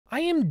I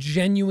am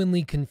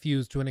genuinely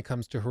confused when it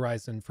comes to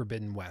Horizon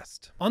Forbidden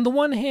West. On the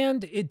one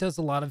hand, it does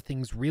a lot of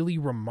things really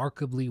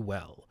remarkably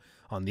well.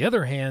 On the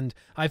other hand,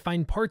 I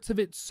find parts of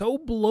it so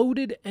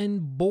bloated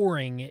and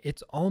boring,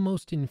 it's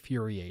almost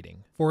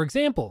infuriating. For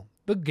example,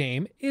 the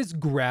game is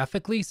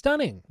graphically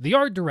stunning. The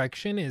art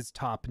direction is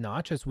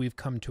top-notch, as we've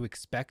come to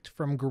expect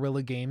from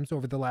Guerrilla Games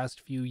over the last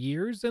few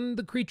years, and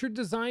the creature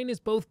design is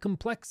both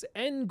complex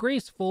and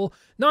graceful,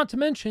 not to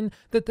mention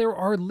that there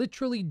are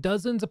literally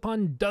dozens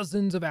upon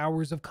dozens of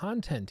hours of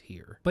content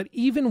here. But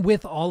even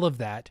with all of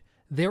that,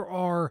 there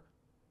are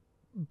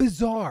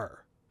bizarre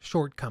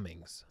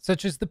shortcomings,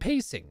 such as the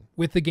pacing,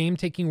 with the game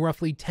taking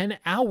roughly 10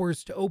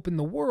 hours to open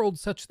the world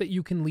such that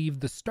you can leave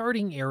the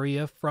starting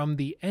area from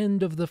the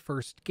end of the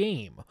first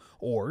game,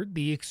 or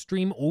the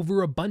extreme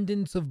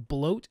overabundance of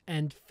bloat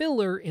and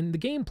filler in the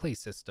gameplay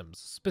systems,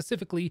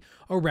 specifically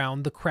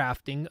around the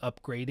crafting,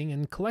 upgrading,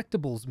 and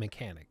collectibles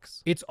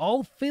mechanics. It's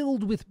all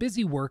filled with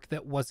busy work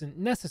that wasn't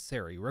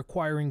necessary,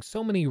 requiring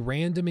so many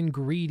random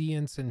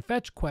ingredients and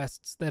fetch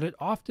quests that it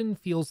often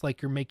feels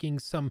like you're making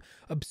some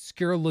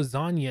obscure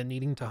lasagna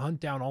needing to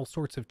hunt down all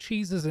sorts of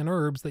cheeses and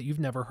herbs that you've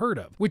never heard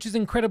of, which is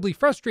incredibly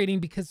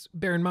frustrating because,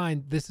 bear in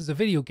mind, this is a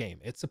video game.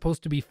 It's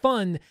supposed to be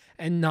fun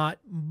and not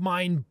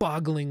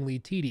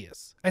mind-bogglingly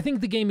tedious. I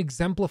think the game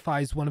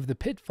exemplifies one of the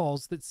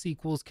pitfalls that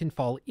sequels can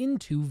fall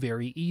into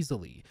very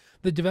easily.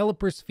 The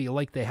developers feel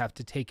like they have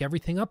to take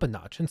everything up a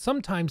notch, and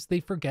sometimes they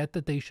forget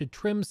that they should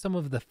trim some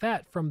of the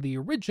fat from the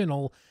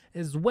original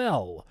as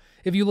well.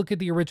 If you look at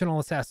the original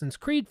Assassin's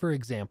Creed, for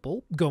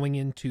example, going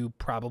into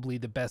probably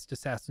the best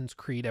Assassin's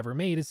Creed ever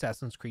made,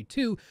 Assassin's Creed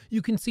 2,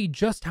 you can see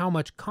just how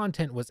much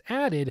content was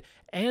added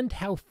and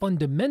how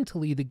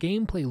fundamentally the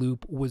gameplay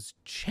loop was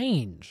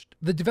changed.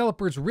 The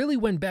developers really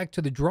went back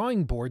to the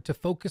drawing board to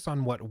focus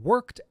on what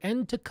worked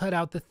and to cut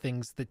out the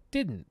things that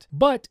didn't.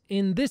 But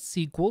in this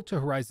sequel to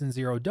Horizon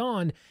Zero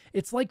Dawn,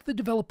 it's like the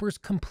developers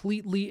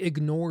completely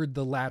ignored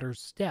the latter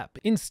step.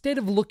 Instead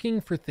of looking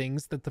for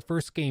things that the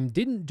first game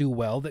didn't do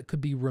well that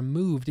could be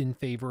removed in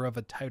favor of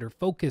a tighter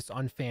focus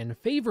on fan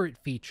favorite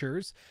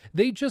features,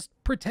 they just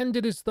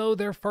pretended as though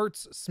their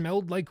farts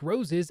smelled like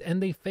roses,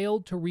 and they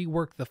failed to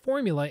rework the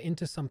formula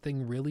into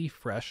something really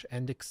fresh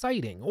and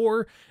exciting,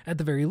 or at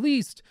the very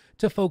least,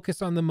 to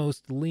focus on the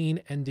most lean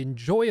and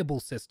enjoyable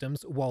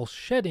systems while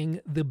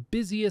shedding the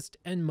busiest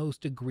and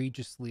most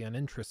egregiously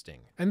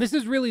uninteresting. And this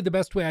is really the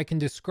best way I can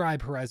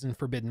describe Horizon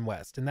Forbidden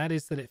West, and that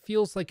is that it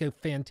feels like a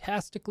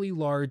fantastically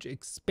large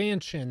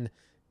expansion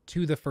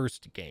to the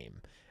first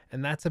game.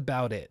 And that's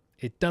about it.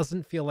 It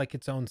doesn't feel like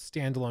its own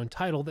standalone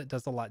title that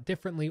does a lot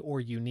differently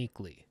or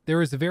uniquely.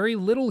 There is very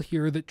little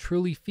here that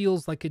truly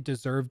feels like it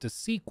deserved a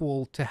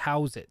sequel to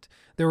house it.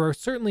 There are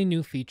certainly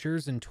new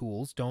features and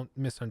tools, don't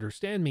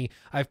misunderstand me.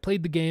 I've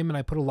played the game and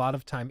I put a lot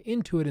of time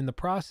into it in the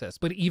process,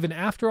 but even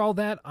after all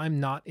that, I'm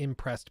not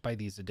impressed by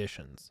these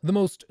additions. The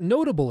most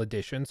notable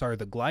additions are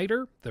the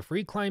glider, the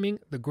free climbing,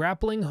 the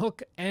grappling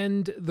hook,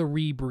 and the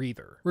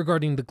rebreather.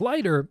 Regarding the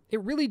glider,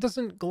 it really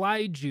doesn't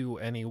glide you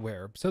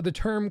anywhere, so the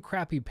term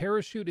crappy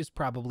parachute is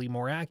probably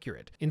more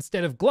accurate.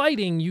 Instead of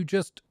gliding, you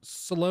just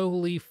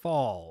slowly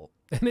fall.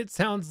 And it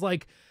sounds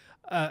like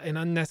an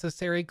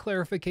unnecessary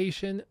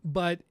clarification,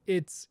 but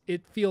it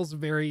feels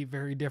very,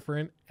 very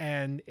different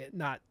and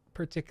not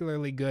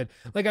particularly good.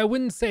 Like, I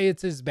wouldn't say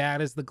it's as bad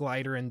as the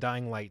glider in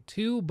Dying Light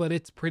 2, but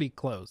it's pretty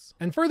close.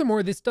 And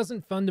furthermore, this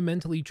doesn't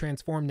fundamentally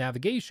transform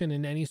navigation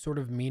in any sort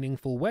of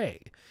meaningful way.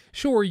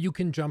 Sure, you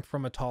can jump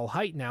from a tall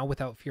height now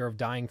without fear of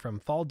dying from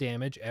fall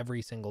damage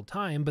every single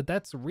time, but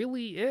that's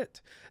really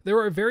it. There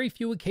are very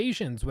few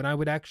occasions when I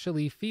would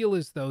actually feel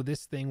as though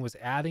this thing was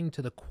adding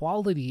to the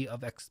quality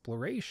of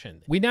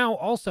exploration. We now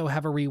also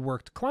have a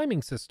reworked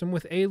climbing system,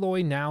 with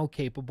Aloy now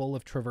capable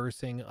of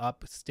traversing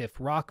up stiff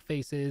rock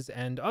faces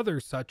and other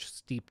such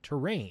steep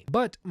terrain.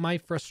 But my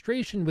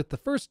frustration with the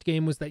first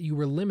game was that you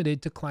were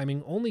limited to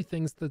climbing only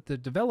things that the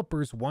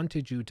developers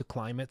wanted you to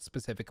climb at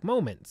specific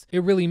moments.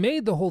 It really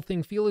made the whole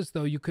thing feel as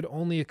though you could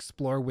only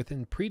explore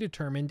within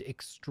predetermined,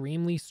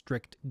 extremely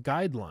strict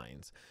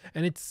guidelines.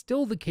 And it's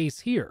still the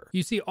case here.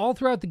 You see, all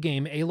throughout the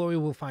game, Aloy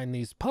will find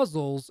these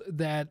puzzles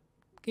that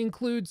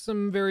include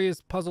some various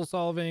puzzle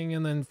solving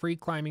and then free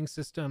climbing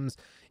systems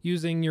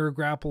using your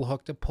grapple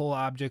hook to pull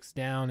objects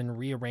down and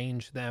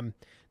rearrange them.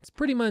 It's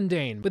pretty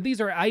mundane, but these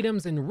are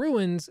items and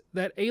ruins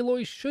that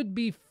Aloy should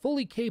be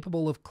fully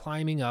capable of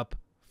climbing up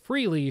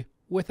freely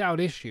without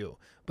issue,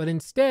 but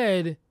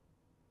instead,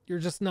 you're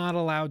just not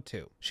allowed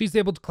to. She's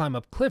able to climb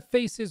up cliff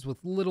faces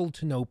with little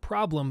to no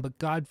problem, but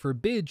God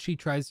forbid she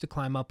tries to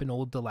climb up an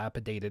old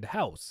dilapidated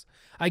house.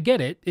 I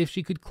get it, if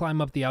she could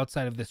climb up the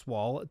outside of this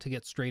wall to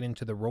get straight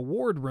into the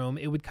reward room,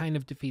 it would kind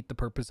of defeat the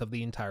purpose of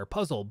the entire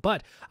puzzle,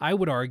 but I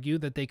would argue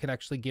that they could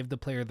actually give the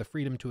player the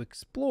freedom to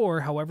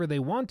explore however they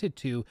wanted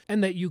to,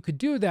 and that you could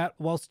do that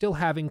while still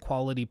having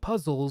quality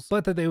puzzles,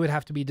 but that they would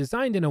have to be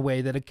designed in a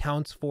way that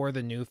accounts for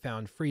the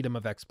newfound freedom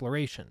of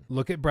exploration.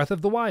 Look at Breath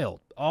of the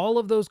Wild. All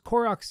of those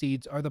Korok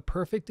seeds are the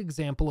perfect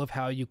example of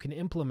how you can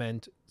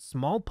implement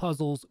small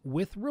puzzles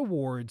with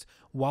rewards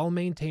while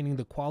maintaining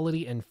the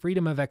quality and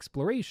freedom of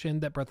exploration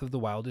that Breath of the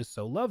Wild is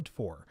so loved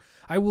for.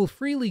 I will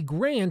freely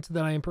grant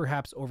that I am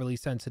perhaps overly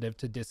sensitive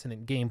to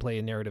dissonant gameplay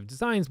and narrative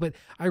designs, but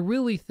I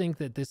really think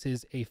that this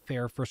is a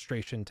fair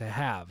frustration to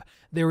have.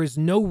 There is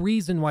no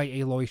reason why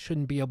Aloy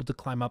shouldn't be able to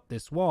climb up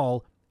this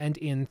wall and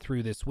in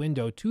through this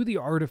window to the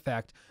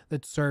artifact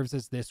that serves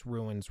as this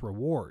ruin's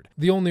reward.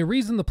 The only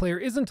reason the player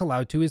isn't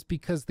allowed to is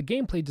because the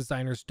gameplay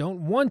designers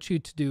don't want you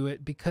to do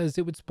it, because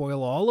it would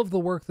spoil all of the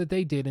work that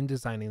they did in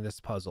designing this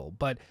puzzle.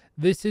 But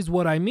this is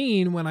what I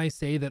mean when I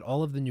say that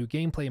all of the new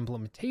gameplay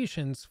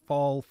implementations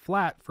fall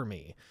flat for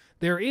me.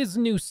 There is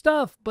new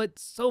stuff, but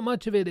so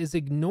much of it is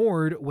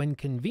ignored when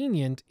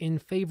convenient in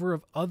favor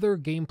of other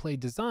gameplay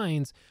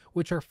designs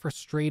which are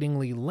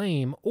frustratingly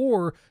lame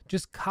or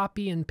just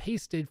copy and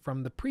pasted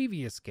from the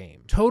previous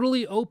game.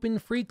 Totally open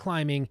free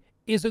climbing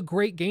is a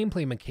great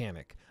gameplay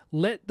mechanic.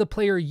 Let the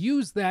player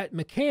use that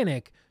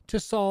mechanic to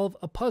solve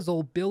a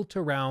puzzle built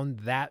around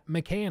that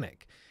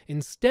mechanic,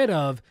 instead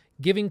of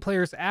giving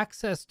players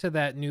access to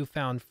that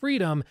newfound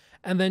freedom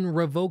and then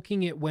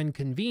revoking it when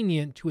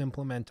convenient to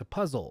implement a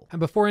puzzle. And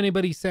before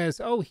anybody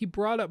says, oh, he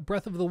brought up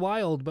Breath of the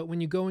Wild, but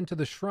when you go into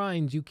the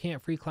shrines, you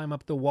can't free climb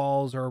up the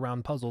walls or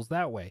around puzzles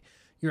that way.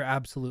 You're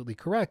absolutely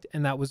correct,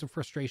 and that was a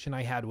frustration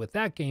I had with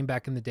that game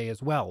back in the day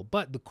as well.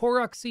 But the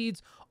Korok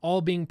seeds,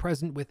 all being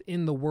present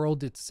within the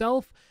world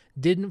itself,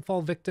 didn't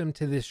fall victim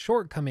to this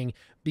shortcoming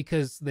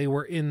because they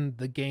were in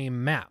the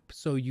game map.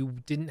 So you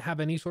didn't have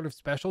any sort of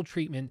special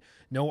treatment,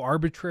 no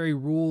arbitrary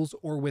rules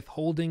or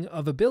withholding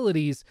of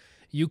abilities.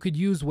 You could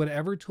use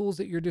whatever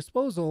tools at your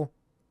disposal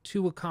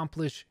to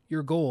accomplish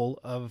your goal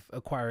of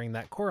acquiring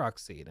that Korok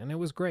seed, and it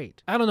was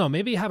great. I don't know,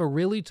 maybe have a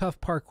really tough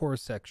parkour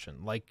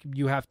section, like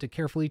you have to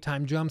carefully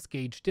time jumps,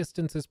 gauge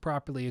distances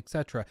properly,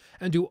 etc.,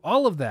 and do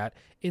all of that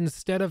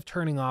instead of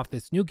turning off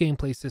this new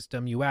gameplay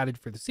system you added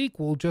for the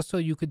sequel just so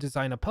you could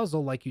design a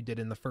puzzle like you did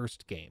in the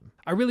first game.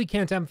 I really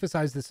can't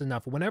emphasize this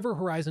enough. Whenever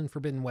Horizon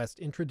Forbidden West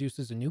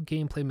introduces a new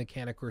gameplay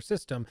mechanic or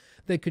system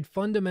that could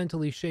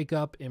fundamentally shake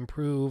up,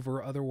 improve,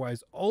 or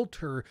otherwise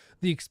alter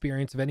the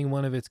experience of any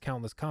one of its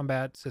countless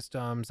combat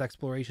systems,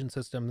 exploration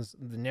systems,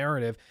 the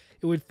narrative,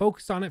 it would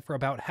focus on it for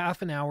about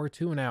half an hour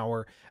to an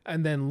hour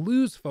and then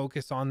lose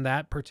focus on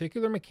that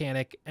particular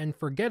mechanic and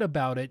forget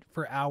about it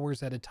for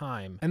hours at a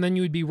time. And then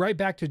you would be right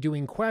back to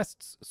doing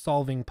quests,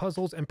 solving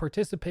puzzles, and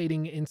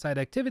participating in side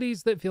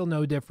activities that feel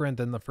no different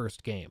than the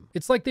first game.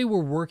 It's like they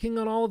were working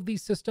on all of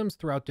these systems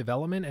throughout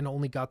development and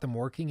only got them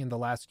working in the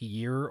last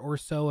year or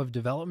so of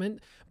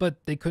development,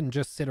 but they couldn't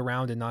just sit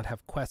around and not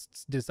have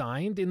quests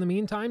designed in the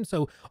meantime.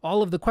 So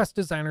all of the quest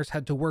designers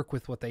had to work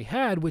with what they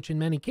had, which in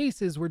many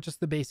cases were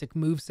just the basic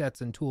move sets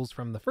and tools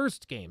from the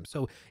first game.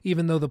 So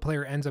even though the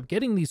player ends up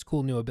getting these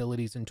cool new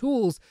abilities and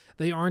tools,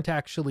 they aren't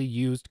actually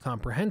used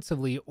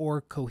comprehensively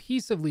or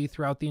cohesively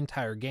throughout the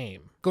entire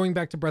game. Going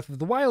back to Breath of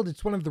the Wild,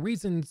 it's one of the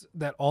reasons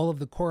that all of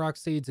the Korok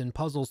seeds and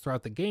puzzles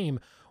throughout the game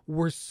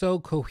were so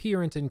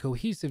coherent and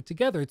cohesive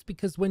together. It's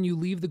because when you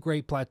leave the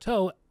Great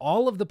Plateau,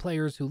 all of the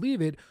players who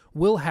leave it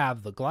will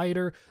have the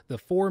glider, the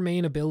 4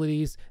 main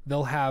abilities,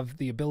 they'll have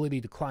the ability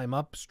to climb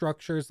up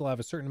structures, they'll have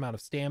a certain amount of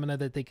stamina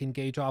that they can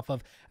gauge off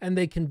of, and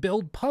they can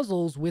build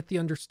puzzles with the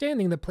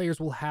understanding that players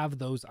will have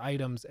those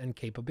items and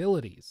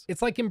capabilities.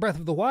 It's like in Breath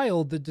of the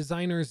Wild, the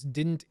designers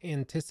didn't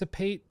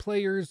anticipate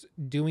players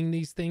doing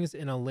these things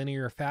in a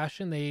linear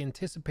fashion. They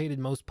anticipated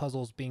most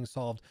puzzles being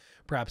solved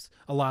perhaps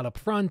a lot up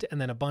front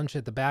and then a bunch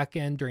at the back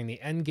end during the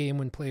end game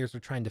when players are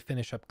trying to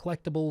finish up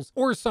collectibles,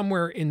 or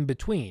somewhere in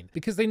between,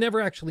 because they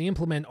never actually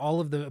implement all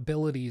of the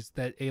abilities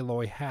that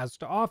Aloy has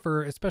to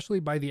offer, especially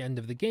by the end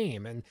of the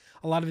game. And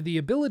a lot of the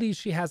abilities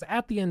she has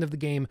at the end of the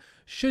game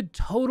should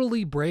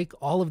totally break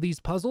all of these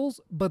puzzles,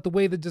 but the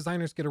way the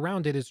designers get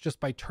around it is just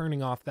by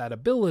turning off that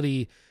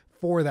ability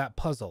for that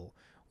puzzle,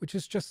 which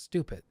is just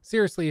stupid.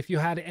 Seriously, if you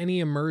had any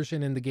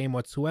immersion in the game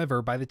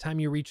whatsoever, by the time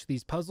you reach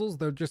these puzzles,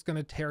 they're just going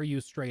to tear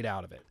you straight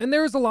out of it. And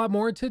there's a lot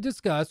more to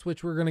discuss,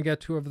 which we're going to get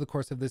to over the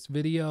course of this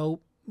video,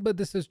 but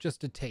this is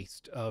just a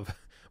taste of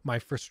my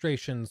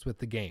frustrations with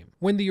the game.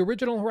 When the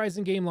original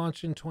Horizon game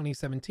launched in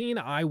 2017,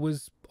 I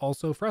was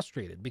also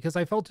frustrated because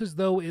I felt as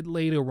though it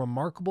laid a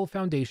remarkable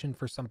foundation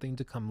for something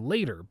to come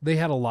later. They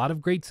had a lot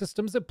of great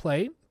systems at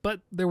play,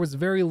 but there was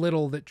very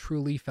little that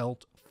truly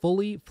felt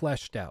fully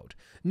fleshed out.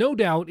 No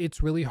doubt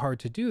it's really hard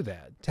to do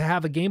that. To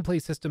have a gameplay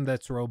system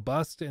that's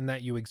robust and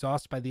that you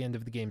exhaust by the end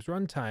of the game's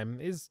runtime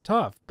is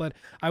tough, but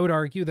I would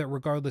argue that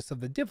regardless of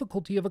the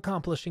difficulty of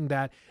accomplishing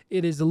that,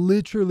 it is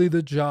literally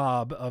the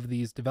job of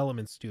these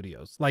development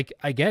studios. Like,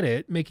 I get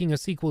it, making a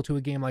sequel to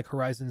a game like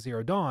Horizon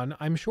Zero Dawn,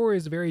 I'm sure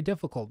is very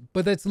difficult,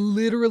 but that's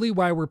literally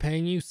why we're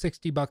paying you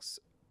 $60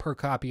 per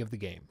copy of the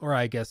game, or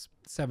I guess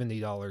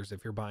 $70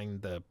 if you're buying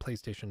the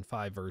PlayStation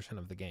 5 version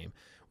of the game,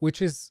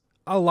 which is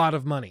a lot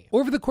of money.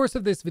 Over the course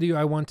of this video,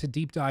 I want to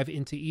deep dive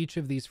into each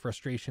of these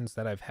frustrations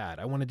that I've had.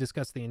 I want to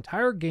discuss the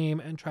entire game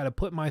and try to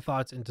put my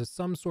thoughts into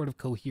some sort of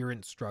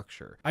coherent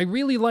structure. I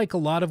really like a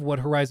lot of what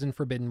Horizon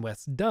Forbidden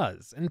West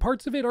does, and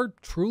parts of it are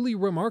truly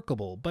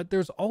remarkable, but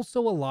there's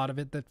also a lot of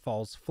it that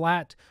falls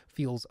flat,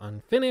 feels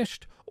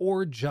unfinished,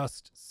 or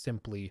just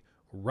simply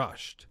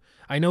rushed.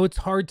 I know it's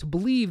hard to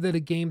believe that a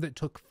game that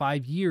took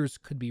 5 years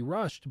could be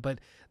rushed, but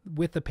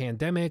with the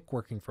pandemic,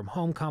 working from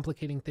home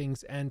complicating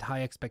things, and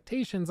high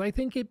expectations, I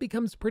think it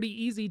becomes pretty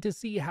easy to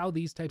see how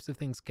these types of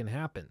things can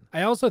happen.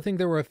 I also think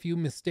there were a few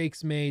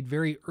mistakes made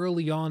very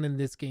early on in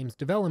this game's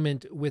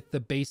development with the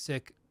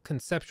basic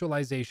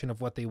conceptualization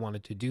of what they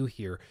wanted to do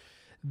here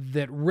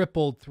that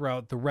rippled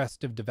throughout the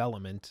rest of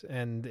development,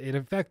 and it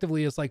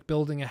effectively is like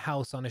building a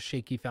house on a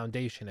shaky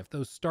foundation. If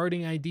those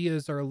starting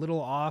ideas are a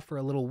little off or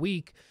a little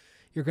weak,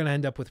 you're going to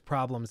end up with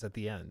problems at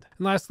the end.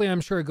 And lastly,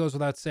 I'm sure it goes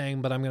without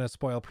saying, but I'm going to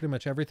spoil pretty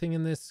much everything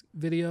in this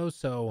video,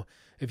 so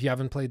if you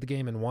haven't played the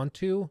game and want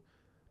to,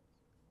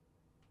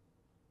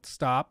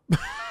 stop.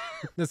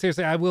 No,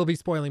 seriously, I will be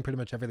spoiling pretty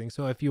much everything,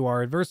 so if you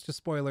are adverse to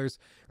spoilers,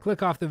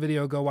 click off the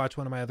video, go watch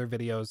one of my other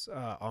videos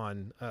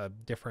on a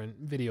different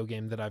video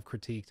game that I've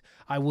critiqued.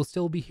 I will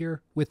still be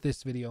here with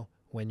this video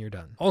when you're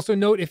done. Also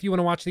note, if you want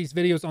to watch these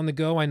videos on the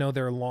go, I know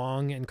they're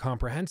long and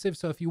comprehensive,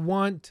 so if you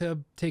want to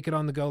take it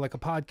on the go like a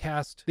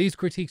podcast, these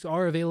critiques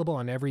are available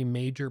on every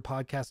major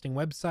podcasting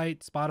website: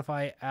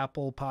 Spotify,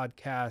 Apple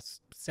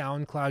Podcasts,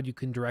 SoundCloud. You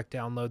can direct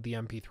download the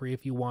MP3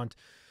 if you want.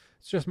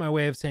 It's just my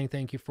way of saying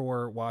thank you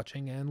for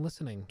watching and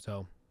listening,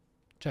 so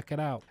check it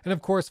out. And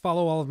of course,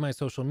 follow all of my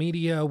social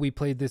media. We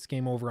played this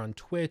game over on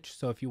Twitch,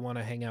 so if you want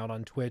to hang out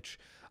on Twitch,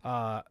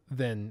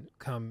 then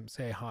come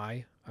say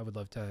hi. I would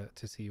love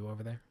to see you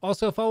over there.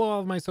 Also, follow all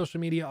of my social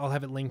media. I'll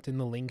have it linked in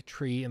the link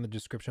tree in the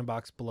description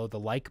box below the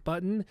like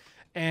button.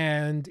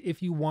 And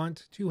if you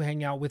want to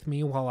hang out with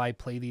me while I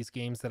play these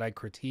games that I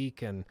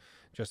critique and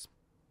just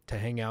to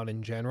hang out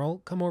in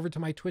general, come over to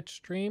my Twitch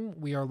stream.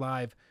 We are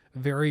live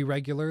very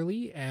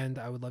regularly, and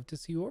I would love to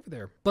see you over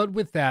there. But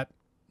with that,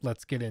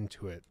 let's get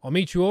into it. I'll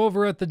meet you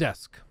over at the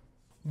desk.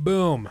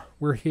 Boom,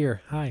 we're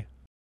here. Hi.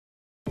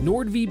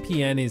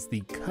 NordVPN is the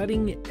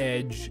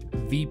cutting-edge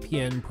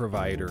VPN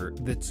provider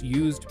that's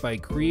used by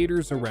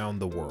creators around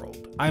the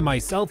world. I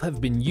myself have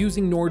been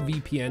using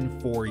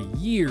NordVPN for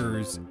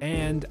years,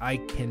 and I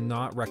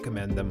cannot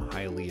recommend them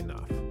highly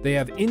enough. They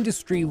have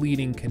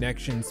industry-leading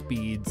connection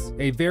speeds,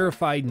 a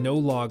verified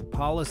no-log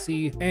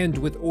policy, and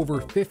with over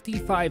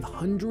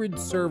 5,500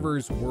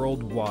 servers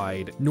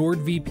worldwide,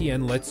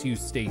 NordVPN lets you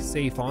stay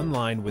safe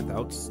online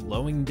without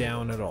slowing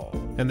down at all.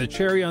 And the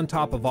cherry on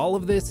top of all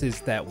of this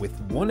is that with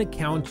one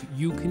account,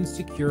 you can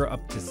secure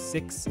up to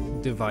 6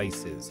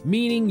 devices,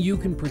 meaning you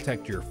can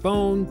protect your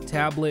phone,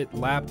 tablet,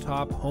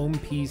 laptop, home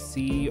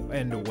PC,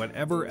 and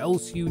whatever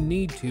else you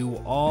need to,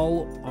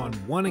 all on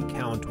one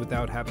account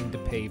without having to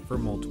pay for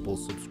multiple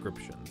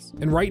subscriptions.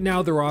 And right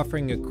now they're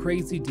offering a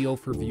crazy deal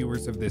for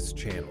viewers of this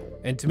channel.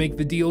 And to make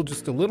the deal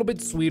just a little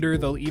bit sweeter,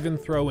 they'll even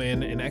throw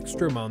in an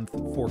extra month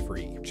for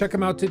free. Check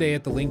them out today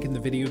at the link in the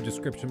video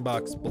description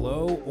box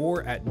below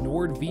or at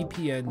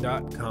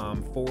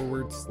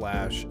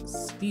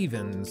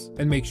nordvpn.com/Stevens,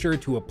 and make sure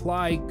to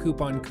apply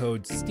coupon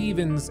code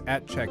Stevens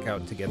at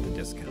checkout to get the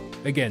discount.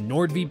 Again,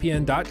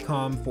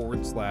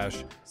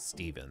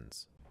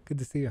 nordvpn.com/Stevens. Good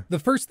to see you. The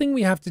first thing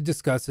we have to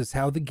discuss is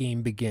how the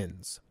game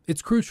begins.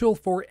 It's crucial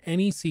for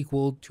any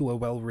sequel to a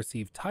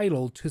well-received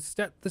title to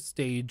set the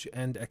stage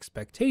and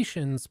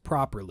expectations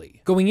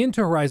properly. Going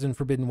into Horizon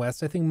Forbidden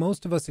West, I think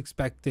most of us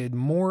expected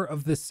more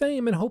of the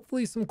same and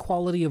hopefully some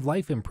quality of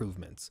life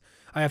improvements.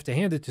 I have to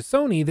hand it to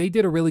Sony, they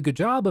did a really good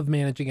job of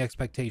managing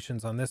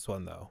expectations on this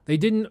one though. They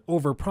didn't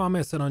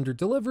overpromise and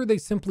underdeliver, they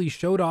simply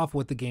showed off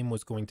what the game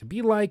was going to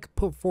be like,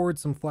 put forward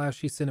some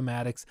flashy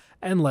cinematics,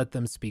 and let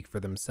them speak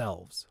for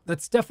themselves.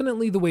 That's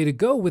definitely the way to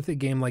go with a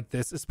game like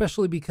this,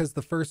 especially because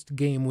the first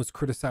game was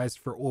criticized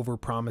for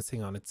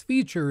overpromising on its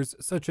features,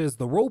 such as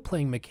the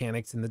role-playing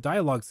mechanics and the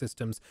dialogue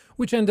systems,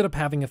 which ended up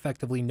having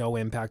effectively no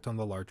impact on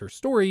the larger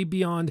story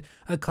beyond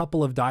a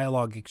couple of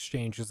dialogue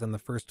exchanges in the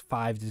first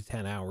 5 to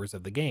 10 hours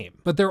of the game.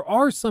 But there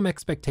are some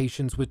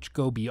expectations which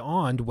go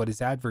beyond what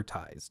is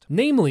advertised.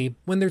 Namely,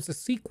 when there's a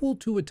sequel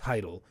to a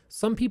title,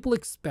 some people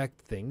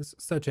expect things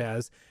such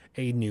as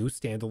a new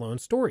standalone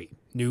story,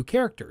 new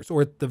characters,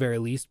 or at the very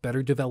least,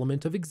 better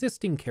development of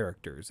existing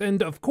characters,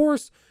 and of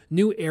course,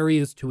 new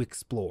areas to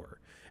explore.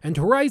 And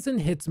Horizon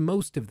hits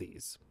most of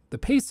these. The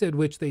pace at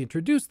which they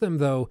introduce them,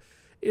 though,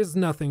 is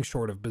nothing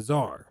short of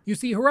bizarre. You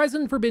see,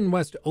 Horizon Forbidden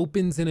West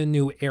opens in a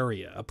new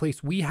area, a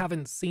place we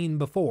haven't seen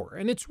before,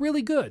 and it's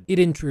really good. It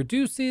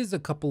introduces a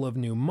couple of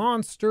new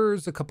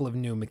monsters, a couple of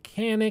new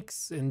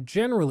mechanics, and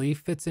generally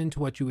fits into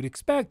what you would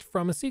expect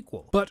from a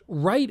sequel. But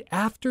right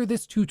after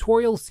this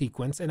tutorial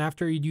sequence, and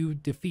after you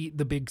defeat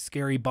the big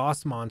scary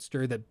boss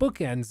monster that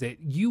bookends it,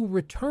 you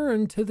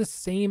return to the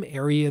same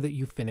area that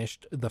you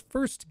finished the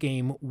first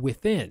game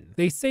within.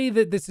 They say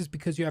that this is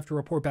because you have to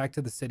report back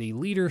to the city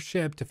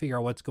leadership to figure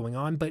out what's going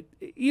on, but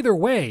either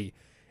way,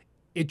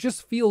 It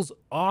just feels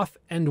off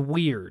and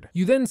weird.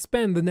 You then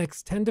spend the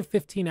next 10 to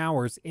 15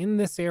 hours in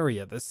this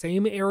area, the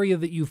same area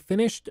that you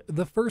finished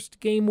the first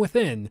game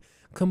within,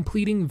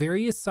 completing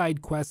various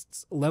side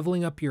quests,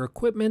 leveling up your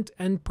equipment,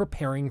 and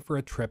preparing for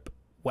a trip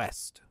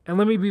west. And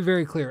let me be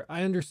very clear,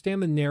 I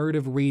understand the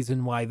narrative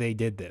reason why they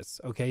did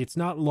this, okay? It's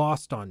not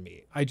lost on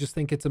me. I just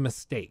think it's a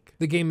mistake.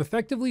 The game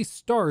effectively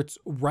starts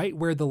right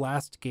where the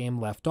last game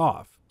left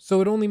off, so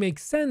it only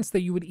makes sense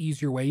that you would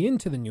ease your way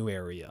into the new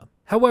area.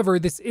 However,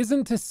 this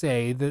isn't to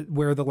say that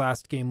where the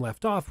last game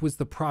left off was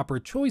the proper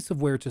choice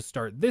of where to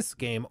start this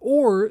game,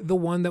 or the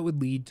one that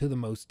would lead to the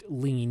most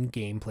lean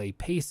gameplay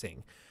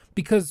pacing.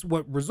 Because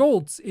what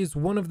results is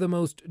one of the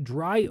most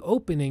dry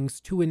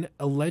openings to an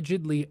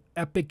allegedly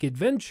epic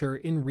adventure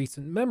in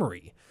recent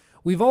memory.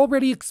 We've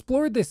already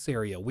explored this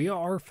area. We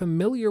are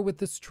familiar with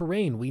this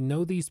terrain. We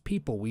know these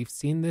people. We've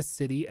seen this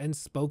city and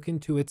spoken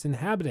to its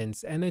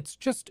inhabitants, and it's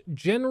just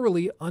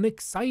generally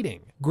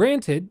unexciting.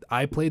 Granted,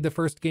 I played the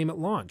first game at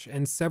launch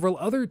and several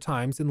other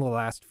times in the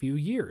last few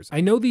years.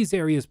 I know these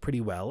areas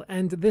pretty well,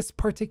 and this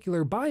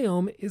particular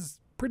biome is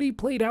pretty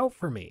played out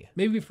for me.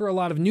 Maybe for a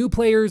lot of new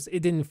players, it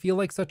didn't feel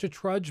like such a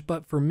trudge,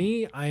 but for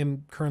me, I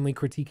am currently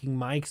critiquing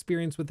my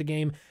experience with the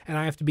game, and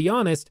I have to be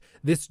honest,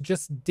 this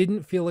just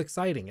didn't feel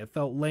exciting. It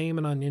felt lame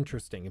and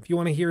uninteresting. If you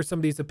want to hear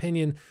somebody's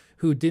opinion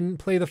who didn't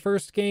play the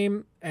first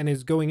game and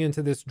is going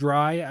into this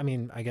dry, I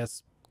mean, I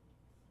guess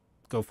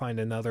go find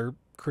another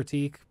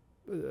critique.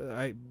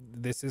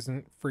 This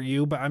isn't for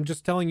you, but I'm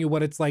just telling you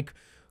what it's like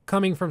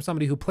coming from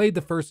somebody who played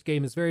the first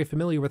game, is very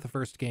familiar with the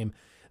first game.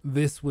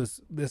 This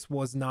was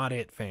not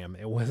it, fam.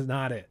 It was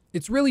not it.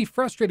 It's really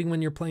frustrating when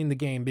you're playing the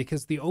game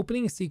because the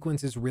opening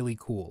sequence is really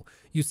cool.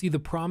 You see the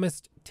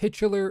promised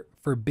titular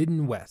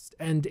Forbidden West,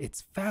 and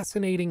it's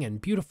fascinating and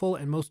beautiful,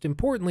 and most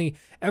importantly,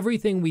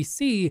 everything we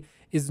see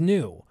is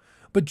new.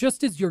 But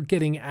just as you're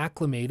getting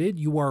acclimated,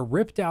 you are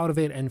ripped out of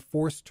it and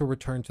forced to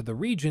return to the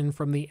region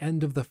from the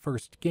end of the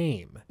first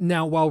game.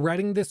 Now, while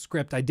writing this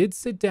script, I did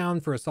sit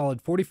down for a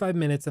solid 45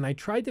 minutes and I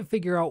tried to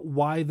figure out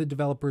why the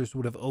developers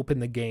would have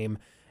opened the game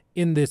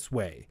in this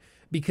way,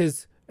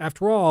 because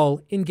after all,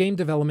 in game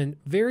development,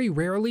 very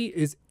rarely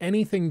is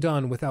anything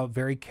done without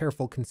very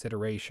careful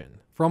consideration.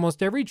 For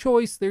almost every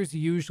choice, there's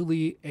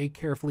usually a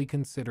carefully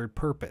considered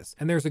purpose,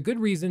 and there's a good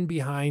reason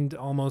behind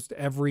almost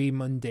every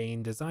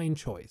mundane design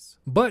choice.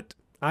 But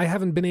I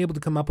haven't been able to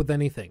come up with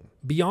anything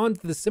beyond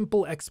the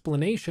simple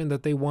explanation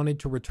that they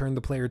wanted to return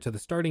the player to the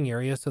starting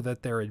area so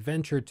that their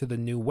adventure to the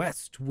New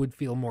West would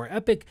feel more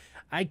epic.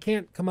 I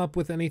can't come up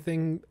with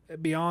anything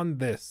beyond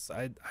this.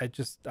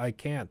 I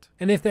can't.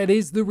 And if that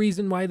is the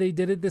reason why they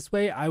did it this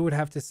way, I would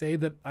have to say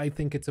that I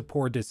think it's a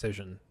poor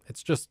decision.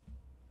 It's just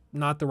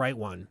not the right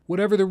one.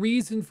 Whatever the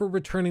reason for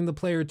returning the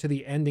player to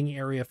the ending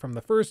area from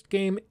the first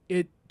game,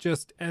 it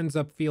just ends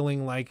up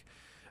feeling like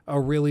a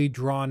really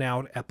drawn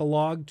out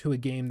epilogue to a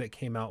game that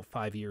came out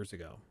 5 years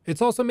ago.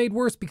 It's also made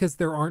worse because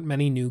there aren't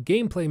many new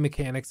gameplay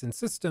mechanics and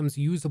systems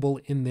usable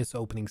in this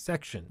opening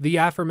section. The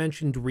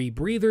aforementioned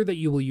rebreather that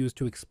you will use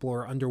to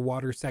explore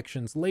underwater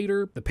sections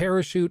later, the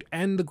parachute,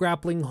 and the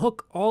grappling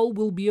hook all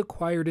will be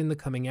acquired in the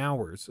coming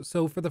hours.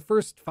 So for the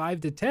first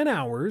 5 to 10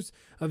 hours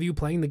of you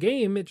playing the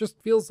game, it just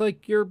feels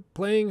like you're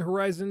playing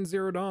Horizon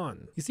Zero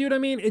Dawn. You see what I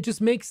mean? It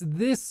just makes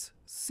this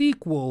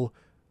sequel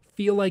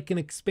feel like an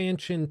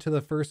expansion to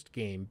the first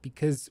game,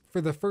 because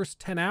for the first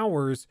 10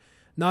 hours,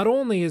 not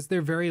only is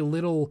there very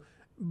little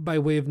by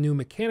way of new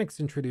mechanics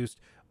introduced,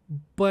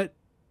 but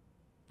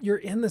you're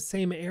in the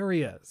same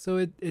area, so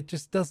it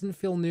just doesn't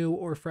feel new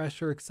or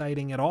fresh or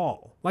exciting at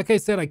all. Like I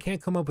said, I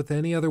can't come up with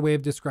any other way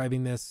of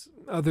describing this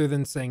other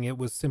than saying it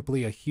was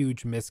simply a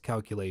huge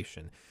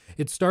miscalculation.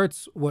 It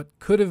starts what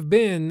could have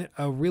been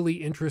a really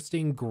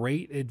interesting,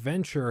 great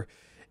adventure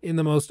in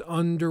the most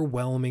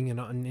underwhelming and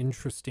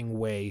uninteresting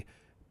way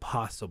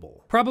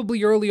possible.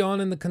 Probably early on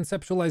in the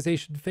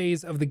conceptualization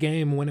phase of the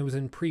game, when it was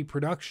in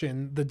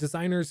pre-production, the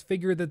designers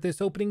figured that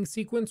this opening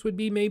sequence would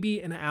be maybe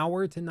an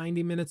hour to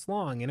 90 minutes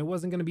long, and it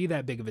wasn't going to be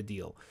that big of a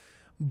deal.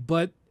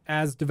 But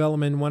as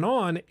development went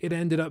on, it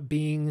ended up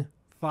being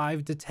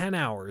 5 to 10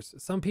 hours.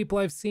 Some people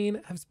I've seen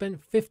have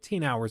spent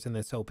 15 hours in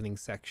this opening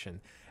section,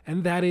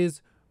 and that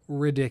is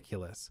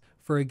ridiculous.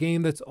 For a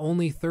game that's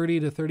only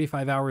 30 to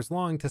 35 hours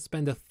long, to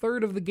spend a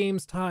third of the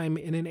game's time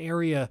in an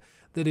area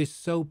that is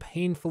so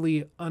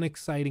painfully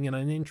unexciting and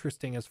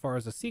uninteresting as far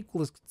as a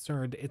sequel is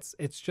concerned,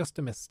 it's just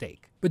a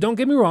mistake. But don't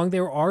get me wrong,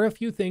 there are a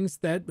few things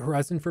that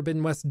Horizon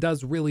Forbidden West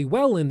does really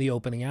well in the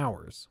opening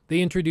hours. They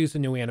introduce a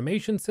new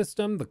animation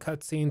system, the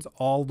cutscenes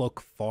all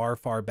look far,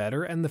 far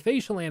better, and the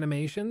facial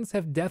animations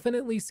have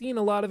definitely seen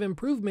a lot of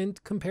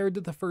improvement compared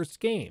to the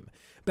first game.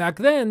 Back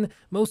then,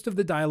 most of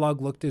the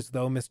dialogue looked as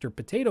though Mr.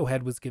 Potato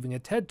Head was giving a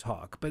TED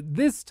Talk, but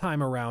this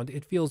time around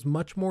it feels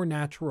much more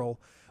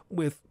natural,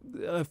 with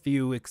a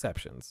few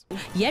exceptions.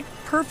 Yet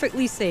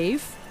perfectly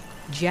safe,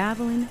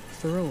 javelin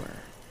thrower.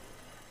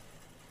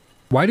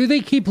 Why do they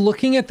keep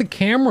looking at the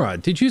camera?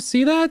 Did you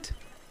see that?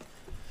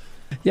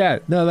 Yeah,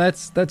 no,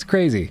 that's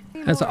crazy.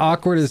 That's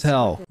awkward as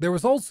hell. There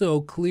was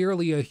also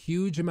clearly a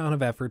huge amount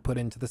of effort put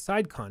into the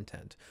side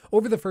content.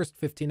 Over the first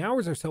 15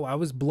 hours or so, I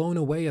was blown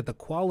away at the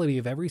quality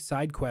of every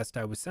side quest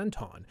I was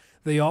sent on.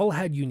 They all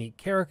had unique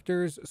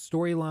characters,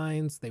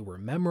 storylines, they were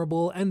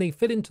memorable, and they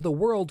fit into the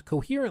world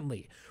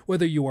coherently.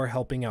 Whether you are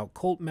helping out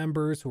cult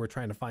members who are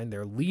trying to find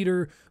their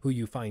leader, who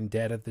you find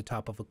dead at the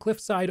top of a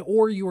cliffside,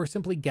 or you are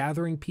simply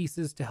gathering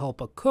pieces to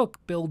help a cook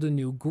build a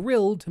new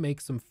grill to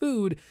make some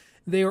food,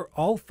 they are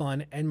all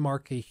fun and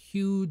mark a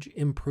huge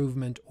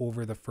improvement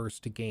over the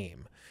first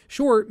game.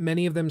 Sure,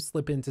 many of them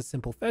slip into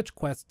simple fetch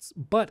quests,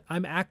 but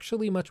I'm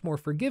actually much more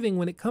forgiving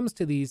when it comes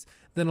to these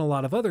than a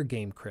lot of other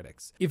game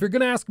critics. If you're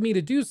going to ask me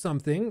to do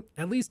something,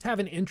 at least have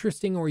an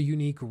interesting or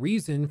unique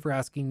reason for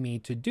asking me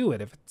to do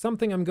it. If it's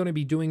something I'm going to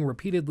be doing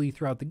repeatedly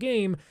throughout the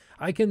game,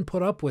 I can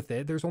put up with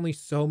it. There's only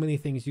so many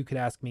things you could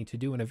ask me to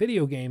do in a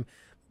video game,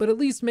 but at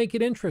least make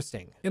it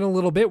interesting. In a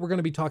little bit, we're going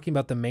to be talking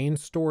about the main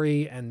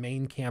story and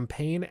main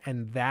campaign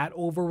and that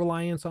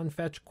over-reliance on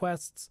fetch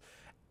quests.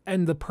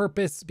 And the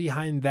purpose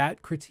behind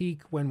that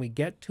critique when we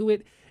get to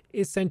it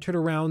is centered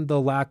around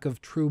the lack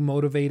of true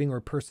motivating or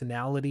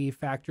personality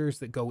factors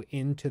that go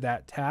into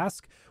that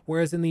task.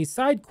 Whereas in these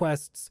side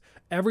quests,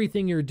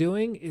 everything you're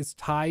doing is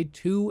tied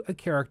to a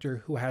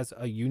character who has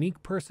a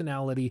unique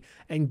personality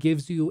and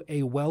gives you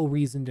a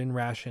well-reasoned and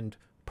rationed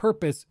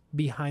purpose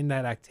behind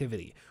that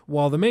activity,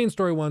 while the main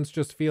story ones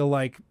just feel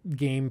like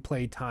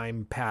gameplay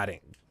time padding,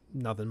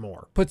 nothing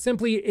more. Put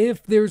simply,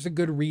 if there's a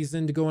good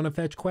reason to go on a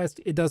fetch quest,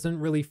 it doesn't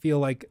really feel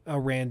like a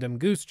random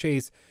goose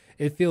chase.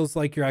 It feels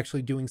like you're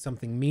actually doing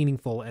something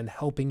meaningful and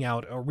helping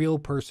out a real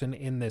person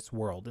in this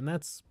world, and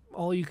that's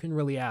all you can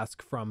really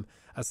ask from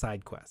a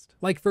side quest.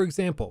 Like, for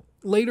example,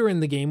 later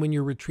in the game when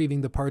you're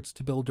retrieving the parts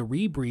to build a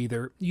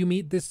rebreather, you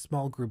meet this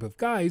small group of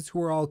guys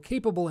who are all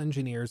capable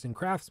engineers and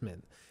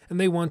craftsmen, and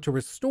they want to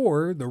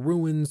restore the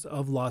ruins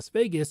of Las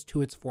Vegas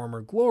to its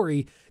former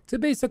glory to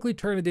basically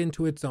turn it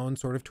into its own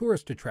sort of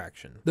tourist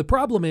attraction. The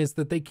problem is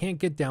that they can't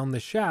get down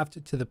the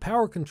shaft to the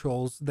power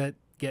controls that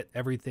get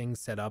everything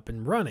set up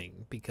and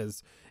running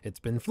because it's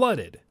been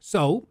flooded.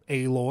 So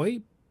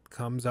Aloy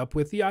comes up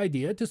with the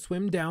idea to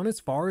swim down as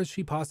far as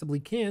she possibly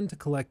can to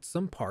collect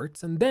some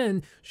parts, and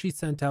then she's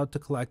sent out to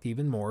collect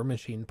even more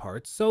machine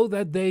parts so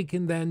that they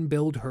can then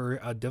build her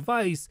a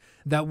device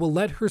that will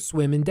let her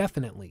swim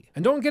indefinitely.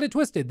 And don't get it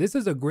twisted, this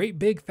is a great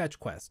big fetch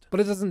quest,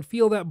 but it doesn't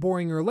feel that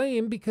boring or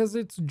lame because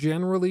it's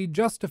generally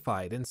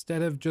justified,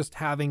 instead of just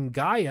having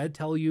Gaia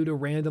tell you to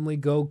randomly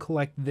go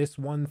collect this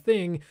one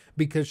thing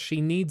because she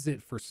needs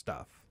it for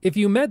stuff. If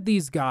you met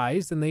these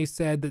guys and they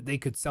said that they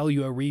could sell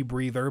you a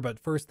rebreather, but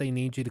first they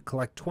need you to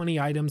collect 20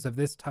 items of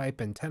this type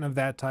and 10 of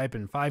that type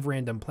and 5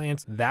 random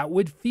plants, that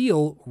would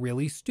feel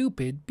really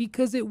stupid,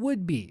 because it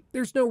would be.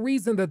 There's no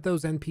reason that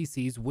those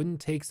NPCs wouldn't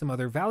take some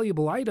other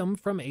valuable item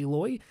from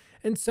Aloy,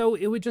 and so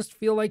it would just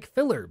feel like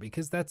filler,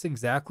 because that's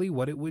exactly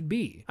what it would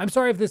be. I'm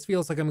sorry if this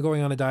feels like I'm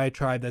going on a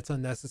diatribe that's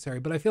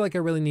unnecessary, but I feel like I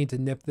really need to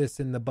nip this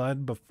in the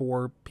bud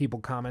before people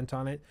comment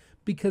on it,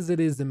 because it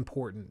is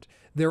important.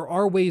 There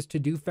are ways to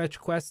do fetch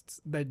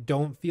quests that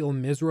don't feel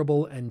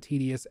miserable and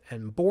tedious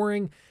and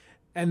boring,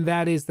 and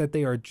that is that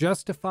they are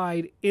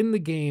justified in the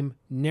game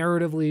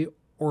narratively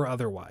or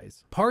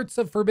otherwise. Parts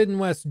of Forbidden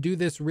West do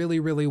this really,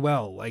 really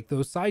well, like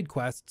those side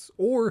quests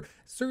or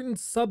certain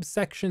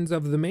subsections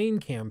of the main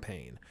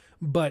campaign.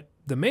 But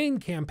the main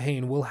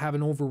campaign will have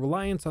an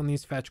over-reliance on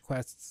these fetch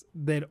quests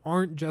that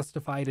aren't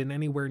justified in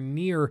anywhere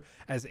near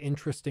as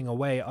interesting a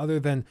way other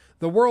than,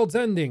 the world's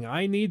ending,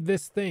 I need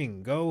this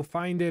thing, go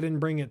find it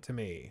and bring it to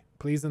me.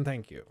 Please and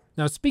thank you.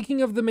 Now,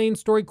 speaking of the main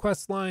story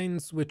quest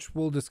lines, which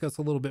we'll discuss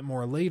a little bit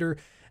more later,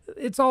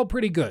 it's all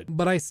pretty good,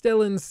 but I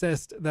still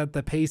insist that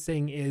the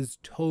pacing is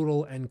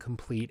total and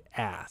complete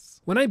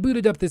ass. When I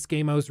booted up this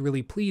game, I was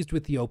really pleased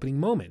with the opening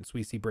moments.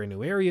 We see brand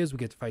new areas, we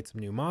get to fight some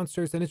new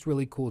monsters, and it's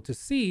really cool to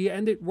see,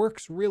 and it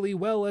works really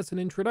well as an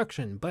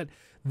introduction. But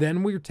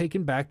then we're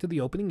taken back to the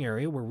opening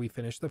area where we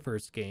finished the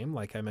first game,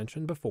 like I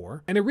mentioned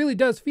before, and it really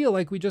does feel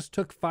like we just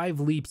took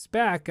 5 leaps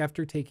back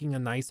after taking a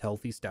nice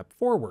healthy step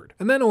forward.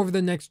 And then over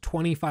the next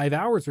 25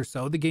 hours or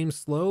so, the game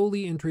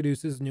slowly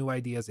introduces new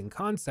ideas and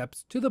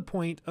concepts to the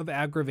point of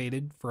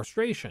aggravated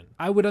frustration.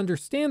 I would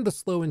understand the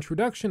slow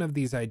introduction of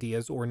these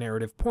ideas or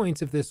narrative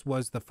points if this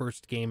was the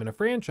first game in a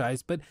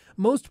franchise, but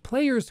most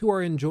players who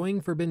are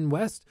enjoying Forbidden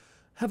West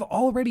have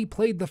already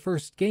played the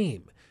first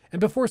game. And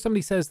before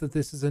somebody says that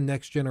this is a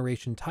next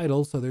generation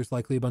title, so there's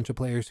likely a bunch of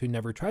players who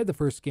never tried the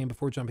first game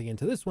before jumping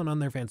into this one on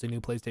their fancy new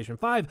PlayStation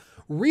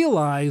 5,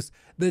 realize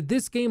that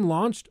this game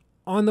launched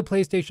on the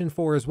PlayStation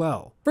 4 as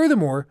well.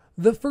 Furthermore,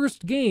 the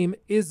first game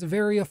is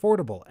very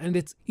affordable and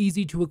it's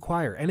easy to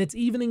acquire, and it's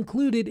even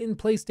included in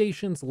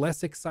PlayStation's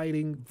less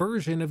exciting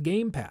version of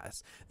Game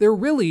Pass. There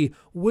really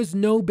was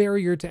no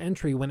barrier to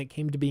entry when it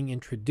came to being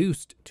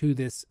introduced to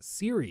this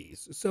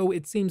series, so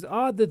it seems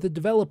odd that the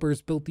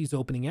developers built these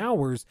opening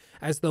hours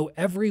as though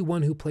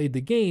everyone who played the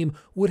game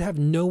would have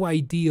no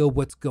idea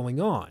what's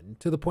going on,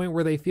 to the point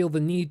where they feel the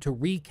need to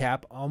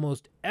recap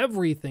almost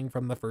everything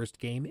from the first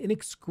game in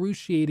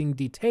excruciating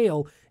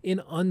detail in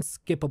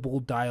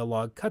unskippable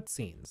dialogue cutscenes.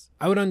 cutscenes.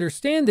 I would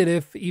understand it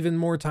if even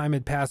more time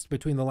had passed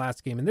between the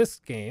last game and this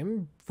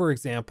game. For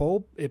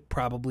example, it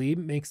probably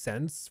makes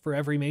sense for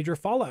every major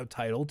Fallout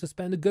title to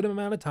spend a good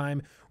amount of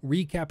time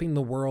recapping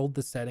the world,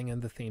 the setting,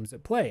 and the themes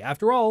at play.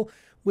 After all,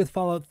 with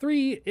Fallout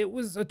 3, it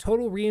was a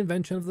total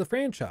reinvention of the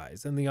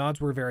franchise, and the odds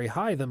were very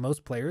high that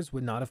most players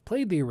would not have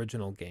played the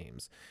original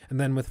games. And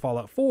then with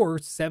Fallout 4,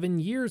 7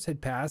 years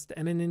had passed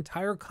and an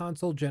entire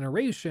console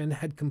generation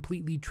had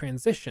completely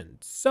transitioned.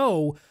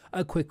 So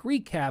a quick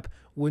recap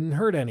wouldn't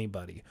hurt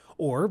anybody.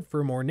 Or,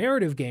 for more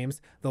narrative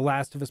games, The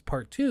Last of Us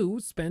Part 2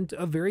 spent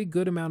a very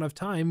good amount of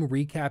time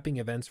recapping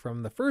events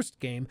from the first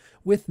game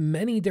with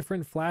many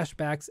different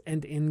flashbacks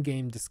and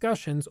in-game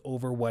discussions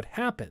over what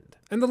happened.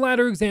 And the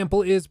latter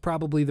example is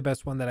probably the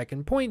best one that I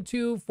can point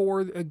to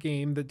for a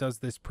game that does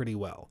this pretty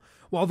well.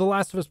 While The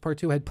Last of Us Part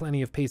 2 had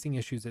plenty of pacing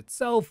issues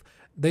itself,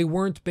 they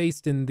weren't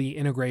based in the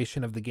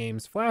integration of the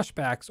game's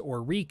flashbacks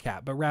or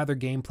recap, but rather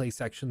gameplay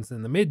sections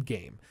in the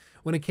mid-game.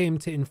 When it came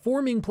to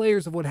informing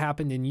players of what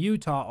happened in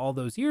Utah all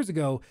those years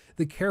ago,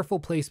 the careful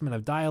placement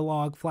of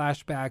dialogue,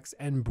 flashbacks,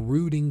 and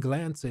brooding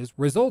glances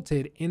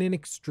resulted in an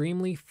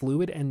extremely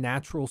fluid and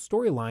natural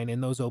storyline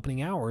in those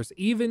opening hours,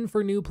 even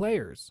for new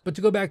players. But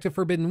to go back to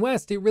Forbidden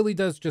West, it really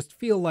does just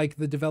feel like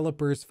the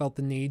developers felt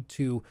the need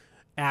to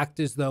act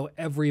as though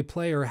every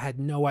player had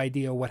no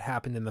idea what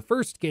happened in the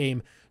first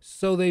game,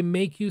 so they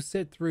make you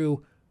sit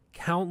through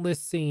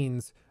countless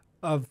scenes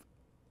of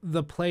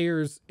the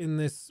players in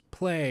this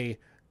play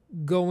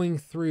going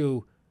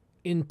through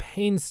in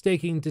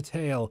painstaking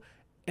detail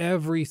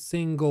every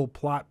single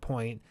plot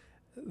point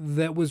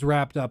that was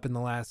wrapped up in the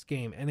last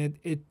game, and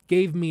it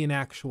gave me an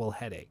actual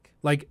headache.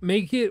 Like,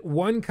 make it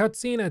one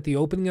cutscene at the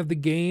opening of the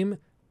game,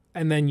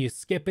 and then you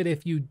skip it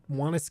if you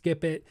want to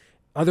skip it.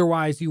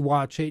 Otherwise, you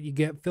watch it, you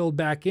get filled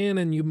back in,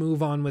 and you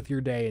move on with your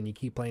day and you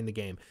keep playing the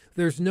game.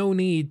 There's no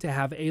need to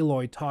have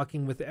Aloy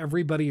talking with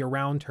everybody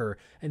around her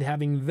and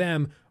having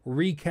them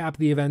recap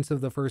the events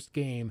of the first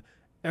game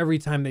every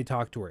time they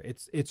talk to her.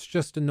 It's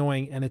just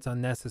annoying and it's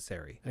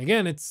unnecessary. And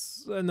again,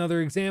 it's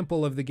another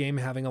example of the game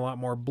having a lot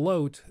more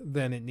bloat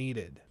than it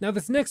needed. Now,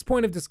 this next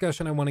point of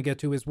discussion I want to get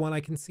to is one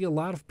I can see a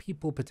lot of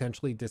people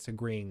potentially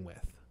disagreeing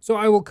with. So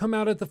I will come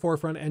out at the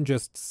forefront and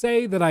just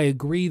say that I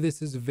agree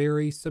this is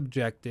very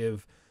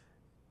subjective.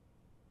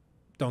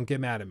 Don't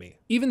get mad at me.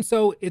 Even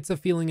so, it's a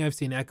feeling I've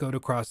seen echoed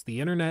across the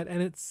internet,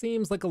 and it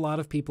seems like a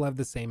lot of people have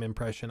the same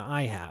impression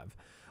I have.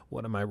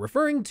 What am I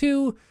referring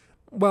to?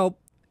 Well,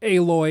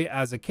 Aloy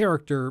as a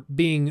character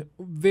being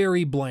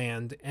very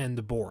bland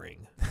and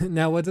boring.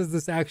 Now, what does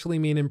this actually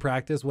mean in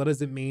practice? What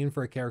does it mean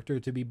for a character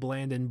to be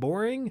bland and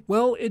boring?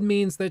 Well, it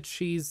means that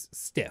she's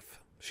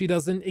stiff. She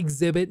doesn't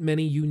exhibit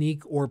many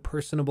unique or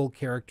personable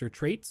character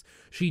traits.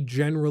 She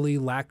generally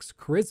lacks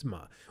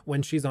charisma.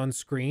 When she's on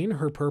screen,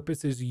 her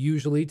purpose is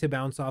usually to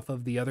bounce off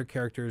of the other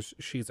characters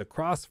she's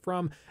across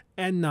from,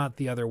 and not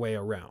the other way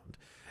around.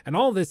 And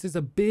all this is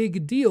a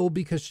big deal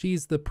because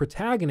she's the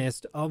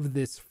protagonist of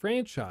this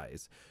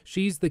franchise.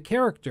 She's the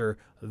character,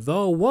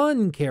 the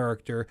one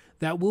character,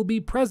 that will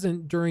be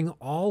present during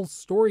all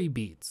story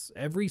beats,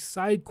 every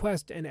side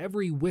quest, and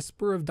every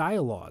whisper of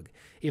dialogue.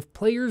 If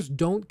players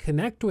don't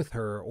connect with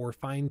her or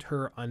find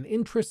her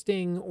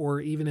uninteresting,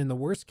 or even in the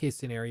worst case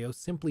scenario,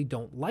 simply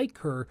don't like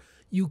her,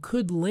 you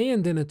could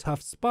land in a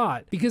tough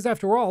spot. Because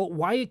after all,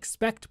 why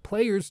expect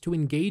players to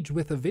engage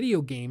with a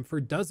video game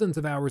for dozens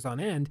of hours on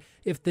end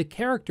if the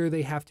character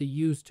they have to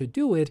use to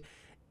do it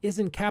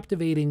isn't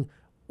captivating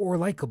or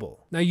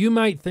likable? Now, you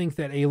might think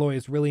that Aloy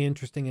is really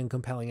interesting and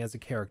compelling as a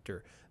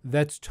character.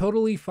 That's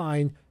totally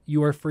fine.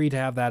 You are free to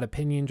have that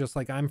opinion, just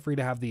like I'm free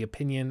to have the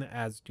opinion,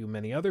 as do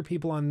many other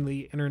people on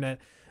the internet,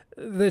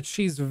 that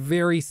she's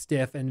very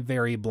stiff and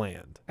very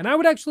bland. And I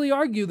would actually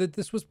argue that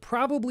this was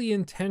probably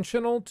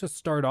intentional to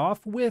start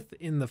off with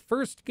in the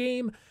first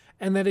game,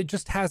 and that it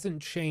just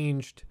hasn't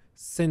changed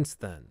since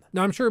then.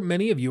 Now, I'm sure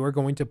many of you are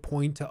going to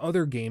point to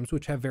other games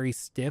which have very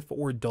stiff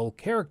or dull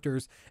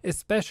characters,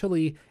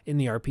 especially in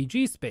the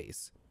RPG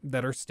space,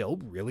 that are still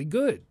really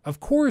good. Of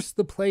course,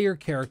 the player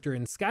character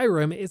in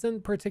Skyrim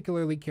isn't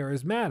particularly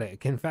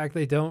charismatic. In fact,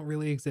 they don't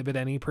really exhibit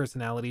any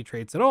personality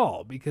traits at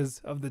all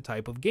because of the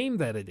type of game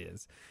that it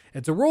is.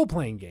 It's a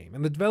role-playing game,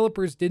 and the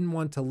developers didn't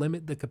want to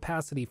limit the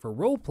capacity for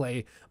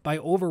roleplay by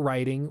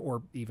overwriting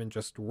or even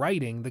just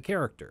writing the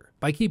character.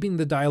 By keeping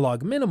the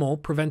dialogue minimal,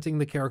 preventing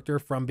the character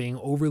from being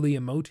overly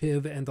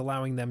emotive and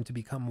allowing them to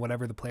become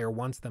whatever the player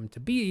wants them to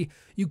be,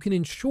 you can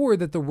ensure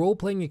that the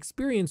role-playing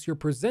experience you're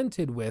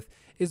presented with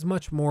is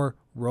much more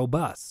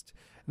robust.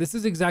 This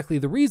is exactly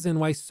the reason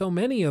why so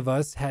many of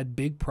us had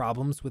big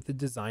problems with the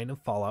design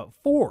of Fallout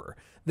 4.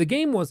 The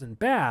game wasn't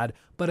bad,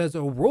 but as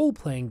a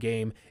role-playing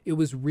game, it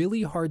was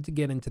really hard to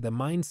get into the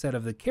mindset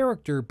of the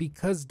character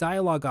because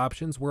dialogue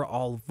options were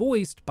all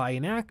voiced by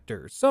an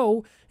actor.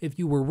 So, if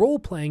you were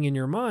role-playing in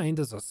your mind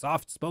as a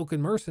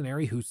soft-spoken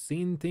mercenary who's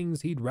seen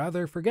things he'd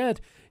rather forget,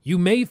 you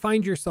may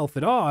find yourself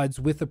at odds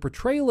with the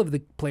portrayal of the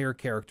player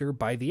character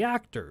by the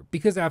actor,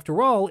 because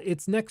after all,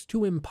 it's next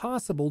to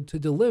impossible to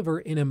deliver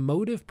an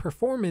emotive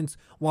performance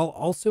while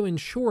also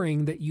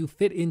ensuring that you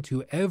fit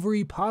into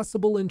every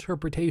possible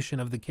interpretation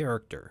of the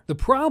character. The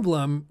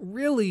problem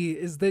really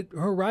is that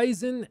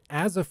Horizon,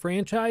 as a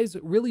franchise,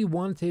 really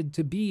wanted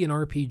to be an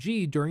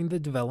RPG during the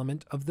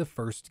development of the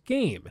first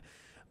game,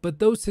 but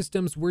those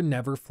systems were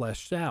never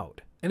fleshed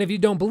out. And if you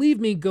don't believe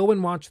me, go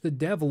and watch the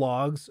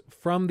devlogs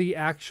from the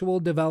actual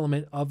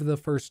development of the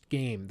first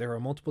game. There are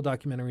multiple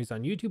documentaries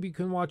on YouTube you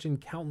can watch and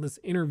countless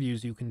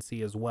interviews you can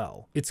see as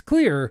well. It's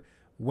clear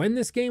when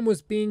this game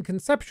was being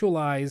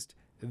conceptualized,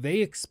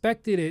 they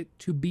expected it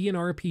to be an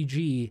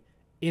RPG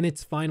in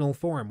its final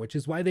form, which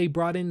is why they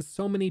brought in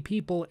so many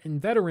people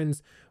and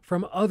veterans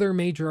from other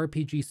major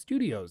RPG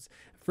studios.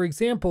 For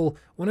example,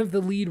 one of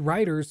the lead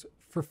writers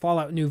for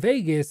Fallout New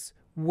Vegas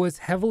was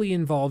heavily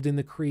involved in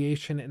the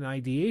creation and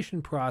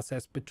ideation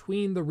process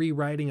between the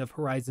rewriting of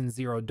Horizon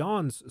Zero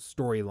Dawn's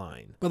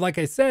storyline. But like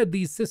I said,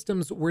 these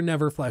systems were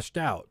never fleshed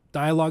out.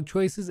 Dialogue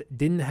choices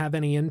didn't have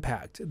any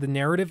impact. The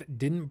narrative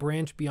didn't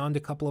branch beyond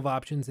a couple of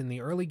options in the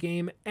early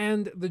game,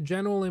 and the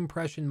general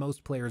impression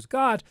most players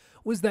got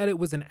was that it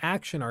was an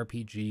action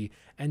RPG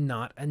and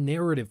not a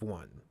narrative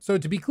one. So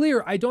to be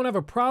clear, I don't have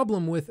a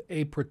problem with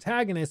a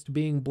protagonist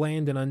being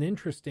bland and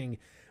uninteresting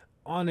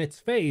on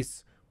its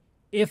face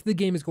if the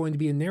game is going to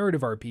be a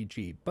narrative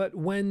RPG. But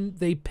when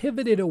they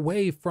pivoted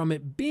away from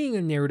it being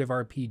a narrative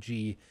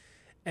RPG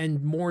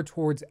and more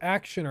towards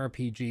action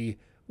RPG,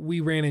 we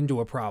ran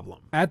into a problem.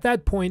 At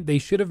that point, they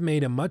should have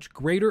made a much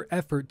greater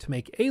effort to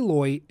make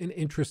Aloy an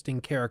interesting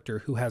character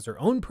who has her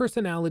own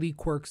personality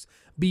quirks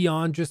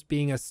beyond just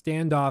being a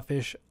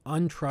standoffish,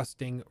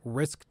 untrusting,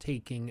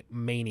 risk-taking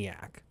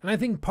maniac. And I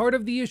think part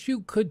of the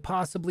issue could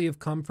possibly have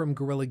come from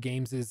Guerrilla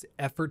Games'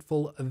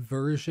 effortful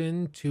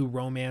aversion to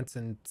romance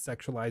and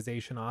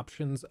sexualization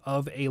options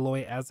of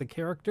Aloy as a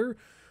character,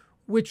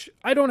 which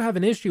I don't have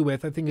an issue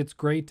with. I think it's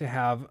great to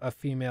have a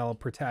female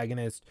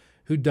protagonist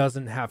who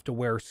doesn't have to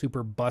wear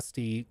super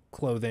busty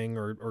clothing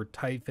or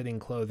tight-fitting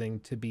clothing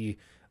to be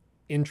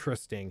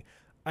interesting.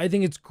 I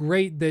think it's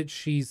great that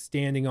she's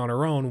standing on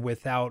her own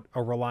without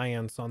a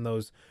reliance on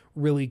those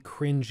really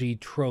cringy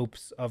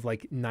tropes of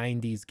like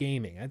 90s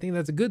gaming. I think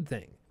that's a good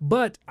thing.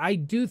 But I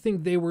do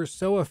think they were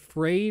so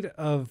afraid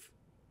of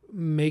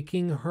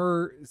making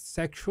her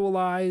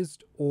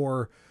sexualized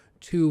or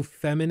too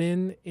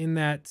feminine in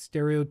that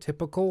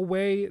stereotypical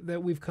way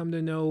that we've come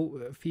to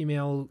know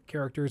female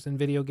characters in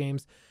video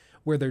games,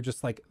 where they're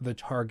just like the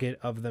target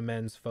of the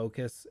men's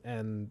focus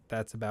and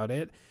that's about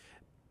it,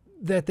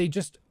 that they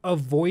just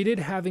avoided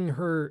having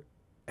her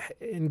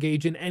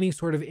engage in any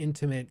sort of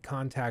intimate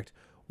contact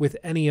with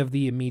any of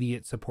the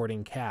immediate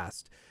supporting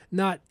cast.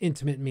 Not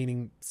intimate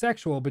meaning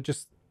sexual, but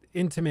just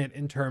intimate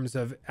in terms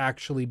of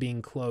actually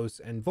being close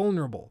and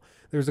vulnerable.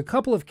 There's a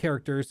couple of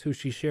characters who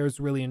she shares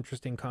really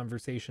interesting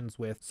conversations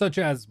with, such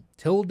as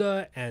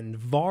Tilda and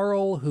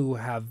Varl, who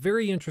have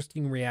very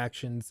interesting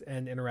reactions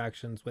and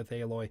interactions with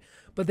Aloy,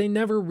 but they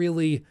never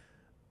really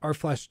are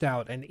fleshed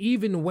out. And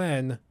even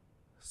when,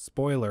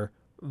 spoiler,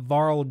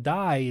 Varl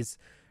dies,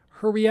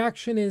 her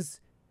reaction is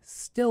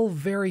still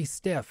very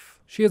stiff.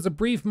 She has a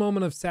brief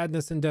moment of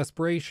sadness and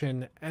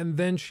desperation, and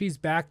then she's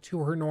back to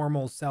her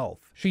normal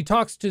self. She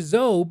talks to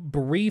Zoe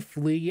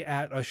briefly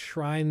at a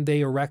shrine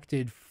they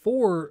erected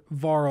for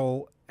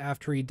Varl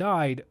after he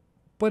died,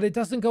 but it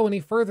doesn't go any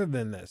further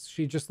than this.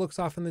 She just looks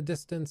off in the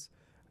distance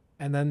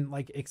and then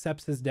like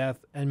accepts his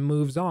death and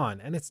moves on.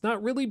 And it's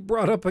not really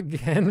brought up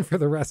again for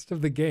the rest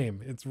of the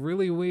game. It's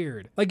really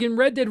weird. Like in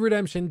Red Dead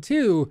Redemption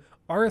 2,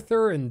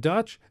 Arthur and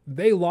Dutch,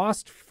 they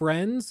lost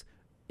friends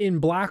in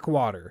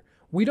Blackwater.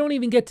 We don't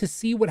even get to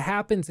see what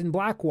happens in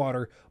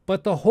Blackwater,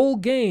 but the whole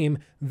game,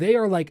 they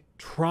are like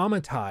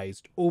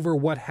traumatized over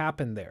what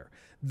happened there.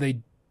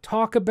 They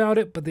talk about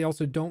it, but they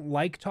also don't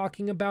like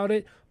talking about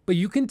it, but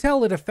you can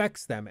tell it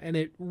affects them, and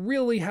it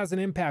really has an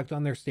impact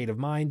on their state of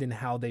mind and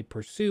how they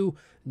pursue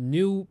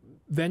new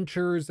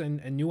ventures and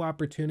new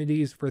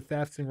opportunities for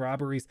thefts and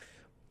robberies.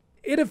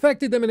 It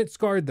affected them and it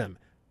scarred them.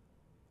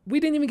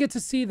 We didn't even get to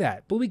see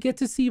that, but we get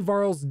to see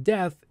Varl's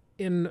death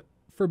in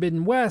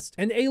Forbidden West,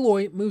 and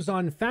Aloy moves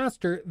on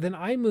faster than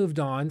I moved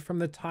on from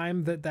the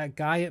time that that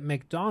guy at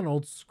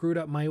McDonald's screwed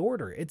up my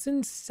order. It's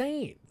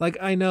insane. Like,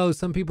 I know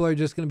some people are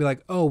just going to be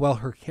like, oh, well,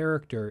 her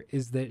character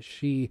is that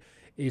she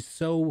is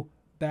so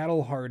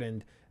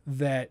battle-hardened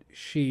that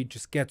she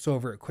just gets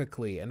over it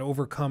quickly and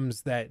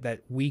overcomes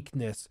that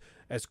weakness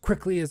as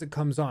quickly as it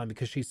comes on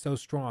because she's so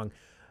strong.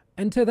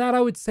 And to that,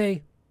 I would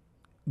say,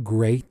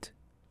 great.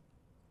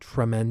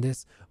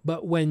 Tremendous.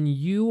 But when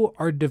you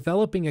are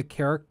developing a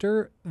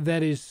character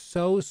that is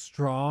so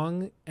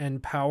strong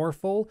and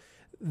powerful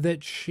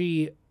that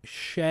she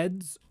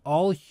sheds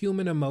all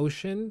human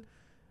emotion,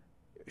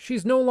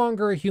 she's no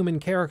longer a human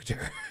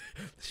character.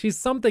 She's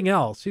something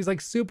else. She's like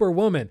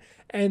Superwoman.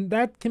 And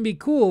that can be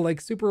cool, like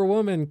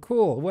Superwoman,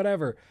 cool,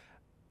 whatever.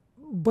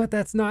 But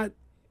that's not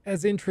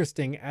as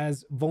interesting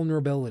as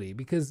vulnerability,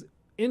 because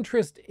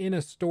interest in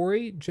a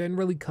story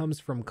generally comes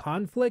from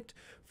conflict,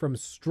 from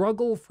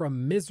struggle,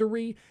 from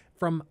misery,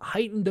 from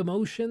heightened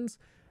emotions.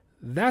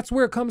 That's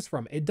where it comes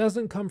from. It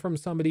doesn't come from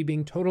somebody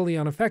being totally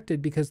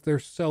unaffected because they're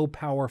so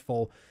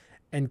powerful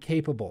and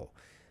capable.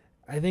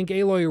 I think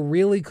Aloy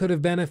really could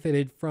have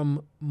benefited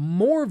from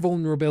more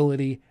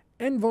vulnerability,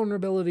 and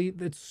vulnerability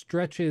that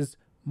stretches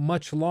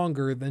much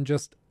longer than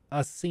just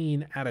a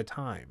scene at a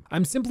time.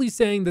 I'm simply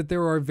saying that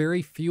there are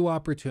very few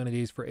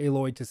opportunities for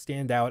Aloy to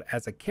stand out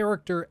as a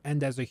character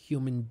and as a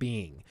human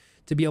being,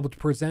 to be able to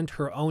present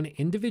her own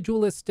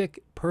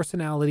individualistic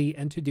personality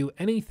and to do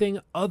anything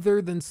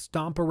other than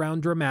stomp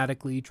around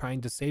dramatically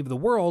trying to save the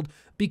world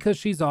because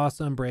she's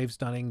awesome, brave,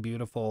 stunning,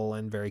 beautiful,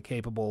 and very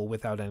capable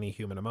without any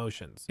human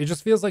emotions. It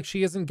just feels like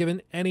she isn't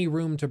given any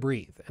room to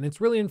breathe. And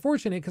it's really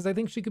unfortunate because I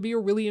think she could be a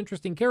really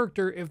interesting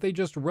character if they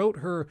just wrote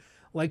her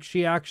like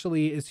she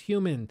actually is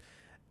human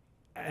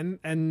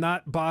and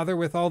not bother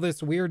with all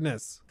this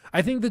weirdness.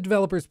 I think the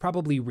developers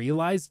probably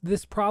realized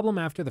this problem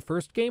after the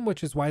first game,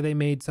 which is why they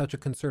made such a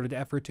concerted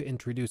effort to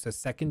introduce a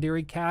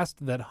secondary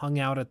cast that hung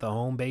out at the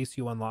home base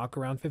you unlock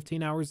around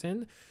 15 hours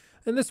in.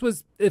 And this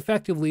was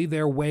effectively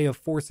their way of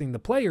forcing the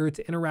player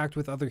to interact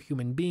with other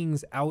human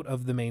beings out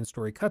of the main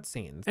story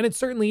cutscenes. And it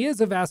certainly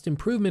is a vast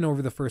improvement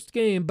over the first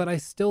game, but I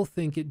still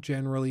think it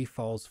generally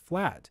falls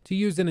flat. To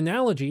use an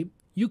analogy,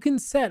 you can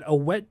set a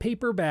wet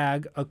paper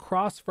bag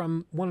across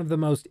from one of the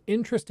most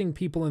interesting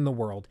people in the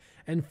world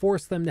and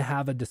force them to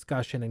have a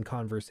discussion and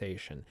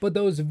conversation. But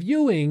those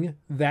viewing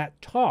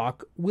that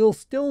talk will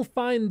still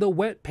find the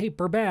wet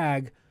paper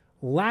bag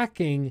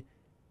lacking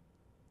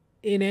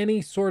in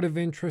any sort of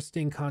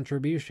interesting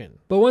contribution.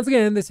 But once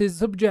again, this is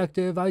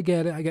subjective. I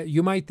get it.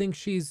 You might think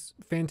she's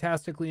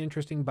fantastically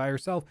interesting by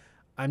herself.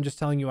 I'm just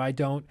telling you I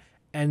don't,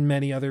 and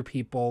many other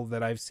people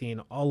that I've seen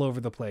all over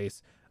the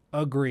place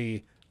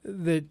agree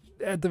that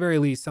at the very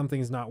least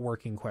something's not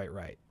working quite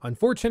right.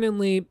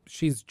 Unfortunately,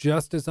 she's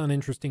just as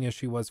uninteresting as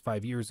she was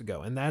 5 years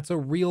ago, and that's a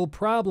real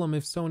problem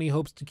if Sony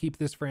hopes to keep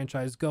this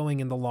franchise going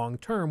in the long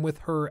term with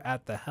her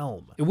at the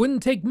helm. It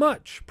wouldn't take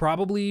much,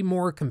 probably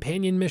more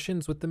companion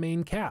missions with the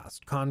main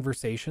cast,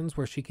 conversations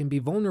where she can be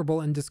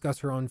vulnerable and discuss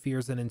her own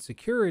fears and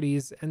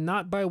insecurities, and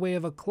not by way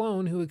of a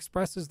clone who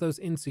expresses those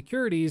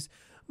insecurities,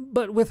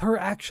 but with her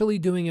actually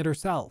doing it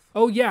herself.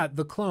 Oh yeah,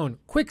 the clone.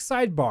 Quick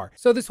sidebar.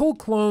 So this whole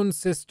clone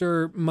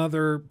sister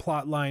mother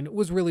plotline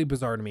was really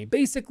bizarre to me.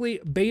 Basically,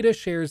 Beta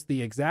shares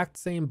the exact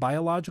same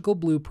biological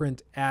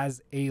blueprint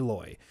as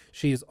Aloy.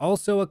 She is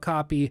also a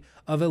copy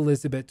of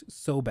Elizabeth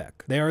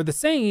Sobek. They are the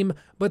same,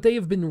 but they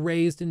have been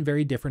raised in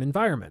very different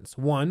environments.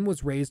 One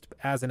was raised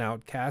as an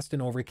outcast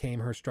and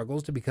overcame her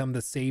struggles to become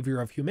the savior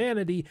of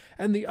humanity,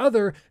 and the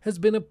other has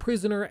been a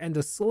prisoner and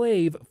a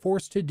slave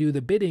forced to do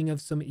the bidding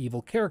of some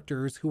evil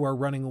characters who are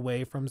running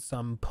away from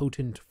some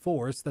potent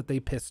force that they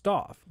pissed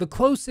off. The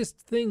closest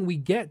thing we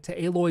get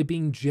to Aloy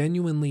being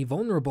genuinely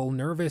vulnerable,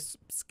 nervous,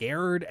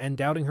 scared, and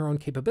doubting her own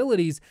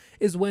capabilities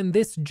is when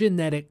this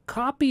genetic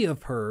copy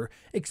of her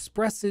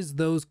expresses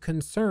those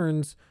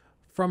concerns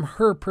from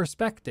her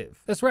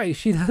perspective. That's right,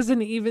 she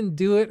doesn't even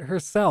do it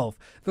herself.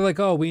 They're like,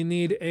 oh, we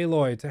need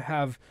Aloy to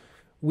have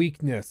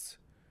weakness.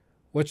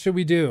 What should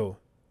we do?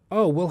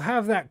 Oh, we'll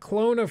have that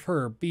clone of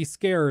her be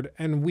scared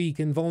and weak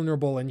and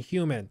vulnerable and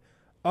human.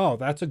 Oh,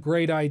 that's a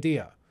great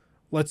idea.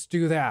 Let's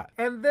do that.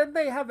 And then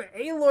they have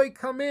Aloy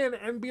come in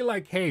and be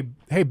like, hey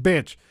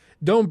bitch,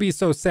 don't be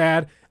so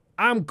sad.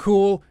 I'm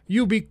cool.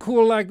 You be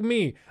cool like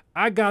me.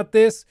 I got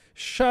this.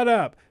 Shut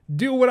up.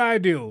 Do what I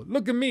do.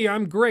 Look at me.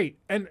 I'm great.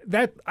 And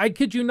that, I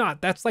kid you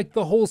not, that's like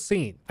the whole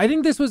scene. I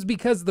think this was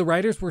because the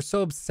writers were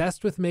so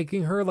obsessed with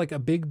making her like a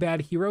big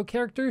bad hero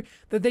character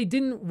that they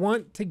didn't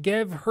want to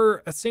give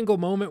her a single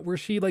moment where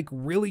she like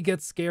really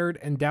gets scared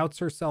and doubts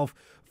herself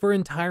for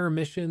entire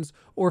missions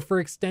or for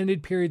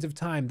extended periods of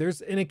time.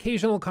 There's an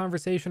occasional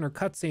conversation or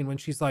cutscene when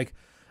she's like,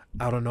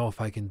 I don't know if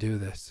I can do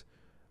this.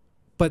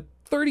 But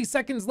 30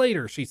 seconds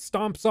later, she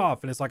stomps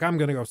off and it's like, I'm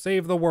gonna go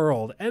save the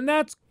world. And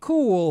that's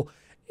cool.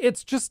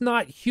 It's just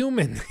not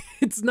human.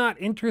 It's not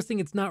interesting.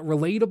 It's not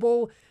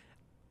relatable.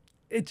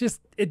 It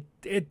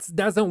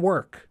doesn't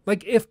work.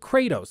 Like if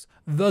Kratos,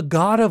 the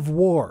god of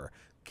war,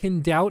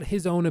 can doubt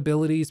his own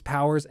abilities,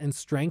 powers, and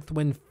strength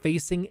when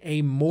facing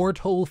a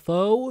mortal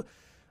foe,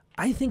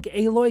 I think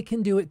Aloy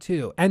can do it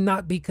too and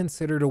not be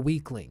considered a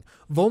weakling.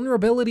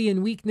 Vulnerability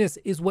and weakness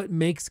is what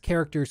makes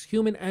characters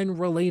human and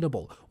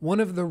relatable. One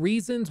of the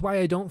reasons why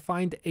I don't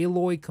find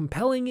Aloy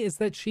compelling is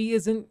that she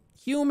isn't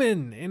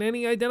human in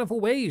any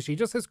identifiable way. She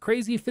just has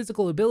crazy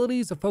physical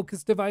abilities, a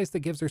focus device that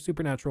gives her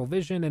supernatural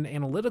vision and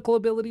analytical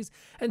abilities,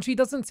 and she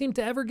doesn't seem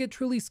to ever get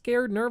truly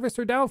scared, nervous,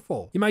 or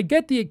doubtful. You might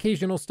get the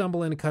occasional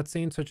stumble in a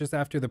cutscene, such as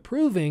after the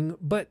Proving,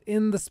 but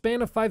in the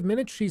span of 5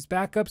 minutes, she's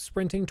back up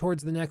sprinting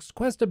towards the next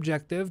quest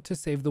objective to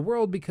save the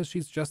world because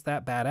she's just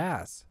that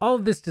badass. All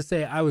of this to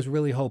say, I was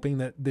really hoping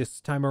that this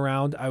time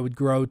around I would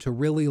grow to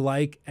really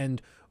like and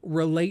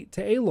relate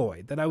to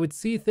Aloy, that I would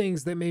see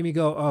things that made me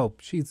go, oh,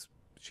 she's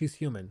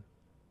human.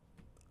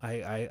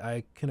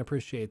 I can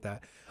appreciate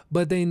that.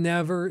 But they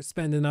never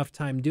spend enough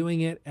time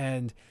doing it,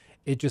 and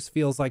it just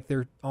feels like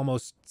they're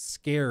almost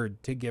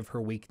scared to give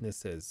her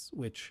weaknesses,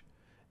 which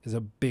is a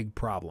big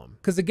problem.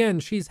 Because again,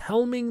 she's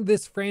helming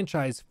this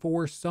franchise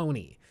for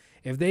Sony.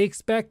 If they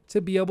expect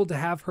to be able to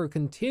have her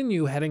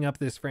continue heading up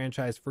this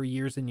franchise for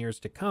years and years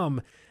to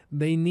come,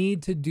 they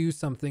need to do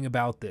something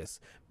about this,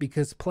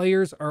 because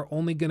players are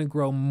only going to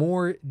grow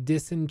more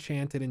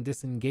disenchanted and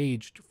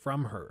disengaged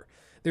from her.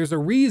 There's a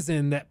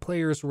reason that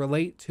players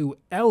relate to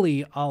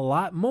Ellie a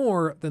lot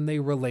more than they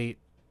relate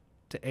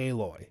to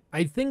Aloy.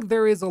 I think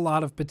there is a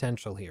lot of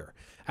potential here.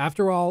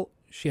 After all,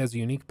 she has a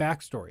unique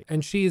backstory,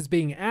 and she is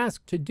being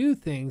asked to do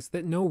things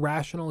that no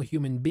rational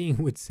human being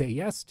would say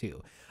yes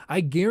to. I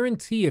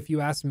guarantee if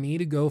you asked me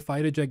to go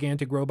fight a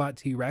gigantic robot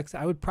T-Rex,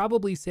 I would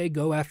probably say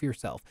go F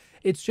yourself.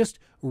 It's just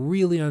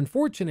really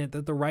unfortunate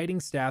that the writing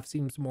staff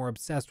seems more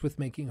obsessed with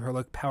making her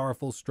look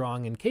powerful,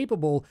 strong, and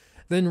capable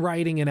than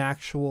writing an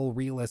actual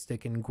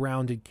realistic and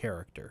grounded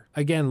character.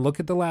 Again, look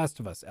at The Last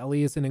of Us.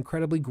 Ellie is an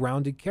incredibly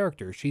grounded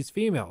character. She's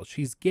female,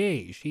 she's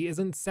gay, she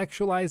isn't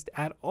sexualized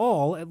at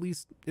all, at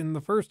least in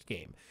the first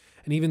game.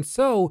 And even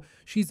so,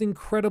 she's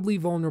incredibly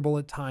vulnerable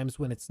at times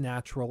when it's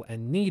natural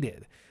and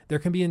needed. There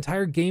can be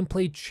entire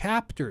gameplay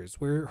chapters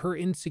where her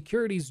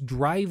insecurities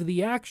drive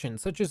the action,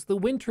 such as the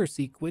winter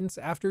sequence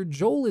after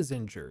Joel is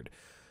injured.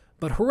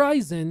 But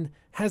Horizon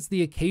has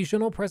the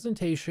occasional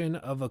presentation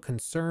of a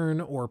concern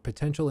or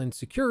potential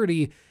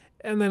insecurity,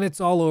 and then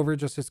it's all over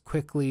just as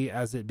quickly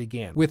as it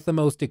began, with the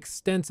most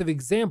extensive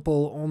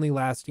example only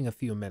lasting a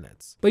few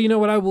minutes. But you know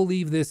what? I will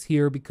leave this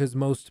here because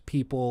most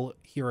people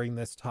hearing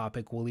this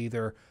topic will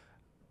either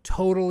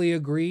totally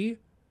agree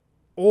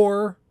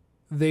or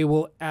they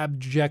will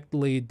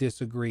abjectly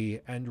disagree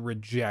and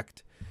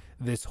reject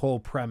this whole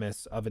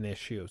premise of an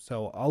issue.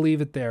 So I'll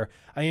leave it there.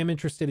 I am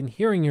interested in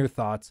hearing your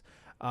thoughts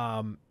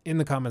in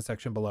the comment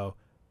section below,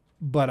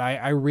 but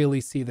I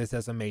really see this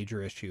as a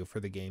major issue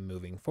for the game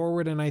moving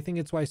forward, and I think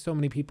it's why so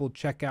many people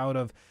check out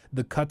of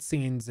the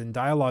cutscenes and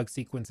dialogue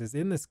sequences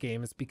in this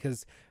game, is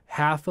because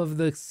half of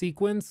the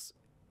sequence,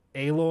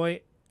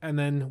 Aloy and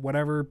then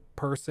whatever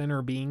person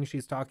or being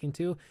she's talking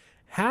to,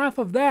 half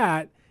of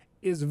that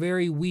is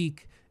very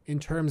weak in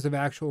terms of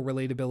actual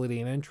relatability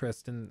and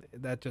interest, and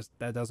that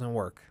doesn't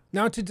work.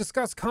 Now, to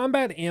discuss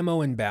combat,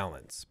 ammo, and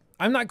balance.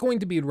 I'm not going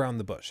to beat around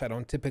the bush. I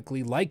don't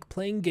typically like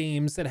playing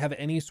games that have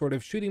any sort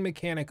of shooting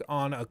mechanic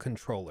on a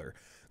controller.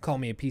 Call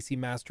me a PC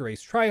Master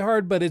Race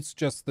tryhard, but it's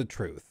just the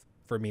truth.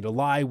 For me to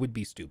lie would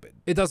be stupid.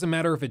 It doesn't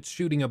matter if it's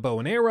shooting a bow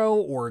and arrow,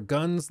 or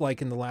guns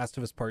like in The Last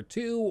of Us Part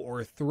 2,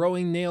 or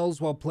throwing nails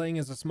while playing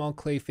as a small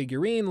clay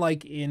figurine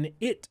like in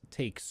It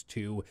Takes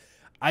Two.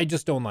 I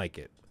just don't like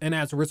it. And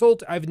as a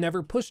result, I've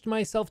never pushed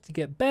myself to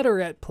get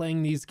better at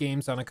playing these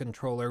games on a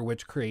controller,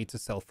 which creates a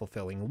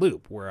self-fulfilling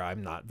loop where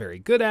I'm not very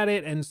good at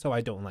it, and so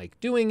I don't like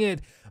doing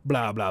it,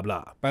 blah, blah,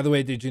 blah. By the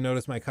way, did you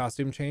notice my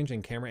costume change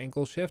and camera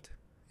angle shift?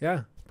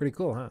 Yeah. Pretty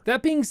cool, huh?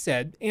 That being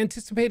said,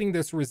 anticipating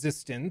this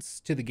resistance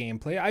to the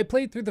gameplay, I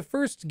played through the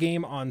first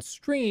game on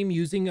stream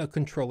using a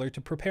controller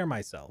to prepare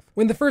myself.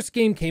 When the first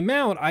game came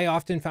out, I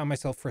often found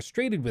myself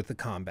frustrated with the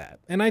combat,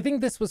 and I think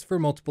this was for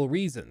multiple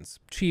reasons.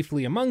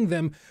 Chiefly among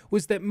them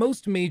was that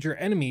most major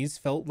enemies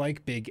felt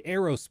like big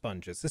arrow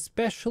sponges,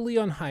 especially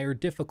on higher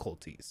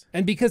difficulties.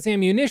 And because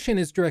ammunition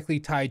is directly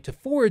tied to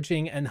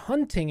foraging and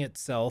hunting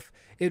itself,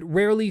 it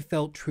rarely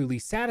felt truly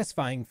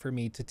satisfying for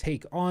me to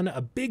take on a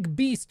big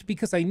beast,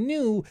 because I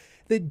knew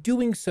that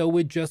doing so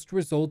would just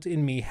result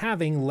in me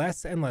having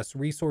less and less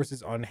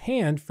resources on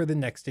hand for the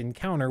next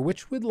encounter,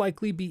 which would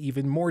likely be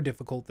even more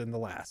difficult than the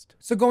last.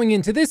 So going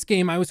into this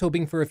game, I was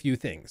hoping for a few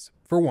things.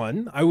 For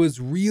one, I was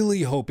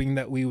really hoping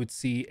that we would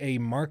see a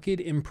marked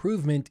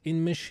improvement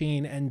in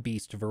machine and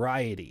beast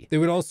variety. They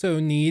would also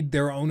need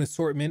their own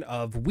assortment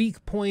of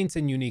weak points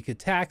and unique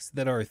attacks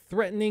that are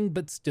threatening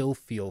but still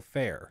feel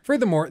fair.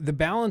 Furthermore, the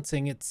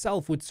balancing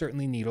itself would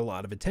certainly need a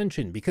lot of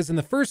attention, because in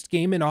the first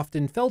game it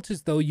often felt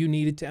as though you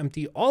needed to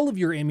empty all of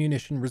your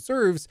ammunition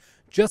reserves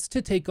just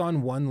to take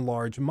on one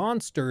large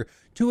monster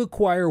to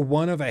acquire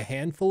one of a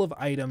handful of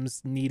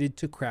items needed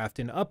to craft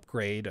an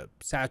upgrade, a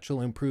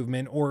satchel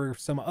improvement, or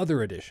some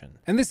other addition.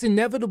 And this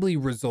inevitably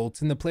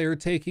results in the player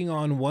taking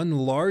on one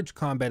large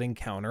combat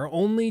encounter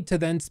only to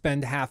then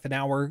spend half an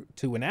hour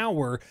to an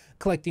hour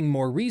collecting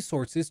more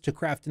resources to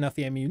craft enough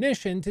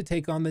ammunition to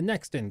take on the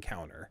next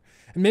encounter.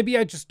 And maybe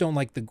I just don't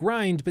like the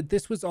grind, but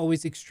this was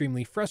always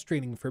extremely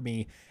frustrating for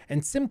me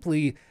and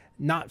simply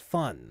not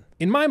fun.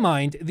 In my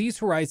mind, these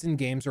Horizon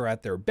games are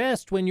at their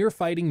best when you're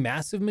fighting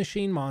massive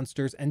machine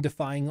monsters and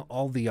defying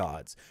all the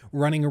odds,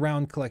 running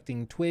around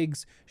collecting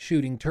twigs,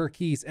 shooting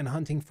turkeys, and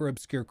hunting for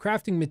obscure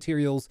crafting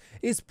materials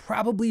is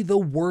probably the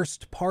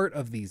worst part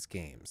of these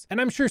games.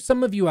 And I'm sure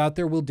some of you out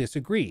there will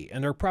disagree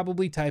and are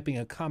probably typing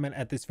a comment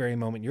at this very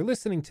moment you're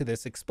listening to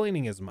this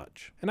explaining as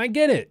much. And I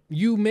get it.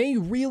 You may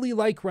really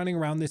like running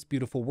around this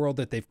beautiful world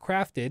that they've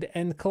crafted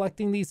and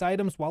collecting these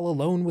items while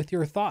alone with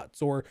your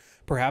thoughts, or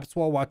perhaps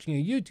while watching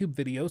watching a YouTube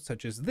video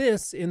such as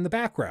this in the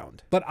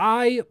background. But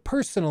I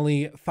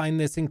personally find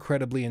this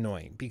incredibly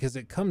annoying because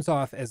it comes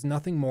off as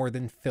nothing more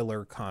than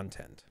filler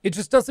content. It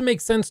just doesn't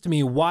make sense to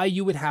me why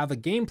you would have a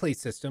gameplay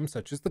system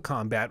such as the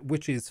combat,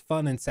 which is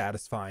fun and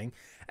satisfying,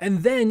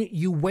 and then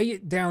you weigh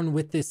it down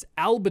with this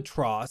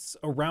albatross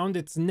around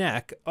its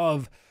neck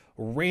of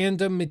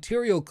random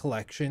material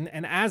collection,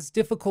 and as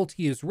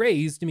difficulty is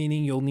raised,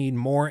 meaning you'll need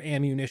more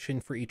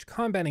ammunition for each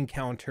combat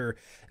encounter,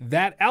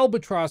 that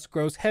albatross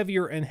grows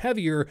heavier and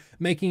heavier,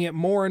 making it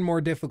more and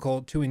more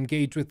difficult to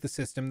engage with the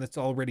system that's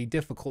already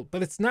difficult.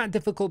 But it's not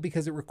difficult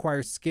because it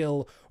requires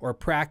skill or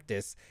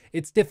practice.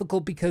 It's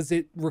difficult because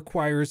it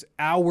requires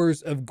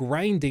hours of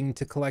grinding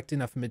to collect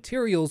enough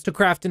materials to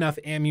craft enough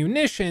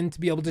ammunition to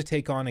be able to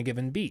take on a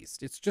given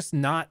beast. It's just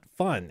not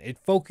fun. It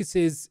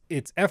focuses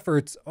its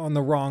efforts on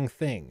the wrong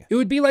thing. It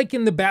would be like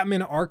in the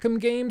Batman Arkham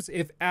games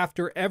if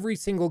after every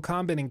single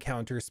combat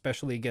encounter,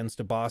 especially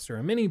against a boss or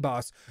a mini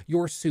boss,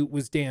 your suit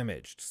was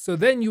damaged. So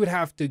then you would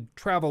have to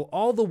travel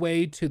all the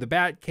way to the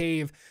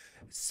Batcave,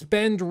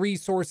 spend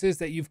resources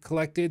that you've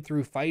collected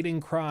through fighting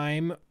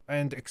crime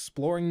and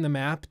exploring the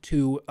map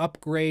to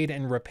upgrade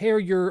and repair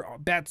your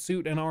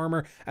Batsuit and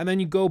armor, and then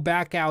you go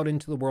back out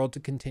into the world to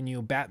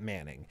continue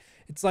Batmaning.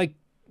 It's like,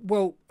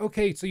 well,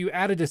 okay, so you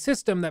added a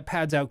system that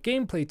pads out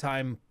gameplay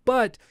time,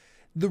 but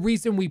the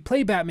reason we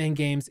play Batman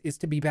games is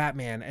to be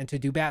Batman and to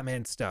do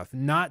Batman stuff,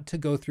 not to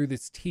go through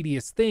this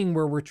tedious thing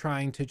where we're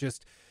trying to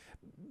just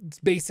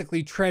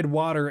basically tread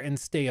water and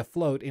stay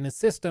afloat in a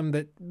system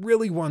that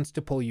really wants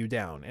to pull you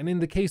down. And in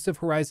the case of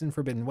Horizon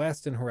Forbidden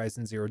West and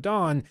Horizon Zero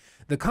Dawn,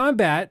 the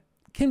combat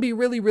can be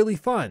really, really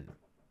fun,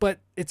 but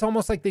it's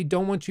almost like they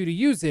don't want you to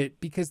use it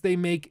because they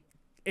make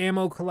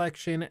ammo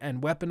collection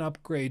and weapon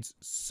upgrades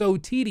so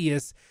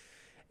tedious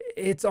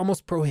it's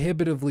almost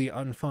prohibitively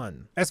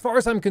unfun. As far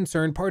as I'm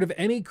concerned, part of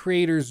any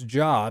creator's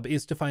job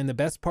is to find the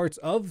best parts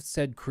of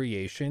said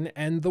creation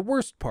and the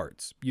worst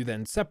parts. You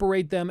then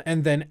separate them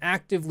and then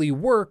actively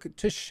work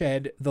to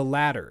shed the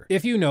latter.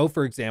 If you know,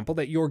 for example,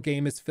 that your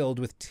game is filled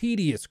with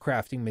tedious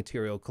crafting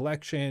material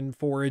collection,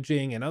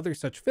 foraging, and other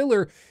such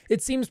filler,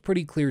 it seems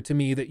pretty clear to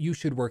me that you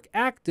should work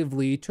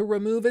actively to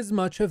remove as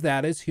much of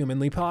that as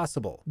humanly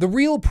possible. The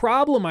real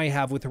problem I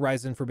have with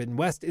Horizon Forbidden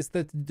West is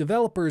that the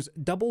developers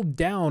doubled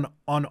down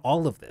on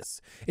all of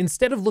this.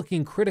 Instead of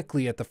looking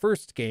critically at the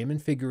first game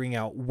and figuring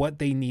out what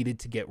they needed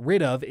to get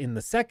rid of in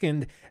the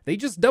second, they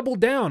just doubled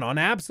down on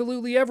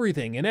absolutely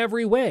everything in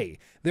every way.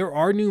 There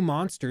are new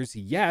monsters,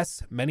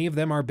 yes. Many of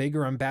them are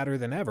bigger and badder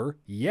than ever,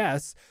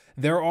 yes.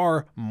 There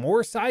are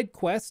more side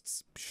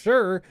quests,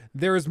 sure.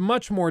 There is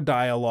much more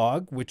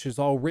dialogue, which is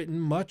all written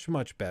much,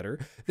 much better.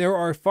 There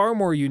are far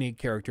more unique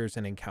characters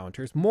and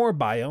encounters, more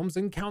biomes,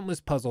 and countless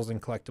puzzles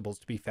and collectibles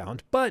to be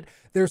found. But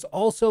there's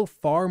also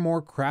far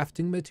more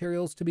crafting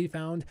materials to be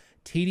found,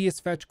 tedious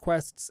fetch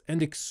quests,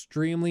 and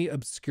extremely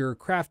obscure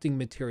crafting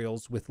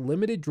materials with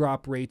limited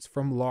drop rates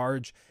from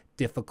large,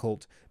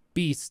 difficult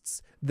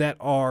beasts that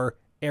are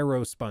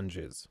arrow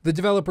sponges. The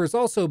developers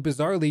also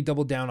bizarrely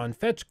doubled down on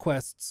fetch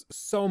quests,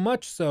 so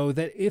much so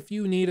that if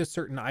you need a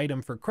certain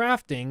item for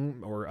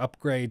crafting or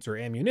upgrades or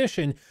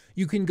ammunition,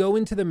 you can go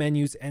into the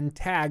menus and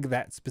tag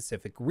that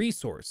specific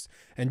resource.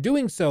 And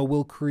doing so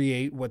will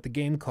create what the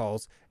game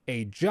calls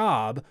a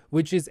job,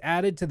 which is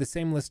added to the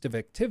same list of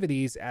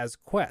activities as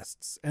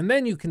quests. And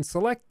then you can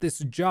select this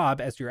job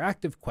as your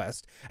active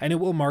quest, and it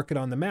will mark it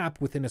on the map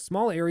within a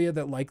small area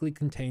that likely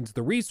contains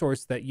the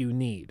resource that you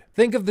need.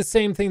 Think of the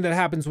same thing that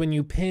happens when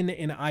you pin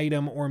an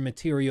item or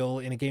material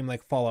in a game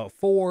like Fallout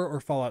 4 or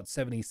Fallout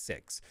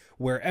 76.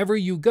 Wherever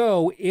you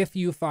go, if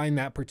you find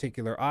that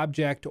particular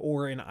object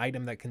or an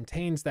item that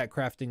contains that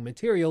crafting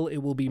material, it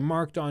will be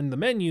marked on the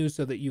menu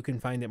so that you can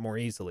find it more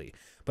easily.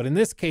 But in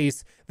this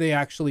case, they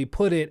actually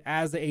put it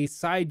as a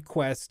side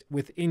quest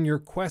within your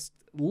quest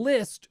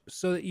list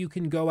so that you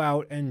can go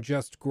out and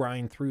just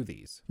grind through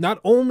these. Not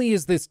only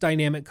is this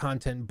dynamic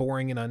content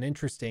boring and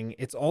uninteresting,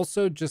 it's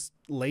also just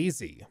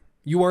lazy.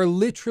 You are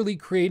literally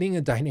creating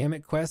a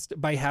dynamic quest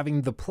by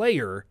having the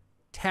player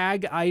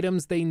tag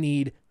items they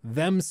need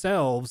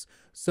themselves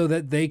so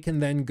that they can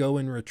then go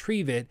and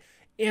retrieve it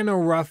in a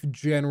rough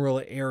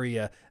general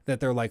area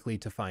that they're likely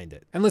to find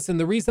it. And listen,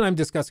 the reason I'm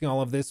discussing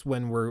all of this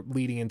when we're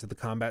leading into the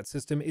combat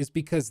system is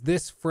because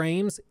this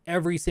frames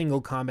every single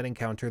combat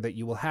encounter that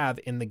you will have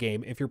in the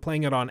game if you're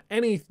playing it on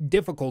any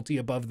difficulty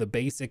above the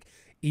basic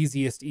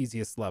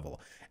easiest level.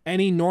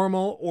 Any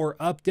normal or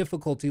up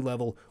difficulty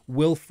level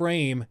will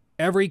frame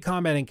every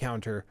combat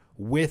encounter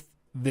with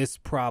this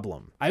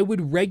problem. I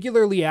would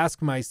regularly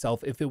ask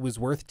myself if it was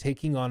worth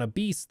taking on a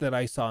beast that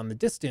I saw in the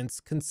distance,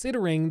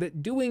 considering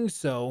that doing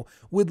so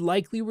would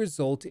likely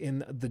result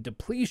in the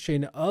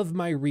depletion of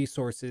my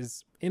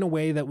resources in a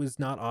way that was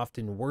not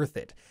often worth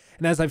it.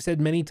 And as I've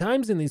said many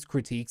times in these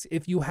critiques,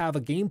 if you have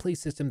a gameplay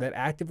system that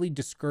actively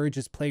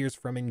discourages players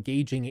from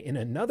engaging in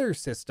another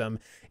system,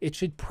 it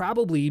should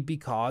probably be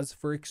cause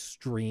for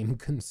extreme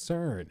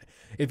concern.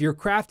 If your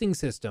crafting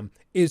system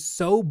is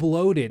so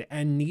bloated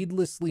and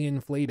needlessly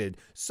inflated,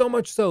 so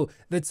much so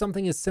that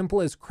something as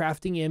simple as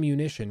crafting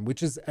ammunition,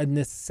 which is a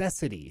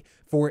necessity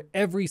for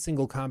every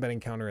single combat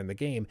encounter in the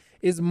game,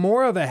 is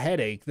more of a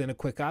headache than a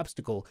quick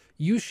obstacle,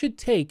 you should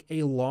take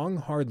a long,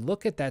 hard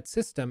look at that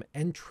system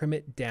and trim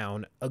it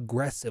down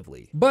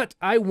aggressively. But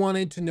I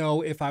wanted to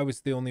know if I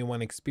was the only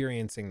one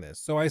experiencing this,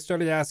 so I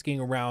started asking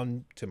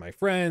around to my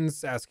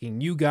friends,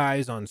 asking you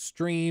guys on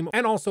stream,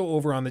 and also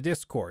over on the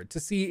Discord to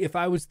see if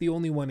I was the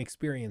only one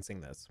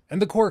experiencing this.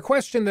 And the core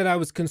question that I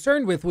was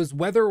concerned with was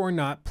whether or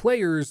not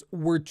players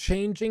were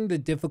changing the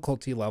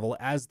difficulty level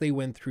as they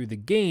went through the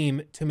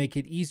game to make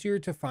it easier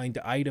to find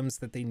items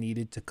that they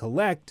needed to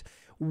collect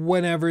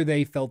whenever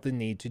they felt the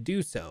need to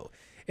do so.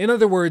 In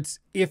other words,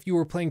 if you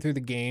were playing through the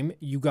game,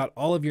 you got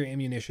all of your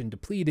ammunition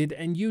depleted,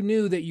 and you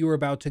knew that you were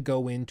about to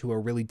go into a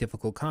really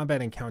difficult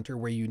combat encounter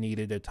where you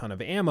needed a ton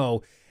of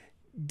ammo,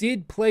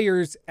 did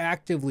players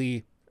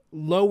actively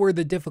lower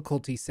the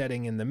difficulty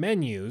setting in the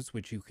menus,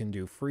 which you can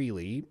do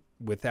freely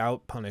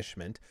without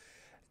punishment,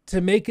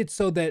 to make it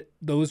so that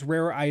those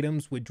rare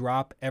items would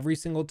drop every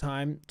single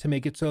time, to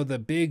make it so the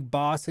big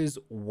bosses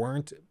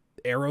weren't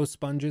arrow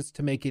sponges,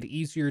 to make it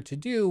easier to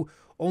do,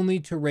 only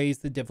to raise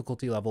the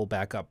difficulty level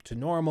back up to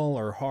normal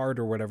or hard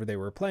or whatever they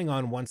were playing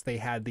on once they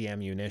had the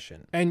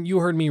ammunition. And you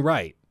heard me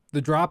right.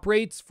 The drop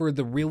rates for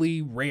the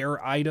really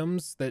rare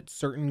items that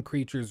certain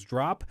creatures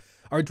drop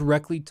are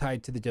directly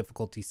tied to the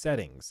difficulty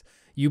settings.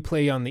 You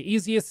play on the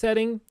easiest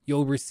setting,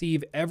 you'll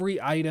receive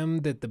every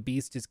item that the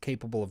beast is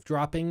capable of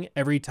dropping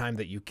every time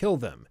that you kill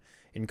them.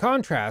 In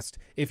contrast,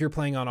 if you're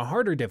playing on a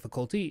harder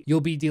difficulty, you'll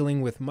be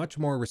dealing with much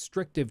more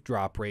restrictive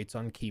drop rates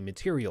on key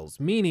materials,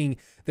 meaning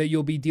that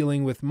you'll be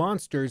dealing with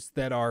monsters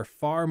that are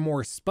far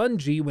more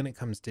spongy when it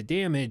comes to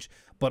damage,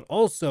 but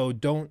also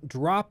don't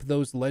drop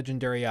those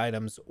legendary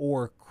items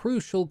or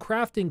crucial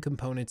crafting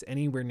components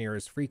anywhere near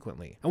as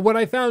frequently. And what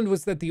I found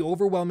was that the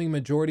overwhelming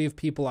majority of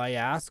people I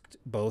asked,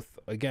 both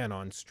again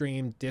on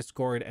stream,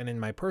 Discord, and in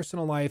my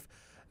personal life,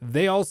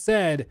 they all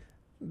said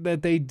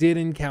that they did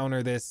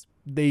encounter this.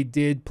 They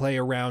did play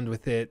around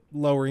with it,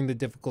 lowering the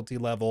difficulty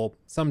level,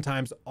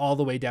 sometimes all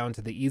the way down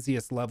to the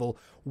easiest level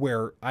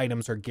where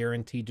items are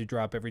guaranteed to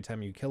drop every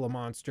time you kill a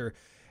monster.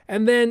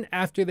 And then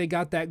after they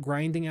got that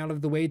grinding out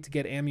of the way to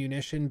get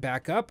ammunition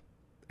back up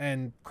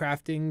and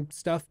crafting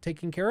stuff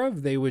taken care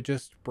of, they would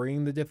just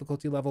bring the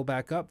difficulty level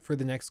back up for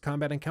the next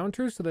combat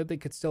encounter so that they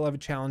could still have a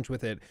challenge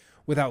with it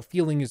without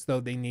feeling as though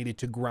they needed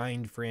to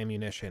grind for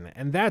ammunition.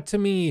 And that to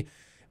me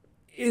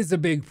is a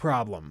big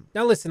problem.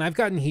 Now listen, I've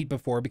gotten heat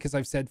before because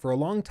I've said for a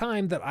long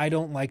time that I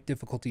don't like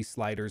difficulty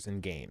sliders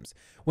in games.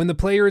 When the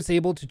player is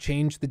able to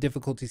change the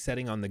difficulty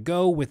setting on the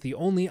go with the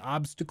only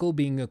obstacle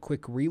being a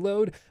quick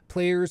reload,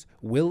 players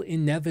will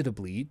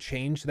inevitably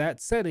change that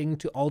setting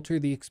to alter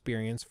the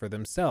experience for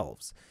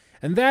themselves.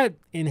 And that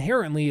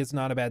inherently is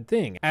not a bad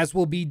thing. As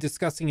we'll be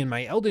discussing in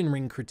my Elden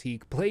Ring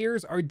critique,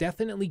 players are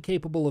definitely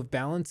capable of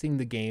balancing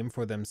the game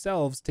for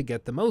themselves to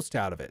get the most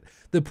out of it.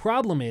 The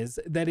problem is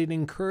that it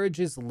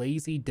encourages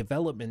lazy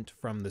development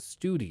from the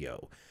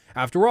studio.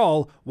 After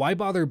all, why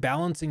bother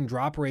balancing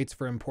drop rates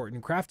for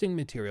important crafting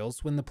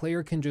materials when the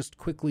player can just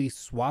quickly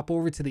swap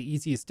over to the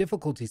easiest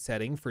difficulty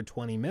setting for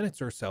 20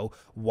 minutes or so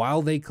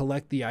while they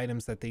collect the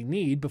items that they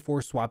need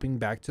before swapping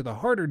back to the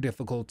harder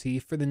difficulty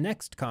for the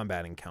next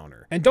combat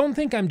encounter? And don't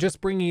think I'm just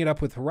bringing it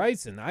up with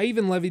Horizon. I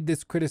even levied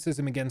this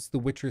criticism against The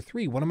Witcher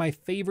 3, one of my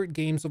favorite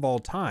games of all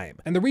time.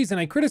 And the reason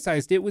I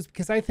criticized it was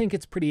because I think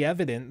it's pretty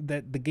evident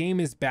that the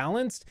game is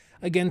balanced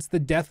against the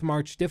Death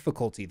March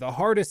difficulty, the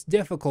hardest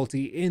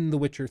difficulty in The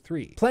Witcher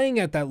 3. Playing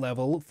at that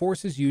level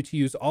forces you to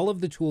use all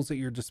of the tools at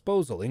your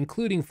disposal,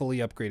 including fully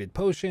upgraded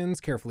potions,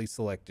 carefully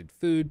selected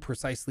food,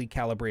 precisely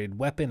calibrated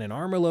weapon and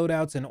armor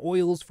loadouts, and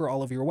oils for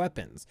all of your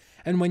weapons.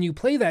 And when you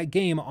play that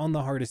game on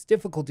the hardest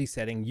difficulty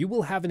setting, you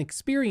will have an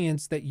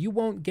experience that you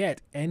won't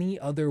get any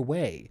other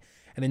way.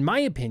 And in my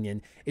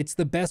opinion, it's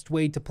the best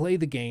way to play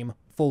the game,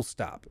 full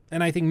stop.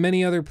 And I think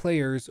many other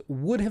players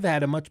would have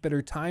had a much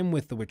better time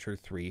with The Witcher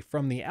 3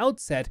 from the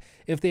outset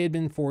if they had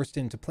been forced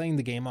into playing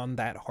the game on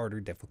that harder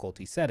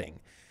difficulty setting.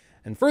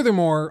 And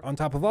furthermore, on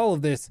top of all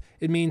of this,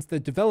 it means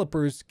that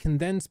developers can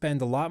then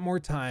spend a lot more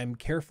time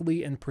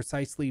carefully and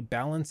precisely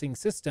balancing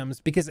systems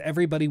because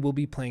everybody will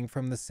be playing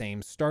from the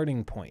same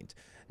starting point.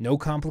 No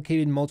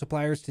complicated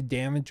multipliers to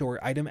damage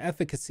or item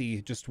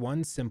efficacy, just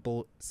one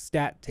simple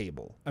stat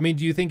table. I mean,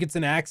 do you think it's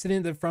an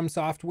accident that From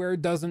Software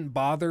doesn't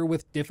bother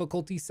with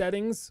difficulty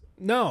settings?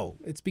 No,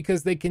 it's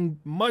because they can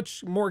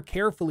much more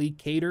carefully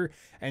cater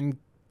and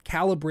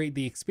calibrate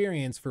the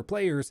experience for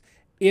players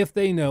if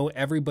they know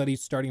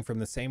everybody's starting from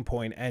the same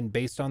point and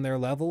based on their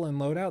level and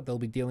loadout, they'll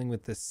be dealing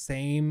with the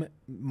same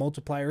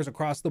multipliers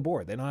across the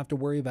board. They don't have to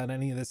worry about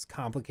any of this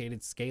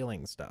complicated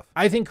scaling stuff.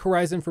 I think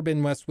Horizon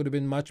Forbidden West would have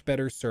been much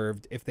better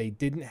served if they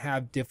didn't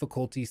have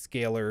difficulty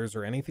scalers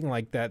or anything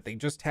like that. They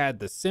just had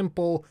the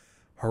simple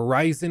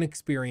Horizon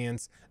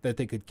experience that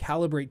they could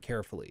calibrate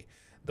carefully.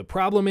 The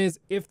problem is,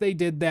 if they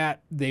did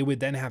that, they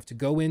would then have to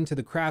go into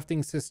the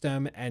crafting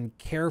system and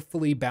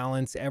carefully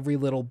balance every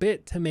little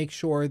bit to make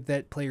sure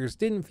that players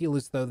didn't feel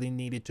as though they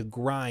needed to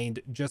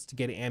grind just to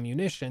get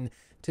ammunition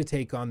to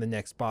take on the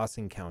next boss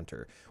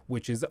encounter,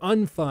 which is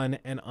unfun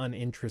and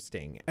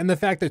uninteresting. And the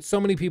fact that so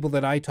many people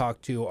that I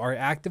talk to are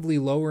actively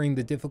lowering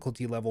the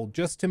difficulty level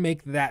just to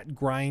make that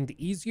grind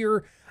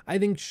easier, I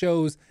think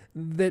shows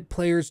that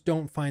players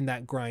don't find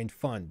that grind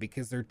fun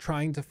because they're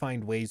trying to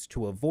find ways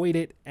to avoid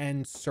it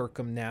and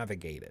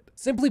circumnavigate it.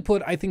 Simply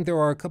put, I think there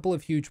are a couple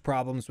of huge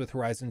problems with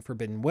Horizon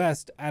Forbidden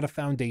West at a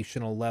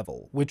foundational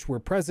level, which were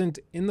present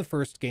in the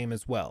first game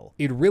as well.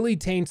 It really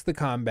taints the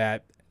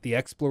combat, the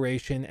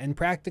exploration, and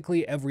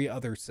practically every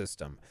other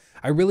system.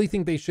 I really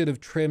think they should have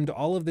trimmed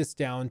all of this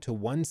down to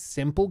one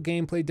simple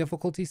gameplay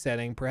difficulty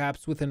setting,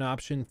 perhaps with an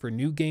option for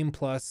New Game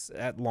Plus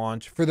at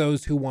launch for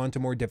those who want a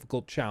more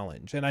difficult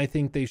challenge. And I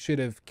think they should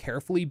have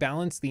carefully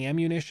balanced the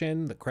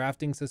ammunition, the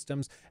crafting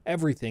systems,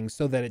 everything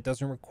so that it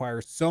doesn't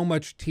require so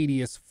much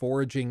tedious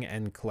foraging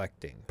and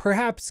collecting.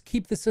 Perhaps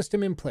keep the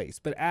system in place,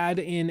 but add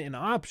in an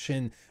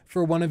option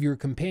for one of your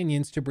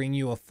companions to bring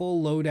you a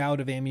full loadout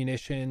of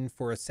ammunition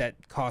for a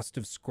set cost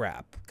of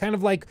scrap. Kind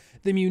of like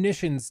the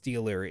munitions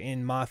dealer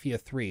in Mafia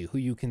 3, who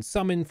you can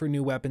summon for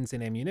new weapons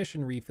and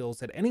ammunition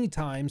refills at any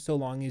time so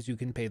long as you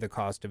can pay the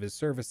cost of his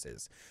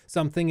services.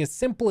 Something as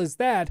simple as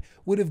that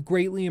would have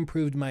greatly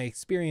improved my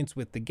experience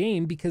with the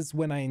game, because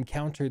when I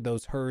encountered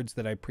those herds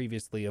that I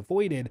previously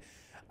avoided,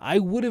 I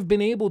would have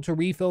been able to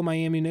refill my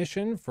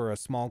ammunition for a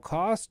small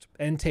cost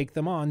and take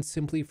them on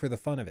simply for the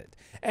fun of it.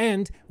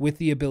 And with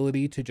the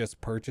ability to just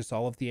purchase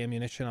all of the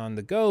ammunition on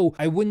the go,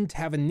 I wouldn't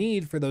have a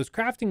need for those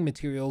crafting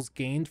materials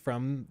gained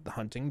from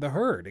hunting the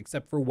herd,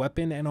 except for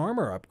weapon and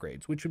armor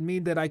upgrades, which would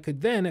mean that I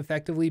could then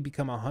effectively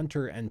become a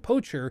hunter and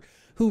poacher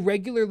who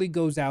regularly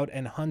goes out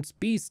and hunts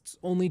beasts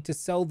only to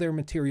sell their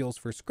materials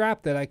for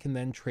scrap that I can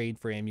then trade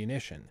for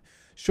ammunition.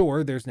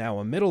 Sure, there's now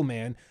a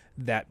middleman,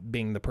 that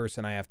being the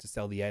person I have to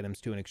sell the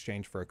items to in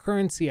exchange for a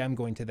currency I'm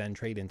going to then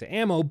trade into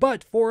ammo,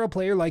 but for a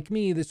player like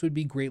me, this would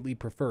be greatly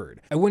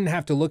preferred. I wouldn't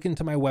have to look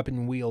into my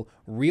weapon wheel,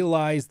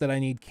 realize that I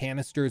need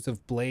canisters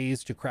of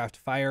blaze to craft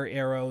fire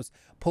arrows,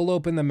 pull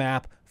open the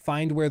map,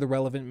 find where the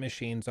relevant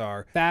machines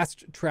are,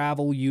 fast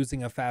travel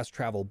using a fast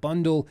travel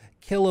bundle,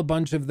 kill a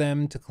bunch of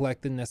them to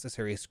collect the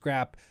necessary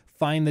scrap,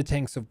 find the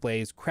tanks of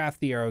blaze, craft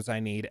the arrows I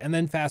need, and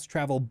then fast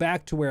travel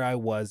back to where I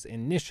was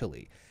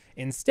initially.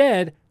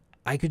 Instead,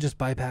 I could just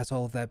bypass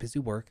all of that busy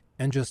work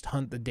and just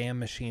hunt the damn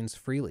machines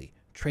freely,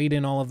 trade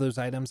in all of those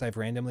items I've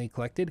randomly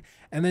collected,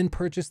 and then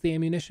purchase the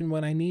ammunition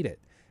when I need it.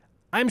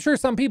 I'm sure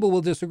some people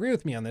will disagree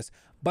with me on this,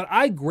 but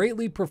I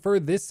greatly prefer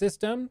this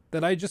system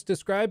that I just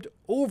described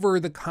over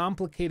the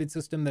complicated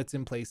system that's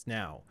in place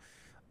now.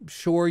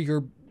 Sure,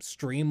 you're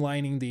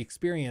streamlining the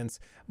experience,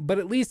 but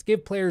at least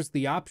give players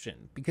the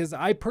option, because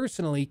I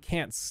personally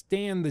can't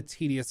stand the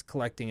tedious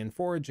collecting and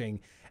foraging,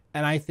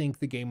 and I think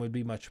the game would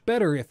be much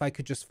better if I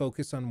could just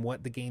focus on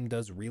what the game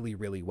does really,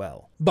 really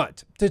well.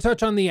 But to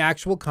touch on the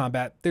actual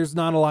combat, there's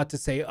not a lot to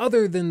say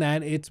other than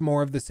that it's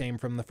more of the same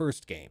from the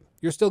first game.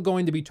 You're still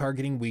going to be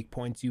targeting weak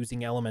points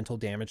using elemental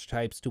damage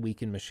types to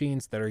weaken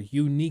machines that are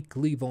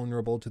uniquely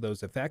vulnerable to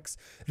those effects.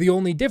 The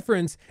only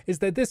difference is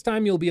that this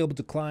time you'll be able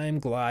to climb,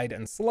 glide,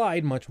 and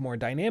slide much more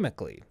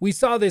dynamically. We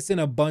saw this in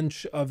a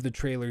bunch of the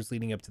trailers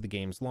leading up to the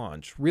game's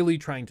launch, really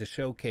trying to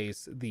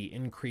showcase the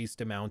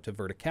increased amount of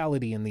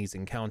verticality in these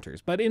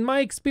encounters. But in my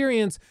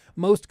experience,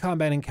 most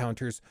combat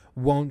encounters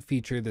won't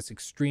feature this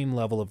extreme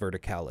level of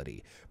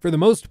verticality. For the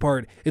most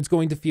part, it's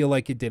going to feel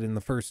like it did in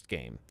the first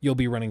game. You'll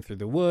be running through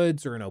the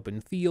woods or an open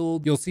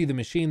field, you'll see the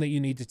machine that you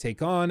need to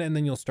take on, and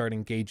then you'll start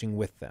engaging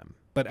with them.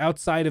 But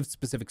outside of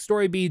specific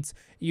story beats,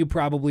 you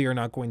probably are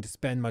not going to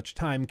spend much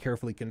time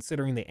carefully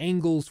considering the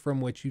angles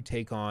from which you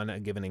take on a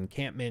given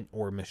encampment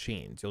or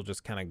machines. You'll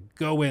just kind of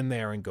go in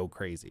there and go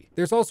crazy.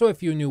 There's also a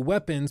few new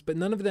weapons, but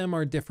none of them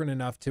are different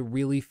enough to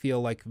really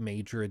feel like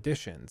major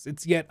additions.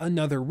 It's yet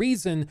another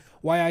reason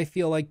why I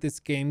feel like this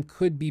game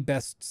could be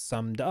best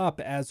summed up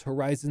as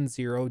Horizon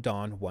Zero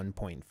Dawn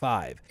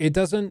 1.5. It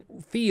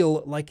doesn't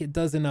feel like it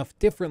does enough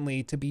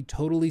differently to be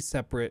totally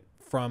separate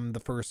from the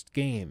first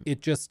game.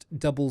 It just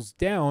doubles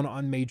down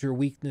on major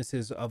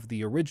weaknesses of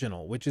the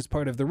original, which is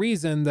part of the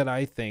reason that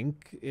I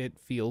think it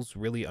feels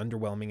really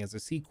underwhelming as a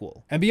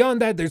sequel. And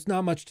beyond that, there's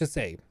not much to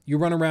say. You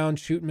run around,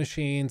 shoot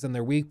machines and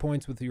their weak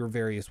points with your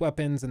various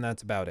weapons, and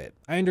that's about it.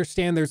 I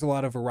understand there's a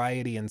lot of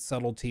variety and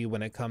subtlety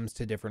when it comes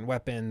to different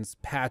weapons,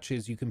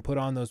 patches you can put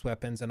on those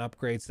weapons, and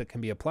upgrades that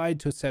can be applied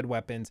to said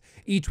weapons,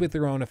 each with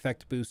their own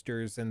effect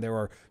boosters, and there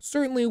are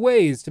certainly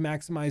ways to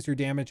maximize your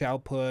damage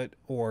output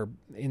or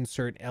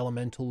insert elements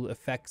elemental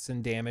effects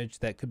and damage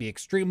that could be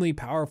extremely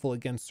powerful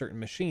against certain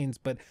machines,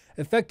 but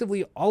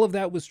effectively all of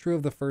that was true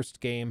of the first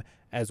game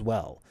as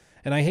well.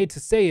 And I hate to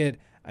say it,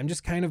 I'm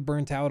just kind of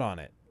burnt out on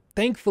it.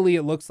 Thankfully,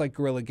 it looks like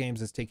Guerrilla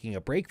Games is taking a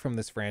break from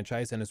this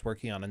franchise and is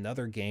working on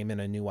another game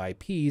and a new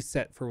IP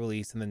set for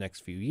release in the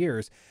next few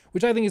years,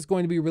 which I think is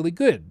going to be really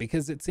good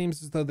because it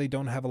seems as though they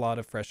don't have a lot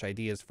of fresh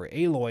ideas for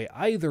Aloy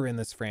either in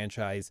this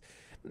franchise,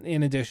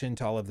 in addition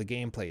to all of the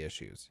gameplay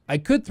issues. I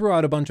could throw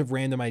out a bunch of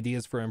random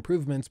ideas for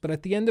improvements, but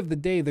at the end of the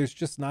day, there's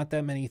just not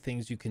that many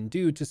things you can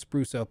do to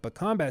spruce up a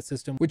combat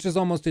system, which is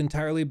almost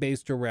entirely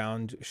based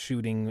around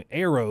shooting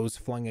arrows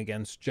flung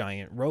against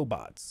giant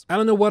robots. I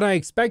don't know what I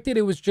expected,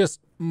 it was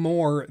just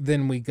more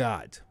than we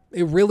got.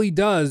 It really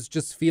does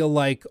just feel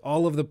like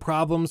all of the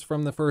problems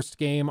from the first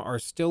game are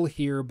still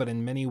here, but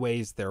in many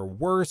ways they're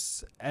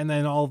worse, and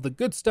then all the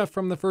good stuff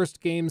from the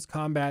first game's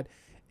combat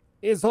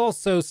is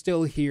also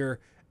still here.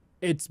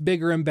 It's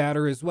bigger and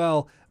badder as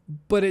well,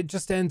 but it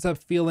just ends up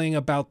feeling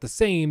about the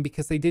same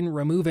because they didn't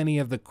remove any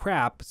of the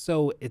crap,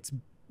 so it's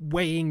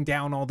weighing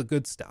down all the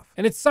good stuff.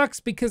 And it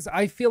sucks because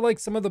I feel like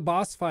some of the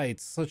boss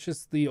fights, such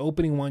as the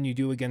opening one you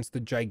do against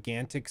the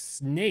gigantic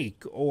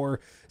snake,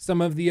 or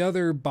some of the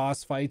other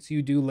boss fights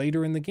you do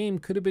later in the game,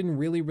 could have been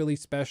really, really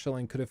special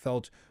and could have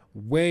felt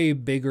way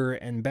bigger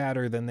and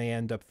badder than they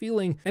end up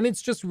feeling. And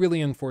it's just really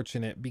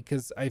unfortunate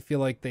because I feel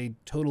like they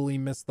totally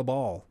missed the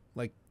ball.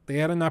 Like, they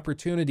had an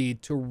opportunity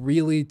to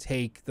really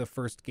take the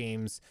first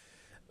game's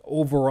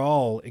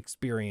overall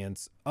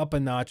experience up a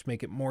notch,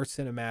 make it more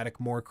cinematic,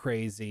 more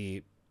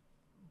crazy,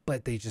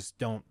 but they just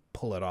don't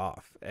pull it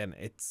off. And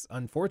it's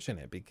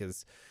unfortunate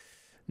because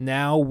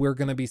now we're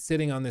going to be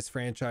sitting on this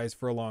franchise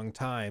for a long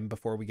time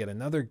before we get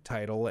another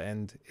title,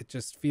 and it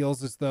just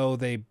feels as though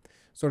they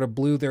sort of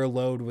blew their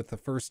load with the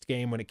first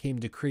game when it came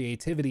to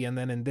creativity, and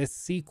then in this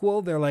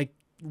sequel, they're like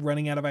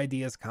running out of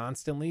ideas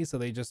constantly, so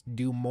they just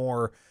do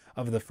more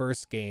of the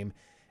first game,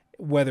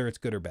 whether it's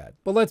good or bad.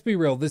 But let's be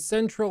real, the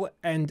central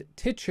and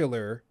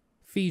titular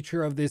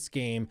feature of this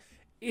game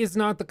is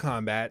not the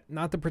combat,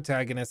 not the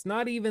protagonist,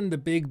 not even the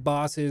big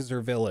bosses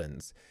or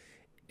villains.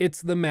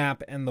 It's the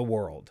map and the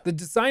world. The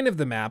design of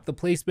the map, the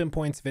placement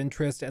points of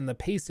interest, and the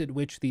pace at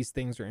which these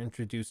things are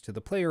introduced to the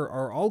player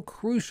are all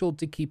crucial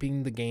to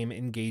keeping the game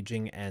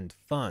engaging and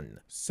fun.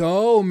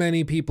 So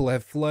many people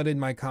have flooded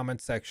my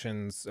comment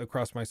sections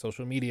across my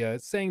social media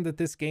saying that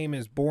this game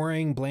is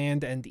boring,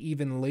 bland, and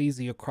even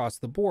lazy across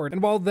the board.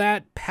 And while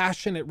that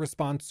passionate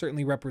response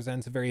certainly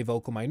represents a very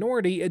vocal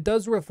minority, it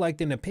does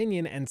reflect an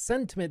opinion and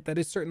sentiment that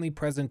is certainly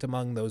present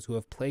among those who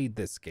have played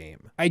this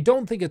game. I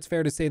don't think it's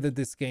fair to say that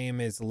this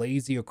game is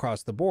lazy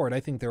across the board. I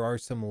think there are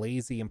some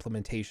lazy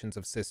implementations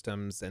of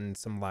systems and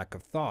some lack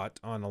of thought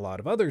on a lot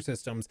of other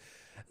systems,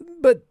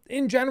 but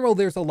in general,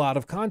 there's a lot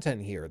of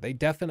content here. They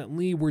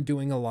definitely were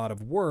doing a lot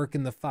of work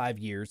in the 5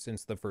 years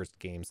since the first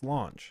game's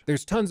launch.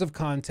 There's tons of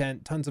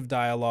content, tons of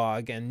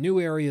dialogue, and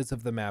new areas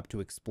of the map to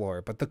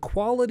explore, but the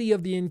quality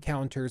of the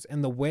encounters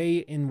and the way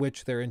in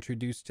which they're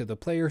introduced to the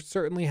player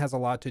certainly has a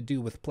lot to do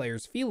with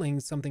players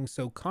feeling something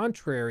so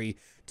contrary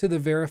to the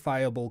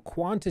verifiable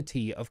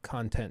quantity of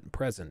content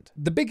present.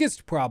 The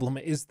biggest problem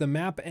is the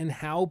map and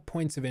how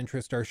points of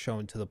interest are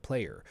shown to the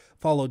player,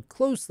 followed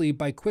closely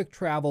by quick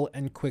travel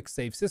and quick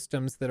save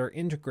systems that are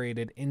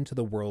integrated into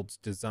the world's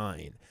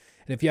design.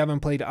 And if you haven't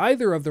played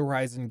either of the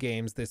Horizon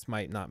games, this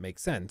might not make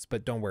sense,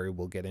 but don't worry,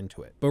 we'll get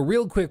into it. But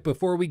real quick,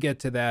 before we get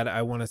to that,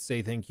 I want to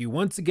say thank you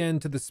once again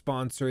to the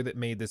sponsor that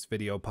made this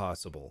video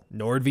possible,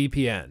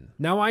 NordVPN.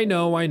 Now I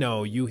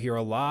know, you hear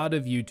a lot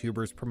of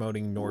YouTubers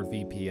promoting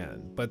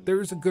NordVPN, but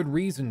there's a good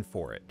reason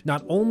for it.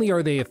 Not only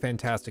are they a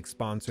fantastic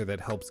sponsor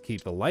that helps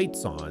keep the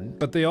lights on,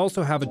 but they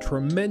also have a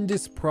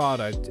tremendous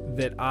product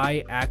that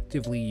I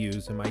actively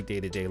use in my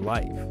day-to-day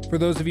life. For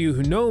those of you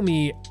who know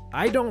me,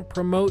 I don't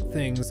promote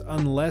things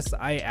unless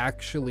I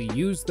actually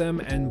use them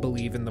and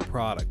believe in the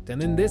product.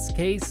 And in this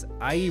case,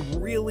 I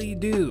really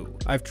do.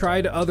 I've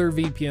tried other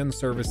VPN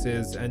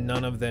services and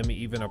none of them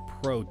even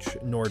approach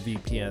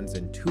NordVPN's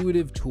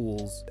intuitive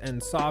tools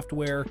and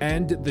software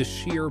and the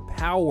sheer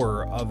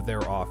power of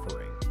their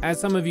offering. As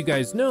some of you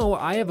guys know,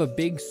 I have a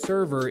big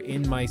server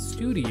in my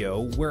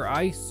studio where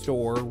I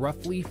store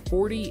roughly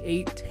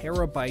 48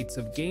 terabytes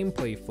of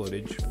gameplay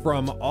footage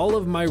from all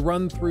of my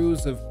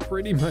run-throughs of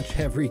pretty much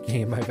every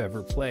game I've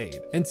ever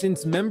played. And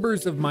since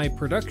members of my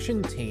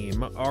production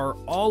team are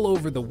all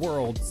over the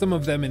world, some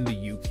of them in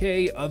the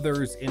UK,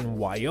 others in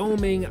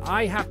Wyoming,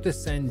 I have to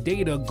send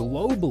data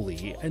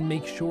globally and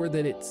make sure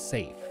that it's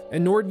safe.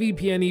 And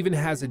NordVPN even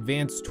has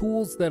advanced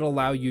tools that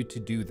allow you to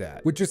do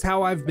that, which is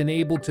how I've been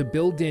able to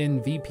build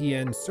in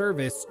VPN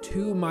service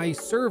to my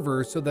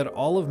server so that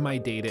all of my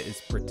data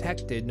is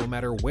protected no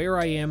matter where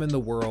I am in the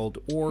world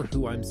or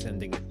who I'm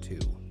sending it to.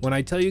 When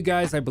I tell you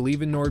guys I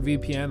believe in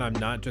NordVPN, I'm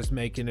not just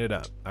making it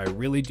up. I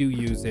really do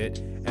use it,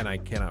 and I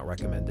cannot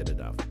recommend it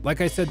enough.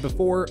 Like I said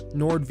before,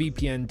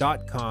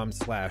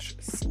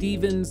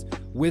 nordvpn.com/Stevens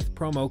with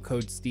promo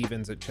code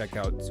Stevens at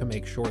checkout to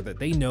make sure that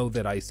they know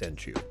that I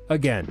sent you.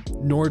 Again,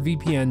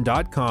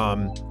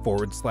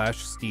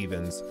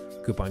 nordvpn.com/Stevens.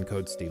 Coupon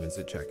code Stevens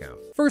at checkout.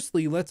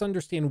 Firstly, let's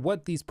understand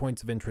what these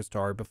points of interest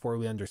are before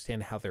we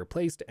understand how they're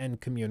placed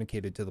and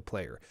communicated to the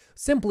player.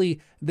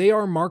 Simply, they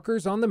are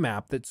markers on the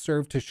map that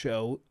serve to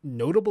show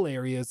notable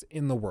areas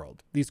in the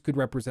world. These could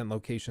represent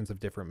locations of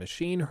different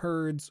machine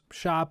herds,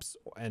 shops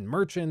and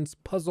merchants,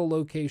 puzzle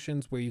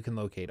locations where you can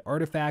locate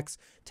artifacts,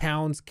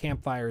 towns,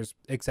 campfires,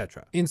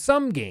 etc. In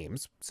some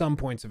games, some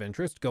points of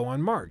interest go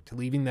unmarked,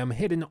 leaving them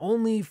hidden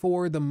only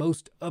for the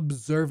most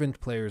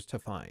observant players to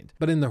find.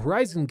 But in the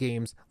Horizon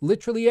games,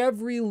 literally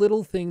every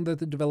little thing that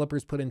the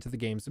developers put into the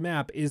game's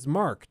map is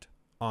marked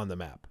on the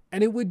map.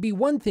 And it would be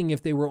one thing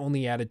if they were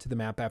only added to the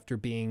map after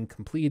being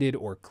completed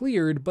or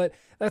cleared, but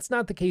that's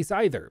not the case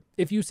either.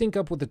 If you sync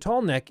up with the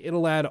Tallneck,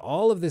 it'll add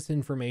all of this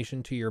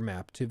information to your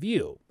map to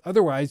view.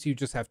 Otherwise, you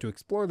just have to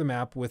explore the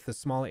map with the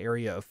small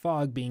area of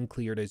fog being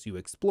cleared as you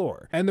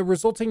explore. And the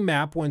resulting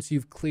map, once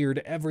you've cleared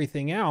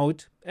everything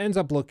out, ends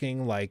up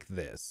looking like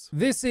this.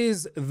 This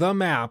is the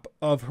map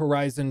of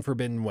Horizon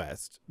Forbidden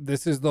West.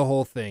 This is the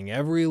whole thing.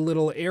 Every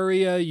little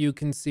area, you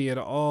can see it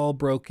all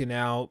broken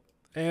out,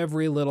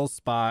 every little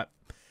spot,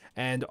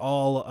 and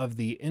all of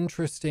the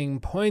interesting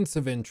points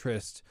of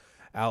interest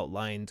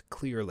outlined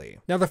clearly.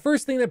 Now, the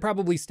first thing that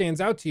probably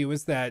stands out to you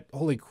is that,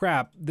 holy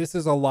crap, this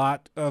is a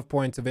lot of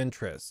points of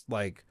interest.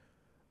 Like,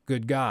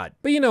 good God.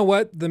 But you know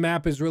what? The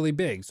map is really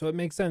big, so it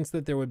makes sense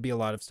that there would be a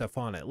lot of stuff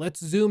on it.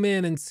 Let's zoom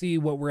in and see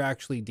what we're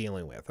actually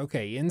dealing with.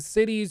 Okay, in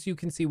cities, you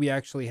can see we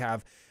actually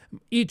have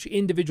each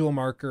individual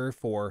marker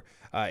for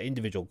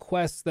individual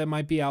quests that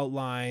might be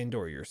outlined,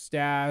 or your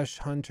stash,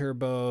 hunter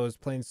bows,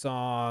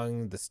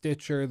 Plainsong, the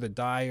Stitcher, the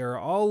Dyer,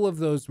 all of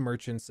those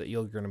merchants that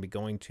you're going to be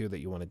going to that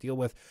you want to deal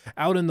with.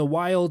 Out in the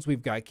wilds,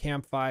 we've got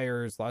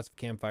campfires, lots of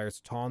campfires,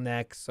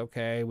 Tallnecks,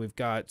 okay, we've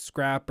got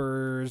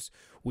scrappers,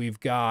 we've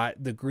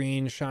got the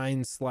green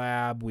shine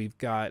slab, we've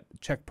got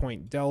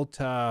checkpoint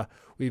delta,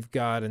 we've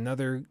got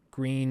another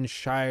green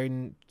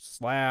shine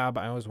slab,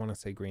 I always want to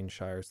say green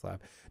shire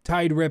slab,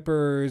 tide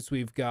rippers,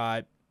 we've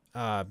got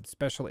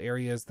special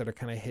areas that are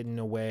kind of hidden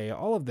away,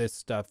 all of this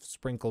stuff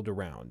sprinkled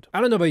around. I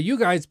don't know about you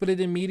guys, but it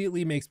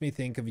immediately makes me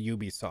think of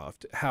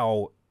Ubisoft,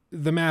 how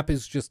the map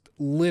is just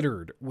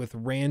littered with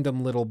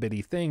random little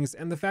bitty things,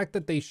 and the fact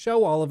that they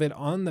show all of it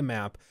on the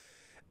map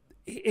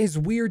is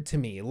weird to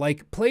me.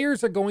 Like,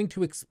 players are going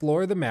to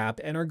explore the map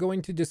and are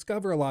going to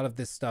discover a lot of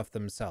this stuff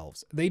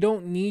themselves. They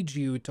don't need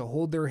you to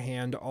hold their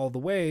hand all the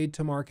way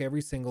to mark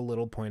every single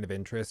little point of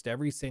interest,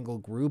 every single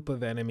group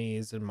of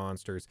enemies and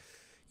monsters.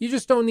 You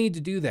just don't need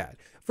to do that.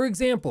 For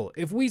example,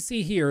 if we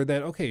see here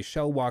that, okay,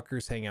 shell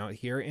walkers hang out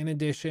here in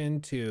addition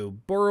to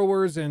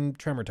burrowers and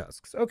tremor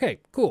tusks. Okay,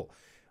 cool.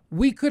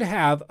 We could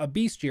have a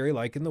bestiary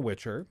like in The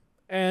Witcher,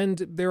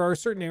 and there are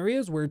certain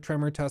areas where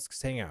tremor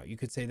tusks hang out. You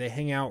could say they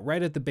hang out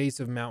right at the base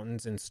of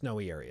mountains and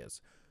snowy areas.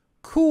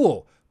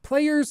 Cool.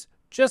 Players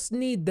just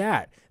need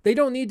that. They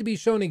don't need to be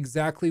shown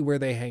exactly where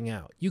they hang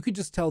out. You could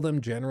just tell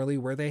them generally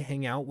where they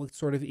hang out, what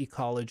sort of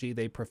ecology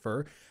they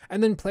prefer,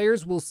 and then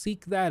players will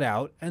seek that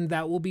out, and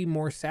that will be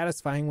more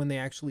satisfying when they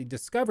actually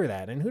discover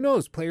that. And who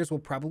knows, players will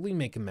probably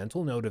make a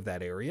mental note of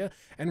that area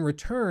and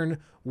return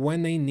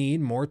when they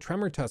need more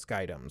tremor tusk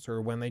items,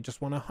 or when they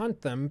just want to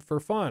hunt them for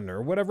fun,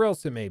 or whatever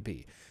else it may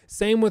be.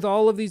 Same with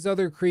all of these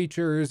other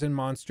creatures and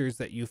monsters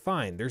that you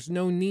find. There's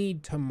no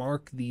need to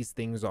mark these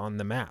things on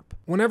the map.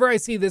 Whenever I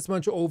see this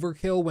much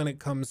overkill when it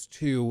comes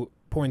to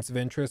points of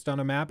interest on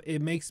a map, it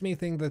makes me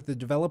think that the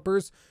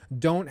developers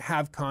don't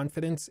have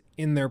confidence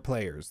in their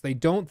players. They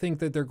don't think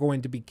that they're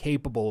going to be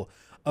capable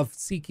of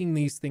seeking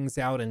these things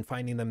out and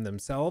finding them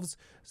themselves.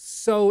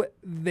 So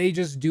they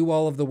just do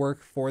all of the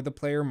work for the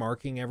player,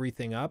 marking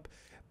everything up,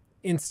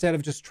 instead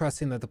of just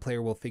trusting that the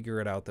player will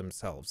figure it out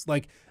themselves.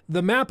 Like,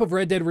 the map of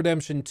Red Dead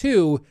Redemption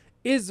 2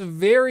 is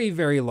very,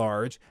 very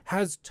large,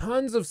 has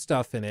tons of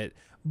stuff in it,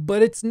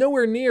 but it's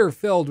nowhere near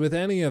filled with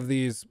any of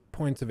these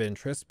points of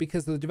interest,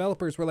 because the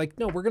developers were like,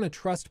 no, we're going to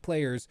trust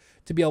players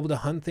to be able to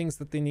hunt things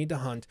that they need to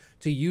hunt,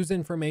 to use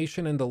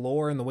information and the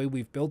lore and the way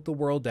we've built the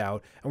world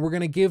out, and we're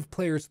going to give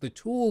players the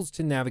tools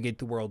to navigate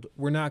the world.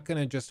 We're not going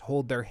to just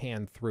hold their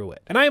hand through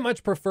it. And I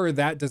much prefer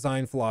that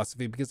design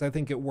philosophy, because I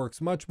think it works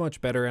much,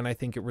 much better, and I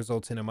think it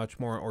results in a much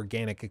more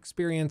organic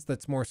experience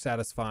that's more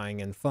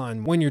satisfying and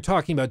fun when you're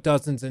talking about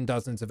dozens and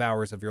dozens of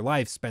hours of your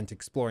life spent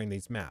exploring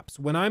these maps.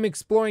 When I'm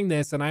exploring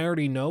this and I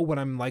already know what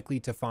I'm likely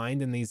to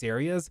find in these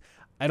areas,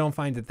 I don't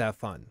find it that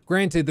fun.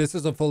 Granted, this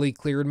is a fully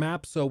cleared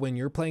map, so when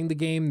you're playing the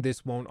game,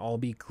 this won't all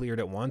be cleared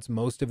at once.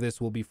 Most of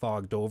this will be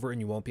fogged over and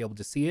you won't be able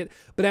to see it.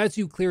 But as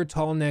you clear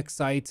Tallneck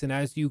sites and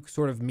as you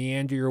sort of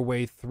meander your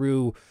way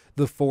through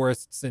the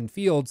forests and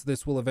fields,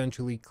 this will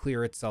eventually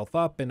clear itself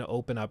up and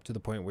open up to the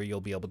point where you'll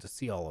be able to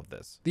see all of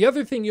this. The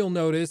other thing you'll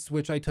notice,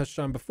 which I touched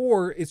on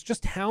before, is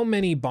just how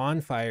many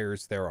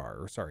bonfires there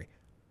are,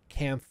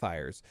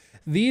 campfires.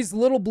 These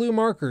little blue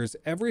markers,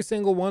 every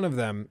single one of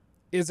them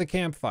is a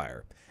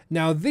campfire.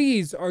 Now,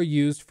 these are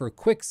used for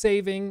quick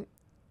saving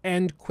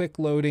and quick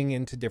loading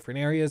into different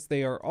areas.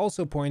 They are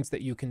also points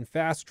that you can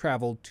fast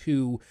travel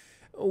to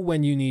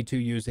when you need to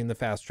using the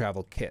fast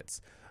travel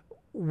kits.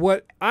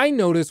 What I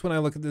notice when I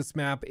look at this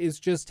map is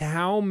just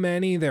how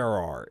many there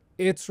are.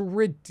 It's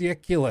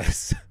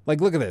ridiculous.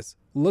 Like, look at this.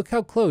 Look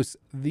how close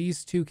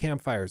these two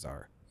campfires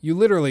are. You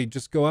literally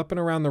just go up and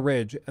around the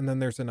ridge, and then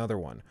there's another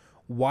one.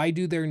 Why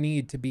do there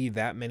need to be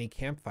that many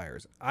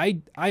campfires?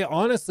 I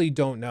honestly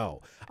don't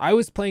know. I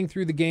was playing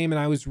through the game, and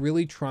I was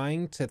really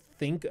trying to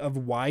think of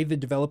why the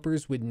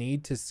developers would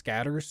need to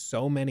scatter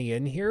so many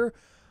in here.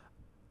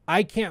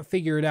 I can't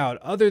figure it out,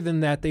 other than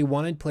that they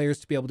wanted players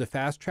to be able to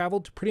fast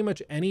travel to pretty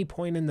much any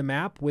point in the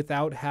map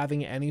without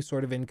having any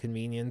sort of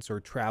inconvenience or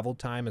travel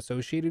time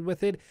associated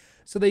with it.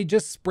 So they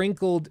just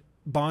sprinkled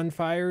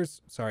campfires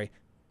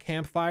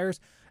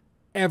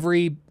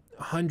every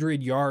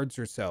 100 yards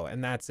or so,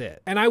 and that's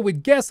it. And I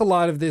would guess a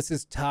lot of this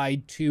is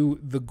tied to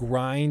the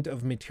grind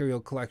of material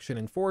collection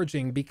and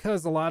foraging,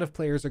 because a lot of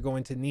players are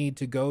going to need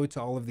to go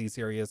to all of these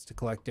areas to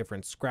collect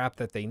different scrap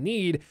that they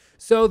need.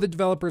 So the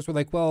developers were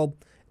like, well,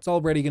 it's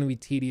already going to be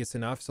tedious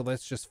enough, so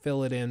let's just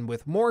fill it in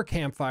with more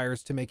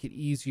campfires to make it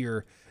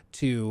easier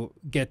to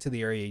get to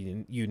the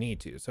area you need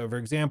to. So for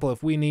example,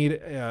 if we need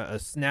a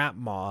snap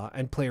maw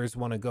and players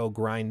want to go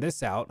grind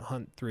this out,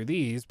 hunt through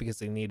these because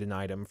they need an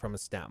item from a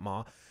snap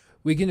maw,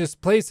 we can just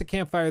place a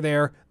campfire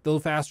there, they'll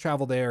fast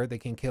travel there, they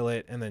can kill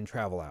it and then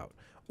travel out.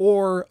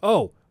 Or,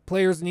 oh,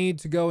 players need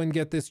to go and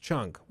get this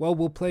chunk. Well,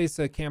 we'll place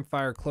a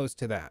campfire close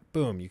to that.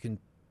 Boom, you can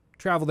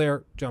travel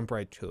there, jump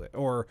right to it.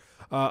 Or,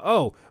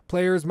 oh,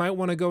 players might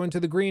want to go into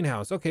the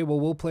greenhouse. Okay, well,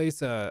 we'll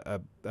place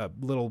a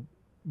little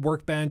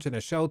workbench and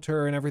a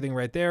shelter and everything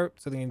right there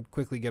so they can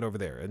quickly get over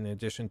there, in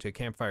addition to a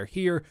campfire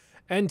here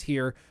and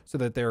here so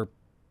that they're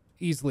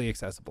easily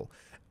accessible.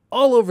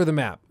 All over the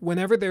map,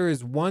 whenever there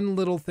is one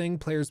little thing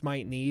players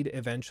might need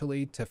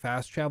eventually to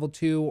fast travel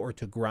to or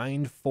to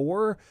grind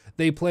for,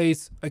 they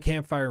place a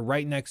campfire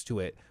right next to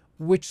it,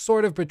 which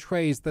sort of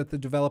betrays that the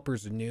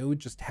developers knew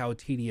just how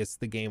tedious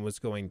the game was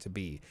going to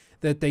be,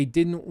 that they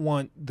didn't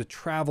want the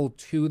travel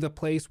to the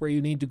place where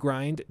you need to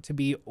grind to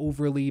be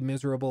overly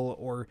miserable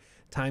or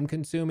time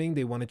consuming.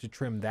 They wanted to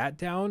trim that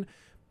down,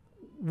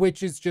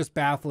 which is just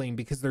baffling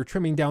because they're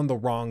trimming down the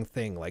wrong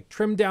thing. Like,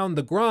 trim down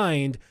the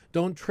grind,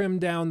 don't trim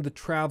down the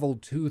travel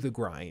to the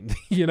grind.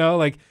 You know,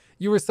 like,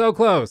 you were so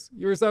close.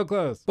 You were so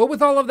close. But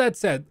with all of that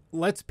said,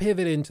 let's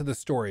pivot into the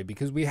story,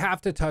 because we have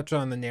to touch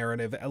on the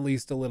narrative at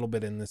least a little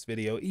bit in this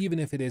video, even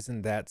if it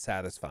isn't that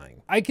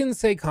satisfying. I can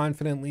say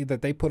confidently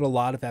that they put a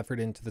lot of effort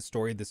into the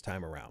story this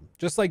time around,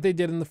 just like they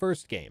did in the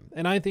first game.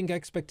 And I think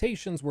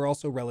expectations were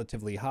also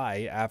relatively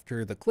high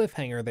after the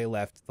cliffhanger they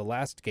left the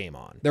last game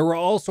on. There were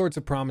all sorts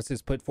of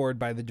promises put forward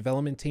by the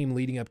development team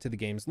leading up to the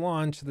game's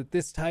launch that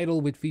this title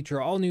would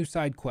feature all new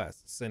side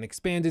quests, an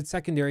expanded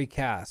secondary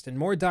cast, and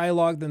more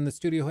dialogue than the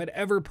studio had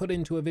ever put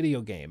into a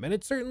video game, and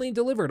it certainly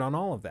delivered on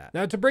all of that.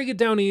 Now, to break it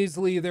down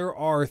easily, there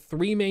are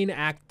 3 main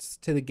acts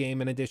to the game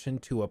in addition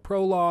to a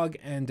prologue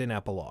and an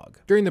epilogue.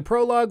 During the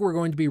prologue, we're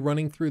going to be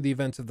running through the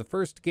events of the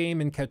first game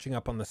and catching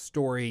up on the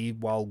story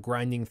while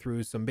grinding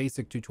through some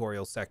basic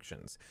tutorial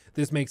sections.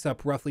 This makes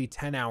up roughly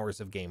 10 hours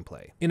of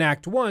gameplay. In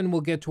Act 1,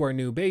 we'll get to our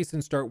new base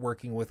and start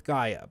working with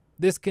Gaia.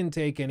 This can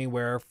take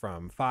anywhere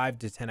from 5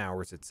 to 10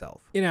 hours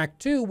itself. In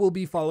Act 2, we'll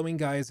be following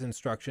Gaia's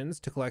instructions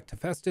to collect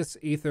Hephaestus,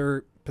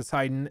 Aether,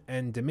 Poseidon,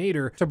 and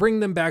Demeter to bring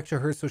them back to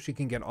her so she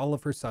can get all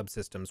of her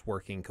subsystems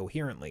working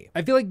coherently.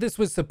 I feel like this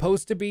was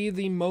supposed to be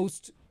the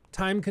most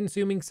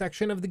time-consuming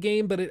section of the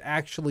game, but it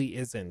actually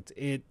isn't.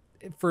 It,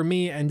 for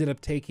me, ended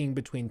up taking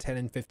between 10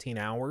 and 15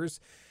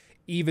 hours.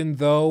 Even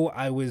though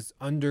I was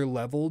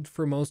under-leveled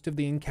for most of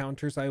the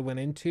encounters I went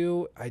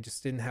into, I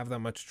just didn't have that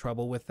much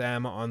trouble with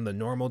them on the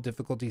normal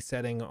difficulty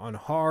setting. On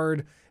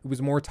hard, it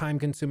was more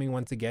time-consuming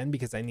once again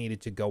because I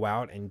needed to go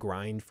out and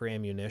grind for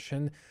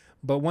ammunition.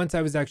 But once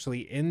I was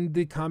actually in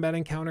the combat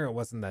encounter, it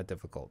wasn't that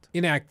difficult.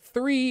 In Act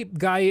 3,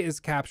 Gaia is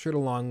captured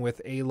along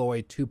with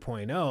Aloy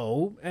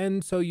 2.0,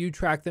 and so you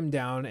track them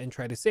down and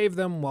try to save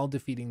them while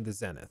defeating the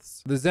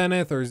Zeniths. The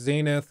Zenith, or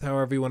Zenith,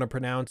 however you want to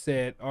pronounce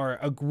it, are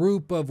a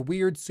group of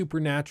weird,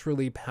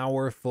 supernaturally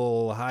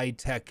powerful,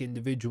 high-tech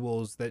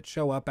individuals that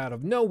show up out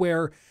of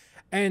nowhere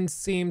and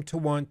seem to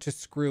want to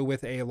screw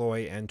with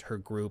Aloy and her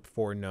group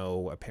for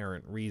no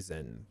apparent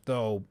reason.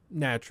 Though,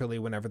 naturally,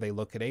 whenever they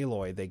look at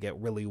Aloy, they get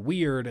really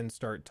weird and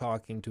start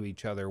talking to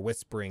each other,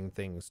 whispering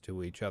things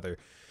to each other,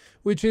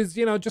 which is,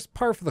 you know, just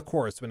par for the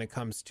course when it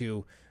comes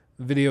to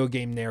video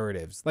game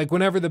narratives. Like,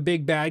 whenever the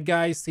big bad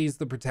guy sees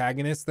the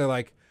protagonist, they're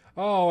like,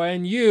 oh,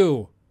 and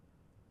you.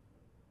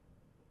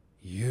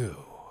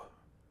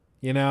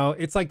 You know,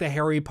 it's like the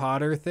Harry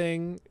Potter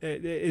thing.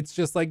 It's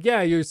just like,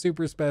 yeah, you're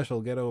super special.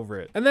 Get over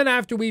it. And then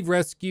after we've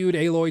rescued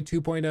Aloy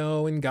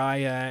 2.0 and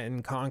Gaia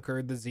and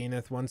conquered the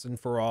Zenith once and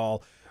for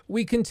all,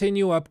 we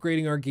continue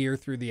upgrading our gear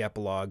through the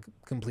epilogue,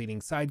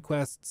 completing side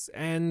quests,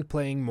 and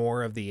playing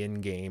more of the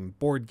in-game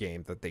board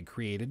game that they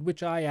created,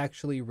 which I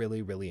actually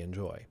really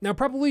enjoy. Now,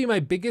 probably my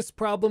biggest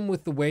problem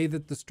with the way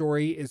that the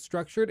story is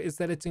structured is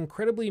that it's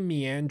incredibly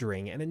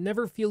meandering, and it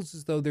never feels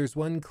as though there's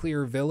one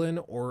clear villain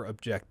or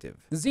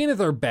objective. The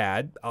Zenith are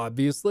bad,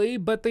 obviously,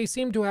 but they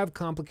seem to have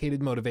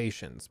complicated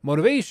motivations.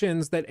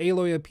 Motivations that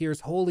Aloy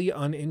appears wholly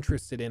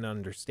uninterested in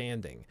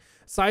understanding.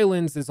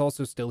 Sylens is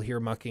also still here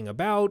mucking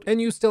about,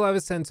 and you still have a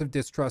sense of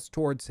distrust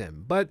towards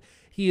him, but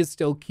he is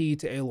still key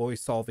to Aloy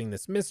solving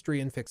this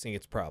mystery and fixing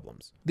its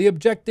problems. The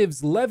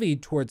objectives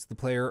levied towards the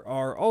player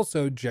are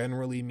also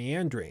generally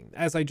meandering.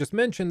 As I just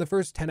mentioned, the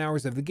first 10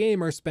 hours of the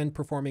game are spent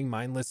performing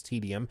mindless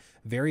tedium,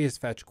 various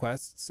fetch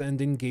quests, and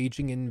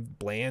engaging in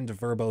bland,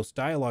 verbose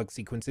dialogue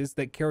sequences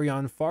that carry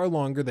on far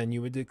longer than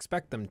you would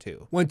expect them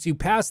to. Once you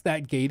pass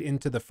that gate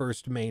into the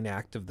first main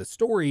act of the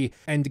story,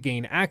 and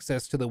gain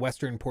access to the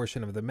western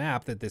portion of the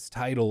map that this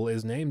title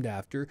is named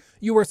after,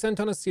 you are sent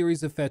on a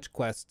series of fetch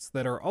quests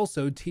that are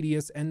also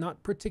tedious and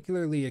not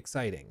particularly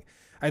exciting.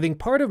 I think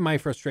part of my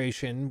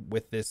frustration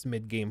with this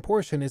mid-game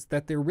portion is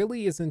that there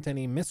really isn't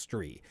any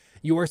mystery.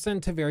 You are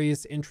sent to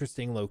various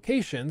interesting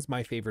locations,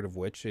 my favorite of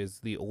which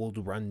is the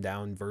old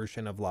rundown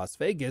version of Las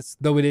Vegas,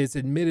 though it is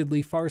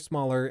admittedly far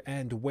smaller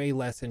and way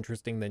less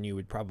interesting than you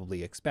would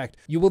probably expect.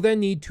 You will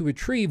then need to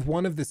retrieve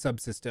one of the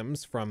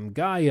subsystems from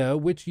Gaia,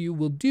 which you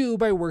will do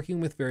by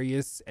working with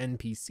various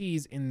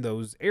NPCs in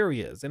those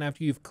areas. And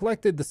after you've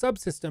collected the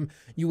subsystem,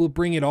 you will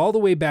bring it all the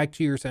way back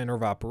to your center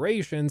of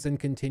operations and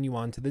continue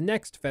on to the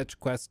next fetch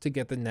quest to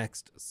get the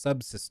next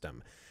subsystem.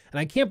 And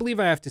I can't believe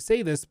I have to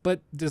say this,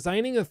 but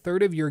designing a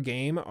third of your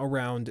game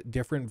around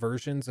different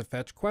versions of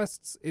fetch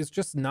quests is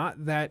just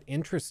not that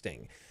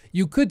interesting.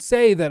 You could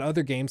say that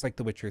other games like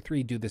The Witcher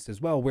 3 do this as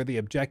well, where the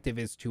objective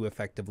is to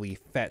effectively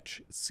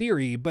fetch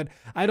Ciri, but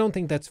I don't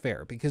think that's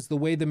fair, because the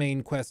way the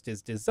main quest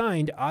is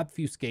designed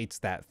obfuscates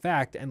that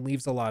fact and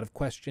leaves a lot of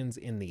questions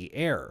in the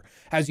air.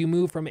 As you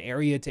move from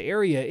area to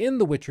area in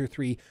The Witcher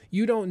 3,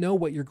 you don't know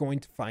what you're going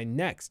to find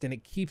next, and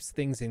it keeps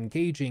things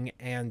engaging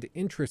and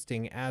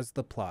interesting as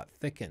the plot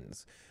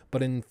thickens.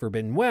 But in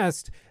Forbidden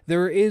West,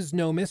 there is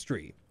no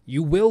mystery.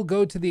 You will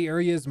go to the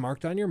areas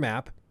marked on your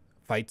map,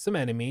 fight some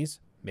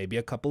enemies, maybe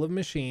a couple of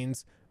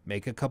machines,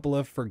 make a couple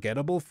of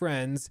forgettable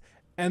friends,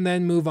 and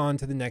then move on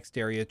to the next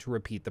area to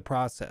repeat the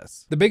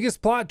process. The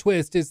biggest plot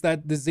twist is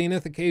that the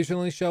Zenith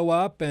occasionally show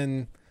up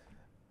and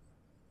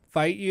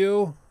fight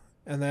you,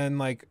 and then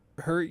like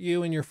hurt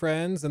you and your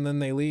friends, and then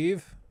they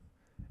leave.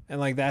 And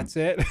like, that's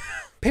it.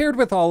 Paired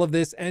with all of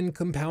this and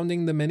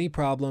compounding the many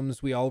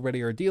problems we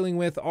already are dealing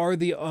with are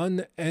the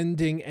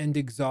unending and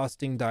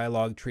exhausting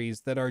dialogue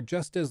trees that are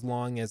just as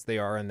long as they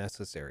are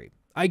unnecessary.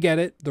 I get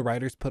it, the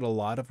writers put a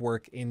lot of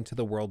work into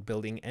the world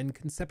building and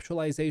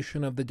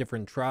conceptualization of the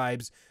different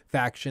tribes,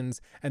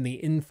 factions, and the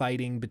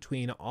infighting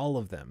between all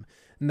of them.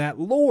 And that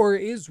lore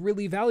is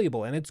really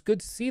valuable, and it's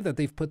good to see that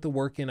they've put the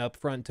work in up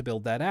front to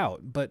build that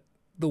out, but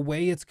the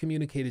way it's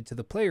communicated to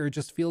the player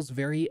just feels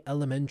very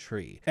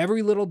elementary.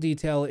 Every little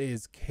detail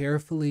is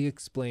carefully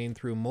explained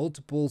through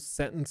multiple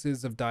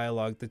sentences of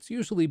dialogue that's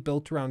usually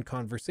built around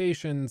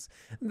conversations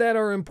that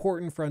are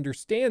important for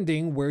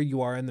understanding where you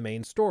are in the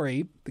main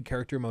story, the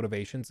character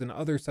motivations, and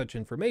other such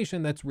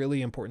information that's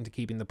really important to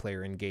keeping the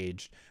player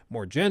engaged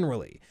more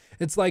generally.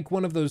 It's like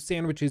one of those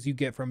sandwiches you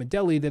get from a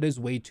deli that is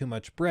way too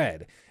much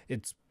bread.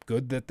 It's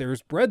good that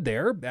there's bread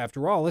there.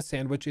 After all, a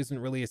sandwich isn't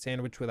really a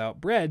sandwich without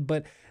bread,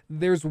 but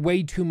there's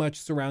way too much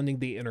surrounding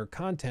the inner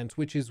content,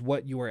 which is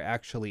what you are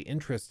actually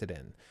interested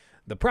in.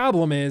 The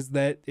problem is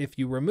that if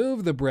you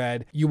remove the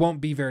bread, you won't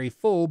be very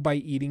full by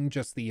eating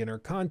just the inner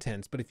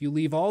contents. But if you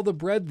leave all the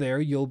bread there,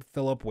 you'll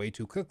fill up way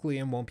too quickly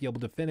and won't be able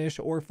to finish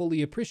or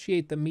fully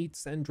appreciate the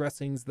meats and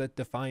dressings that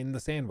define the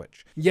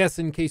sandwich. Yes,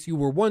 in case you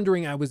were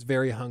wondering, I was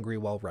very hungry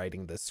while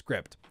writing this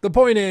script. The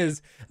point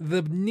is,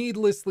 the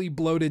needlessly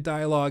bloated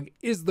dialogue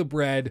is the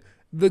bread.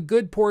 The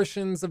good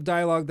portions of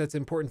dialogue that's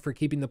important for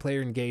keeping the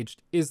player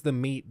engaged is the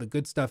meat, the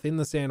good stuff in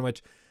the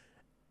sandwich,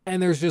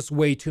 and there's just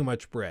way too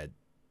much bread.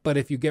 But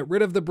if you get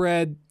rid of the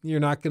bread, you're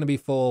not going to be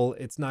full,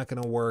 it's not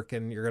going to work,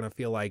 and you're going to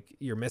feel like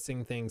you're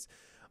missing things.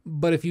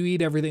 But if you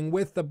eat everything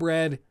with the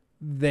bread,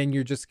 then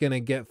you're just going to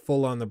get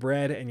full on the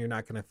bread, and you're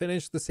not going to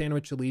finish the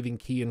sandwich, leaving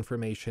key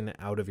information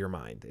out of your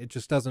mind. It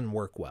just doesn't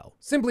work well.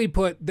 Simply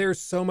put, there's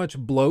so much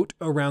bloat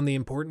around the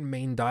important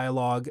main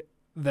dialogue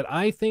that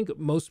I think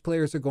most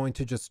players are going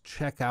to just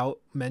check out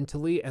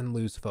mentally and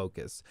lose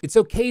focus. It's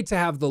okay to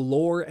have the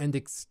lore and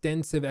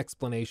extensive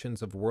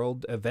explanations of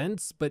world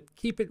events, but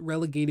keep it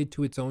relegated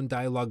to its own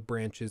dialogue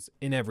branches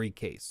in every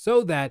case,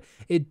 so that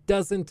it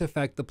doesn't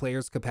affect the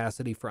player's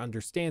capacity for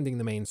understanding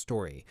the main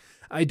story.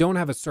 I don't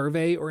have a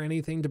survey or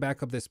anything to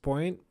back up this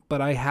point, but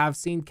I have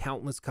seen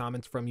countless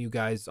comments from you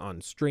guys on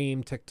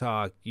stream,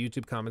 TikTok,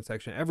 YouTube comment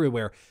section,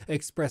 everywhere,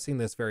 expressing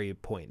this very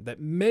point,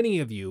 that many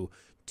of you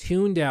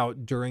tuned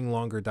out during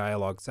longer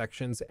dialogue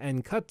sections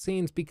and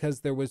cutscenes because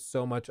there was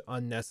so much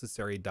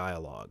unnecessary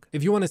dialogue.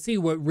 If you want to see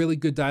what really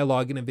good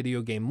dialogue in a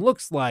video game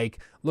looks like,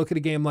 look at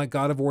a game like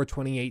God of War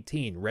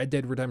 2018, Red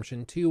Dead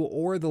Redemption 2,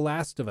 or The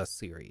Last of Us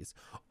series.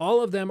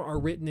 All of them are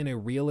written in a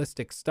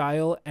realistic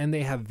style and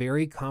they have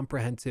very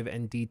comprehensive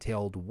and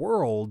detailed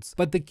worlds,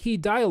 but the key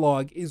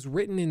dialogue is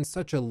written in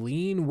such a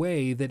lean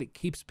way that it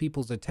keeps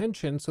people's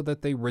attention so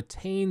that they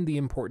retain the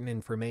important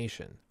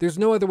information. There's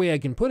no other way I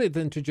can put it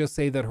than to just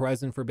say that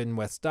Horizon Forbidden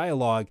West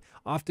dialogue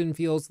often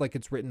feels like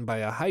it's written by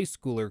a high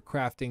schooler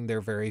crafting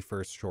their very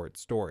first short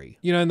story.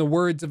 You know, in the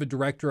words of a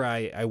director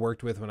I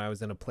worked with when I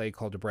was in a play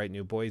called A Bright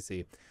New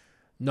Boise,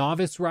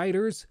 novice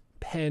writers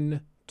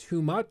pen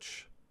too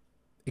much,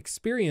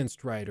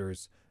 experienced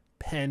writers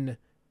pen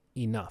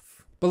enough.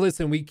 But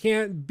listen, we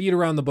can't beat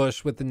around the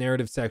bush with the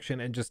narrative section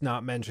and just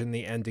not mention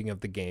the ending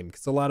of the game,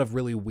 because a lot of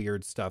really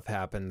weird stuff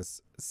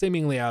happens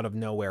seemingly out of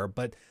nowhere,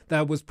 but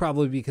that was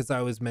probably because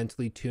I was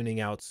mentally tuning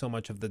out so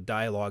much of the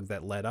dialogue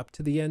that led up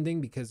to the ending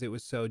because it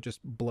was so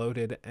just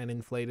bloated and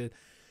inflated.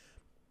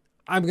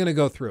 I'm going to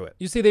go through it.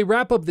 You see, they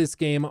wrap up this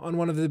game on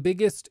one of the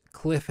biggest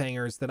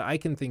cliffhangers that I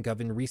can think of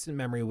in recent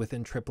memory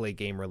within AAA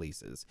game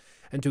releases.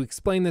 And to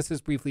explain this as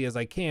briefly as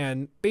I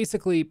can,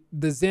 basically,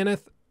 the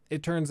Zenith,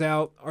 it turns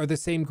out, are the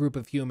same group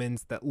of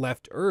humans that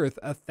left Earth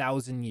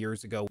 1,000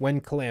 years ago when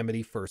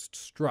Calamity first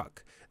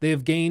struck. They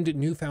have gained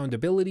newfound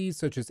abilities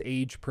such as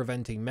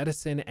age-preventing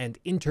medicine and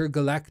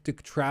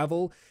intergalactic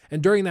travel,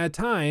 and during that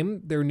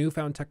time, their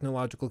newfound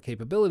technological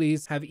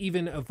capabilities have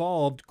even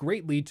evolved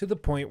greatly to the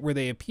point where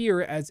they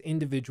appear as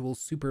individual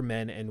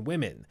supermen and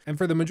women. And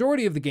for the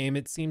majority of the game,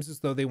 it seems as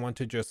though they want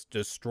to just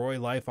destroy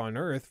life on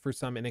Earth for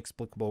some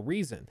inexplicable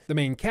reason. The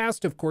main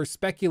cast, of course,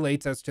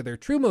 speculates as to their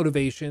true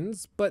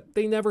motivations, but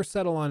they never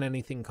settle on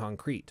anything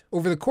concrete.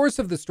 Over the course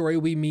of the story,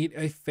 we meet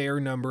a fair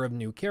number of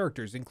new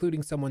characters,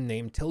 including someone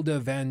named Tilda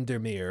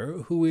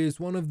Vandermeer, who is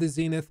one of the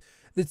Zenith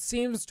that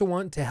seems to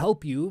want to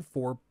help you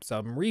for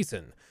some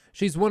reason.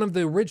 She's one of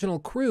the original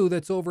crew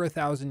that's over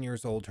 1,000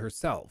 years old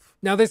herself.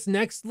 Now, this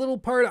next little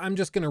part, I'm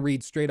just going to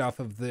read straight off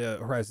of the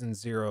Horizon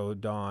Zero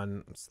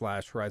Dawn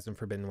 / Horizon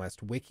Forbidden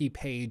West wiki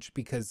page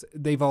because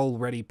they've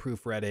already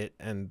proofread it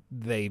and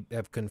they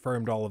have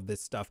confirmed all of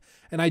this stuff.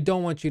 And I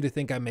don't want you to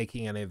think I'm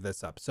making any of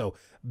this up. So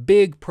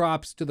big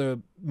props to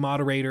the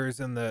moderators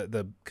and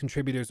the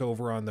contributors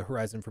over on the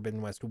Horizon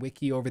Forbidden West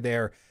wiki over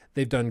there.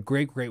 They've done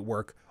great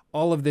work.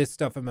 All of this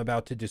stuff I'm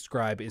about to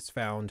describe is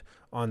found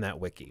on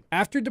that wiki.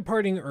 After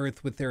departing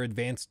Earth with their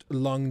advanced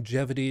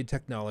longevity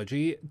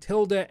technology,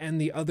 Tilda and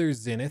the other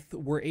Zenith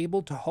were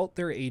able to halt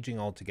their aging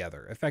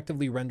altogether,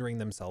 effectively rendering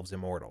themselves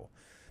immortal.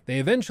 They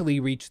eventually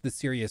reached the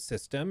Sirius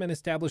system and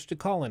established a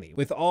colony,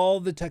 with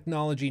all the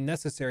technology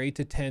necessary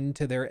to tend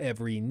to their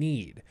every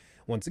need.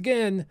 Once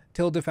again,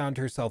 Tilda found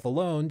herself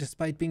alone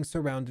despite being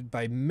surrounded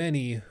by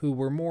many who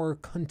were more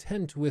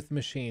content with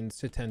machines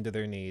to tend to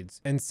their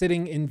needs and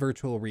sitting in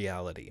virtual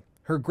reality.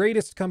 Her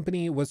greatest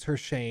company was her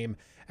shame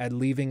at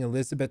leaving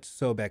Elizabeth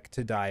Sobek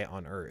to die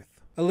on Earth.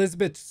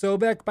 Elizabeth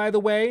Sobek, by the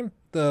way,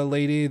 the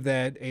lady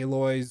that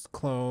Aloy's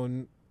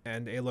clone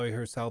and Aloy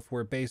herself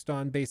were based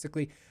on,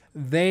 basically,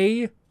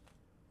 they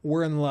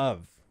were in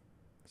love.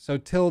 So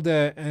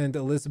Tilda and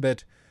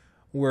Elizabeth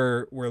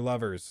were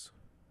lovers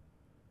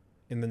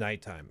in the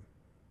nighttime.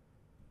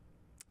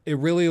 It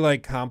really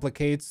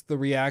complicates the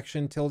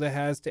reaction Tilda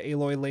has to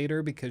Aloy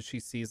later because she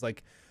sees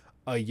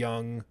a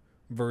young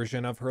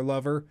version of her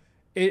lover.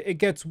 It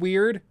gets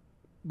weird,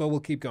 but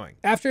we'll keep going.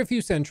 After a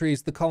few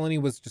centuries, the colony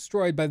was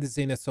destroyed by the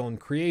Zenith's own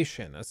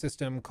creation, a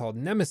system called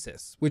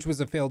Nemesis, which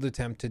was a failed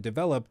attempt to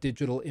develop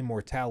digital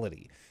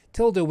immortality.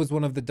 Tilda was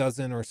one of the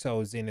dozen or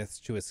so Zeniths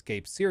to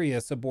escape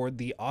Sirius aboard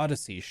the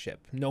Odyssey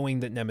ship.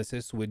 Knowing that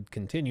Nemesis would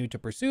continue to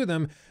pursue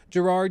them,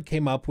 Gerard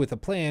came up with a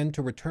plan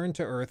to return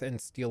to Earth and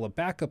steal a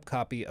backup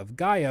copy of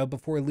Gaia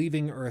before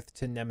leaving Earth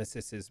to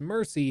Nemesis's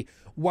mercy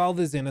while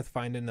the Zenith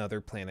find another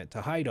planet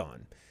to hide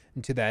on.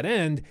 And to that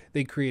end,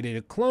 they created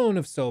a clone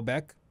of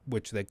Sobek,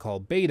 which they call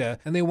Beta,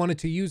 and they wanted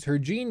to use her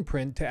gene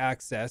print to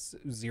access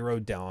Zero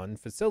Dawn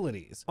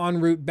facilities. En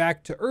route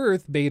back to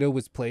Earth, Beta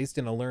was placed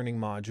in a learning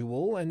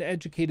module and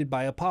educated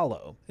by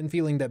Apollo. And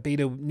feeling that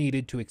Beta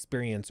needed to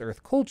experience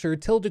Earth culture,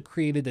 Tilda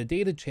created a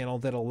data channel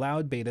that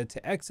allowed Beta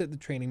to exit the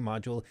training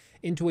module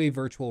into a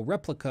virtual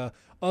replica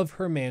of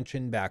her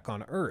mansion back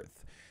on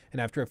Earth. And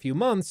after a few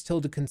months,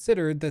 Tilda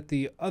considered that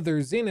the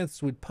other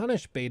Zeniths would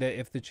punish Beta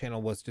if the channel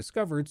was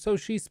discovered, so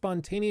she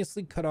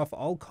spontaneously cut off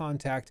all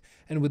contact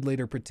and would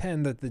later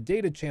pretend that the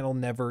data channel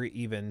never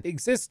even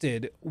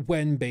existed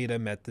when Beta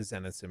met the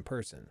Zeniths in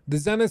person. The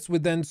Zeniths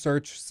would then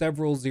search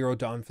several Zero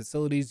Dawn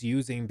facilities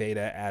using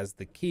Beta as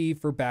the key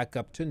for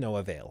backup to no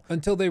avail,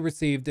 until they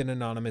received an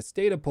anonymous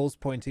data pulse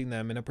pointing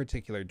them in a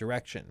particular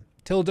direction.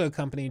 Tilda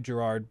accompanied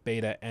Gerard,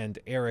 Beta, and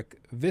Eric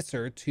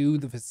Visser to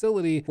the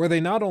facility where they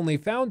not only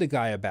found a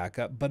Gaia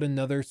backup, but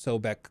another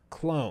Sobek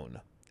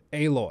clone.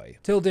 Aloy.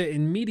 Tilda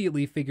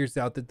immediately figures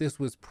out that this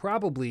was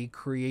probably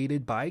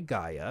created by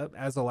Gaia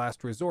as a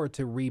last resort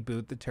to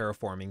reboot the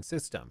terraforming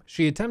system.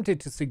 She attempted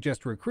to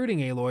suggest recruiting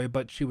Aloy,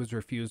 but she was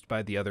refused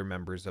by the other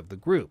members of the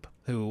group,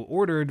 who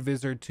ordered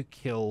Visser to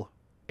kill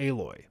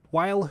Aloy.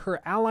 While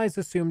her allies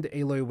assumed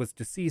Aloy was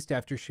deceased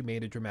after she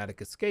made a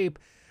dramatic escape,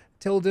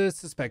 Tilda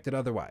suspected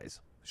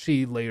otherwise.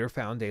 She later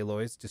found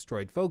Aloy's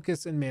destroyed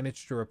focus and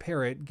managed to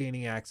repair it,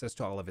 gaining access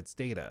to all of its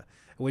data,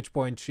 at which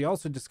point she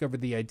also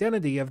discovered the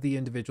identity of the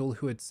individual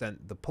who had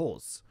sent the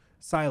pulse,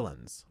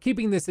 Sylens.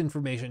 Keeping this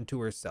information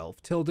to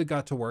herself, Tilda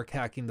got to work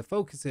hacking the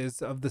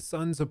focuses of the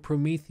Sons of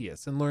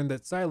Prometheus and learned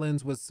that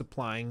Sylens was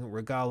supplying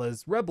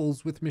Regalla's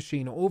rebels with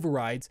machine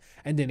overrides,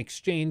 and in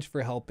exchange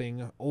for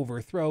helping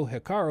overthrow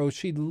Hekarro,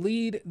 she'd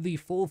lead the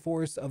full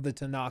force of the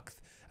Tenakth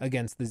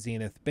against the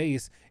Zenith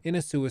base in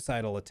a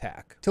suicidal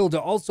attack.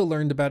 Tilda also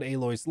learned about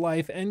Aloy's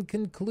life and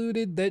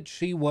concluded that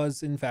she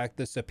was in fact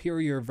the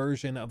superior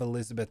version of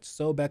Elizabeth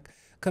Sobek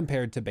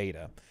compared to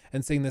Beta,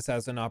 and seeing this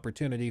as an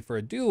opportunity for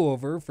a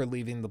do-over for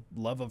leaving the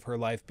love of her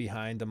life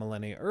behind a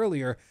millennia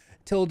earlier,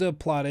 Tilda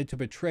plotted to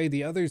betray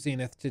the other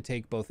Zenith to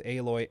take both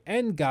Aloy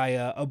and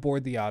Gaia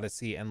aboard the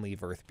Odyssey and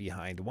leave Earth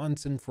behind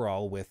once and for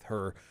all with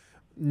her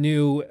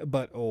new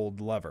but old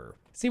lover.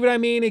 See what I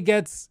mean? It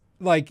gets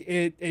like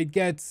it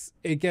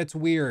gets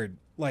weird.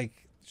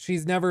 Like,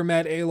 she's never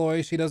met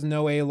Aloy, she doesn't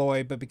know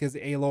Aloy, but because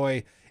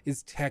Aloy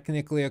is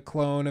technically a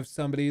clone of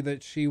somebody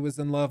that she was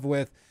in love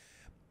with,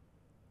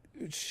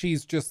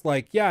 she's just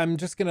like, yeah, I'm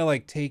just gonna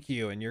like take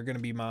you and you're gonna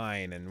be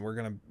mine and we're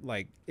gonna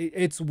like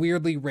it's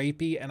weirdly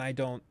rapey and I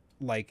don't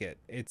like it.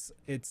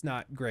 It's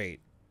not great.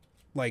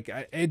 Like,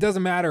 it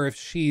doesn't matter if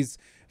she's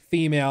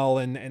female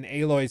and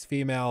Aloy's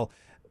female,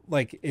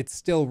 like, it's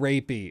still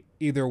rapey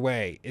either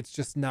way. It's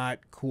just not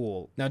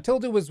cool. Now,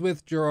 Tilda was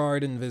with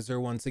Gerard and Visser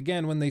once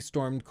again when they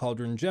stormed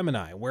Cauldron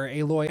Gemini, where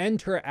Aloy and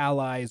her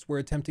allies were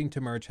attempting to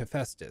merge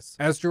Hephaestus.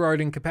 As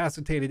Gerard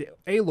incapacitated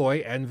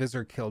Aloy and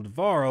Visser killed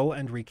Varl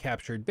and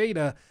recaptured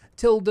Beta,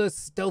 Tilda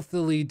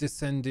stealthily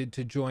descended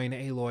to join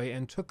Aloy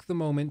and took the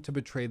moment to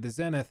betray the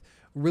Zenith,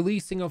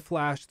 releasing a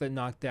flash that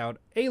knocked out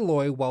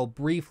Aloy while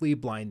briefly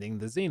blinding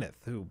the Zenith,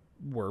 who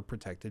were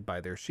protected by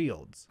their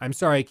shields. I'm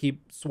sorry I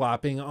keep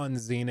swapping on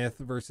Zenith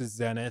versus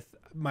Zenith.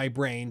 My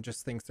brain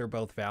just thinks they're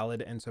both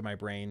valid, and so my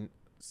brain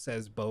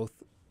says both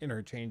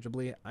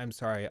interchangeably. I'm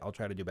sorry, I'll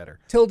try to do better.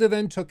 Tilda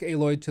then took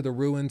Aloy to the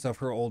ruins of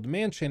her old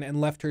mansion and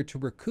left her to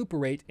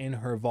recuperate in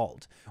her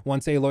vault.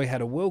 Once Aloy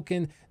had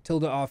awoken,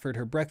 Tilda offered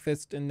her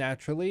breakfast, and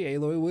naturally,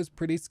 Aloy was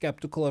pretty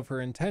skeptical of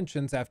her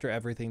intentions after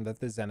everything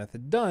that the Zenith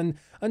had done,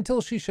 until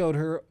she showed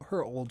her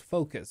her old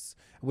focus,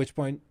 at which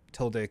point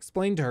Tilda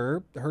explained to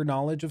her her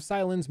knowledge of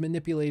Sylens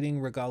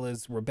manipulating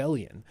Regalla's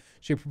rebellion.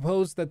 She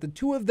proposed that the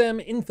two of them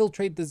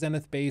infiltrate the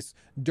Zenith base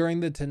during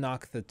the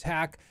Tenakth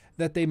attack,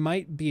 that they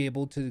might be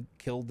able to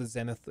kill the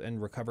Zenith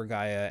and recover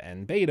Gaia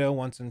and Beta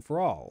once and for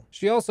all.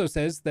 She also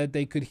says that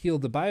they could heal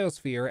the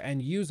biosphere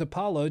and use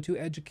Apollo to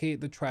educate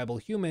the tribal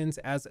humans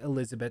as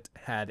Elizabeth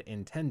had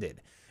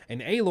intended.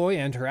 And Aloy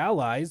and her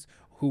allies,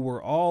 who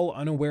were all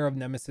unaware of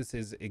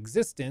Nemesis's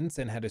existence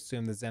and had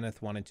assumed the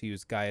Zenith wanted to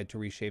use Gaia to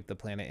reshape the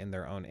planet in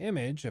their own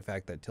image, a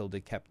fact that Tilda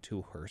kept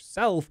to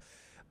herself,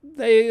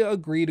 they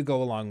agree to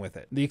go along with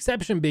it. The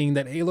exception being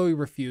that Aloy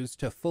refused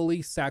to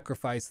fully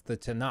sacrifice the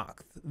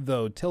Tenakth,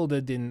 though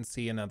Tilda didn't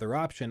see another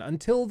option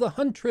until the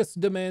Huntress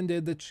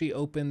demanded that she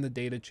open the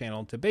data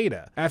channel to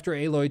Beta. After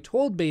Aloy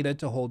told Beta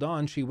to hold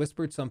on, she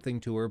whispered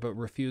something to her but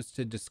refused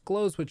to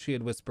disclose what she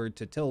had whispered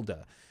to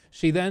Tilda.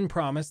 She then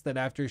promised that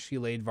after she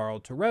laid Varl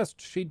to rest,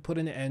 she'd put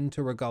an end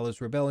to Regalla's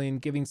rebellion,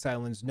 giving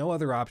Sylens no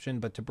other option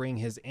but to bring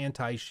his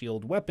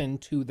anti-shield weapon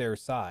to their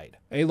side.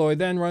 Aloy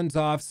then runs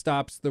off,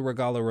 stops the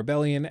Regalla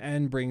rebellion,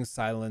 and brings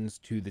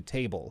Sylens to the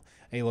table.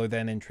 Aloy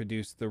then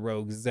introduced the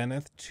rogue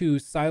Zenith to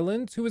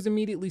Sylens, who was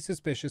immediately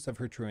suspicious of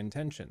her true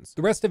intentions.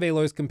 The rest of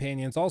Aloy's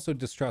companions also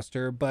distrust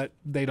her, but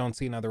they don't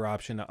see another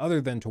option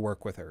other than to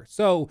work with her.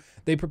 So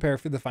they prepare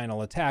for the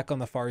final attack on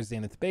the Far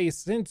Zenith base,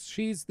 since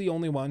she's the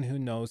only one who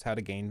knows how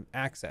to gain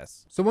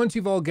access. So once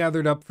you've all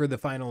gathered up for the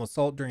final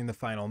assault during the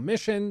final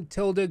mission,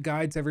 Tilda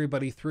guides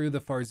everybody through the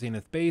Far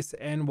Zenith base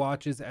and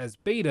watches as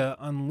Beta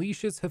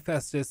unleashes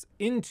Hephaestus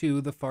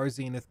into the Far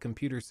Zenith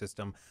computer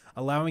system,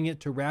 allowing it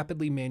to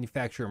rapidly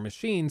manufacture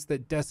machines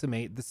that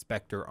decimate the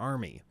Spectre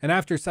army. And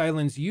after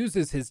Sylens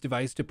uses his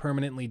device to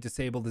permanently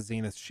disable the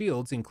Zenith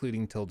shields,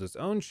 including Tilda's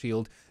own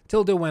shield,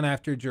 Tilda went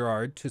after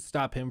Gerard to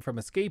stop him from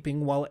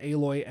escaping, while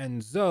Aloy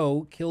and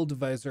Zoe killed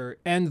Visser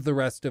and the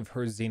rest of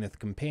her Zenith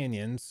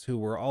companions, who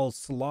were all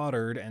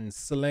slaughtered and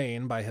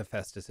slain by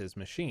Hephaestus's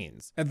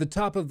machines. At the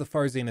top of the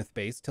Far Zenith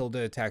base,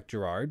 Tilda attacked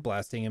Gerard,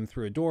 blasting him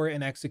through a door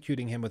and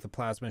executing him with a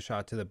plasma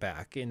shot to the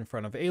back in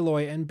front of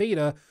Aloy and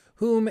Beta,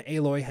 whom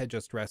Aloy had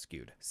just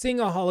rescued. Seeing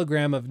a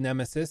hologram of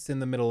Nemesis in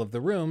the middle of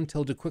the room,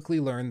 Tilda quickly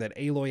learned that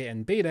Aloy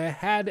and Beta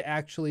had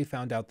actually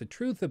found out the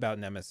truth about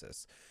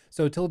Nemesis.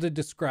 So Tilda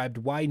described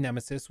why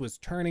Nemesis was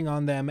turning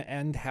on them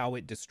and how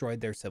it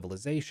destroyed their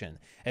civilization,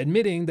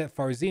 admitting that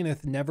Far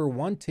Zenith never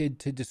wanted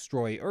to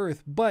destroy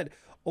Earth, but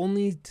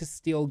only to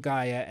steal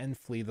Gaia and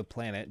flee the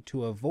planet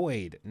to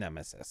avoid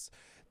Nemesis.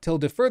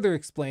 Tilda further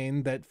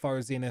explained that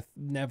Far Zenith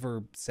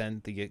never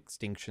sent the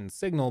extinction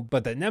signal,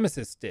 but that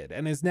Nemesis did,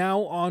 and is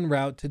now en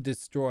route to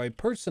destroy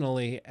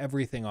personally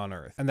everything on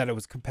Earth, and that it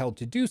was compelled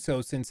to do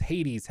so since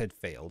Hades had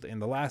failed in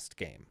the last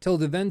game.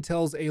 Tilda then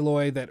tells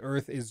Aloy that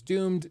Earth is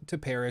doomed to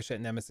perish at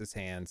Nemesis'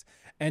 hands,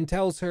 and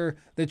tells her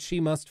that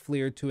she must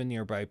flee to a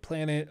nearby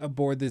planet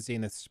aboard the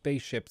Zenith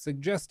spaceship,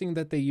 suggesting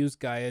that they use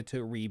Gaia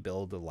to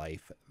rebuild a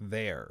life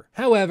there.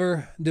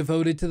 However,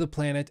 devoted to the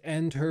planet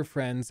and her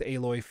friends,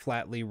 Aloy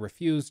flatly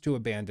refused to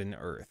abandon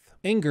Earth.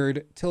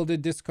 Angered, Tilda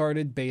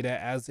discarded Beta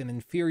as an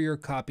inferior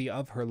copy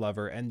of her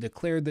lover and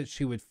declared that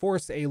she would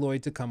force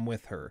Aloy to come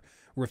with her,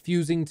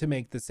 refusing to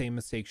make the same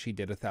mistake she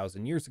did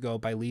 1,000 years ago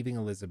by leaving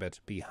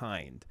Elizabeth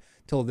behind.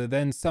 Tilda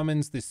then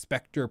summons the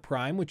Spectre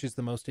Prime, which is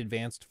the most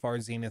advanced Far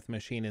Zenith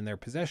machine in their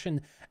possession,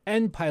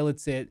 and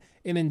pilots it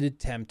in an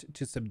attempt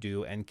to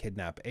subdue and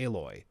kidnap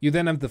Aloy. You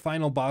then have the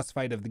final boss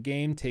fight of the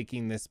game,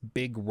 taking this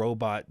big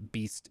robot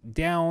beast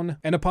down,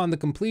 and upon the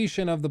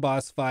completion of the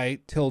boss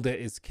fight, Tilda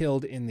is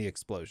killed in the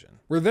explosion.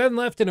 We're then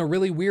left in a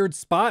really weird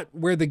spot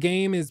where the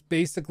game is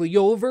basically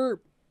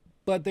over,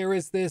 but there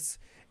is this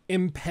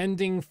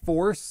impending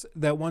force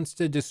that wants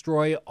to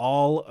destroy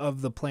all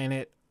of the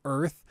planet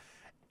Earth,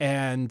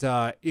 and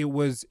it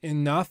was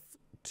enough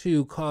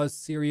to cause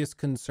serious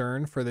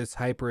concern for this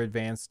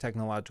hyper-advanced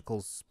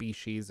technological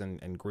species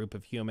and group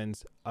of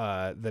humans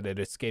that had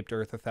escaped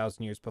Earth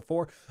 1,000 years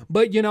before.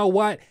 But you know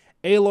what?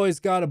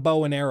 Aloy's got a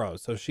bow and arrow,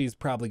 so she's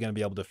probably going to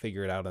be able to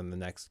figure it out in the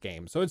next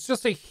game. So it's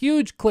just a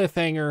huge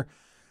cliffhanger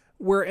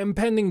where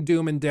impending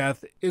doom and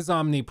death is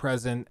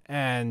omnipresent,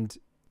 and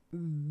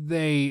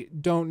they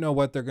don't know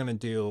what they're going to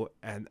do,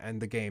 and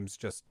the game's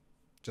just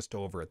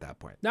over at that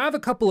point. Now, I have a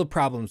couple of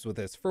problems with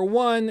this. For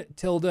one,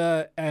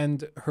 Tilda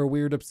and her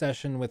weird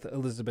obsession with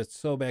Elizabeth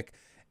Sobek.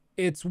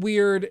 It's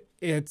weird.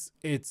 It's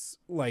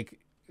like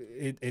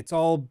it's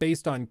all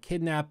based on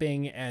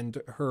kidnapping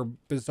and her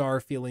bizarre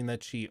feeling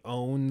that she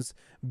owns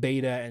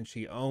Beta and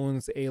she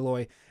owns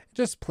Aloy. It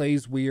just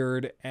plays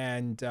weird,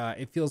 and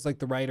it feels like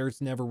the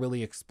writers never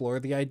really explore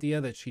the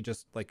idea that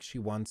she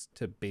wants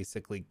to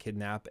basically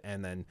kidnap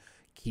and then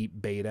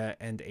keep Beta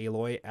and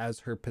Aloy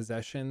as her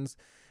possessions.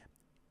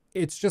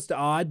 It's just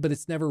odd, but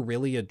it's never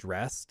really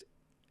addressed,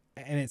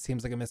 and it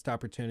seems like a missed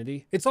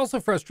opportunity. It's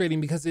also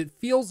frustrating because it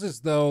feels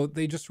as though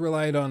they just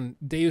relied on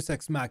Deus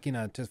Ex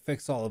Machina to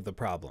fix all of the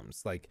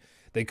problems. Like,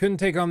 they couldn't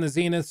take on the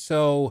Zenith,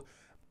 so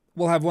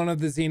we'll have one of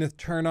the Zenith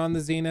turn on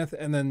the Zenith,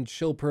 and then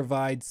she'll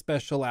provide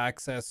special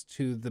access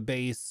to the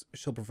base.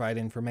 She'll provide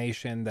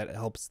information that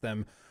helps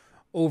them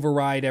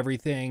override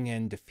everything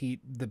and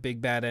defeat the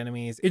big bad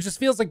enemies. It just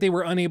feels like they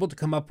were unable to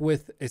come up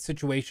with a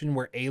situation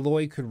where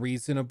Aloy could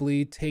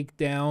reasonably take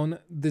down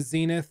the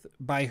Zenith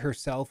by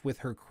herself with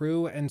her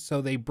crew, and so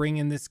they bring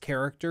in this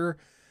character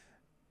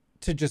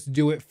to just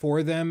do it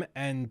for them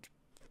and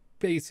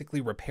basically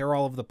repair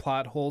all of the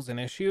plot holes and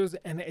issues,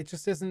 and it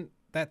just isn't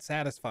that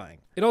satisfying.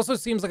 It also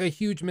seems like a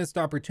huge missed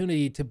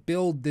opportunity to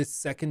build this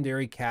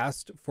secondary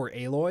cast for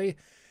Aloy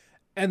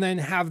and then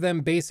have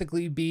them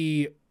basically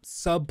be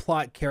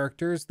subplot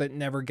characters that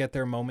never get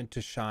their moment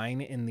to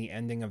shine in the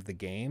ending of the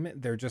game.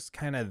 They're just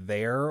kind of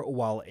there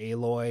while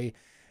Aloy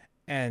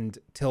and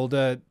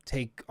Tilda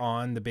take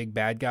on the big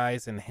bad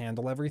guys and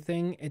handle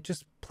everything. It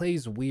just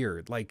plays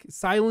weird. Like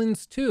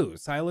Sylens too.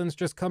 Sylens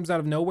just comes out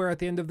of nowhere at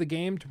the end of the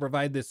game to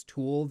provide this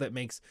tool that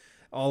makes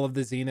all of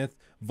the Zenith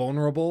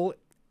vulnerable.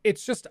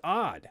 It's just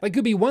odd. Like,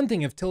 it'd be one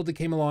thing if Tilda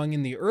came along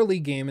in the early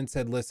game and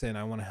said, listen,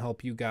 I want to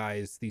help you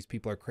guys. These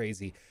people are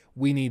crazy.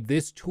 We need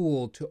this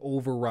tool to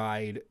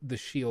override the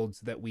shields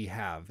that we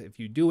have. If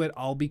you do it,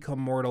 I'll become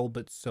mortal,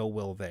 but so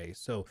will they.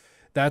 So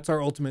that's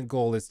our ultimate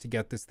goal, is to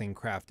get this thing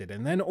crafted.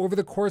 And then over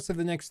the course of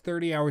the next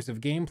 30 hours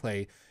of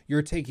gameplay,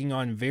 you're taking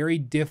on very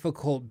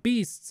difficult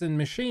beasts and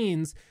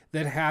machines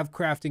that have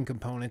crafting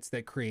components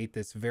that create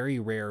this very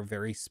rare,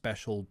 very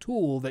special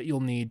tool that you'll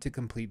need to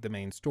complete the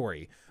main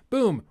story.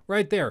 Boom,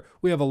 right there.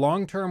 We have a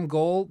long-term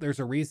goal. There's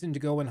a reason to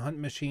go and hunt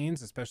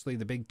machines, especially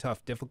the big,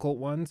 tough, difficult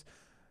ones.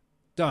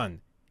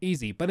 Done.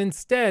 Easy. But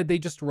instead, they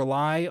just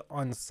rely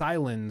on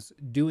Sylens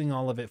doing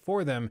all of it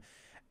for them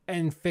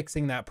and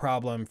fixing that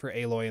problem for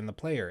Aloy and the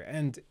player.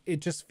 And it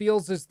just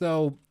feels as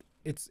though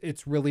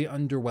it's really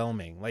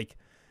underwhelming. Like,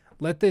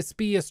 let this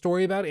be a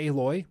story about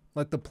Aloy.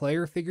 Let the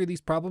player figure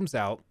these problems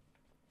out.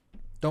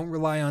 Don't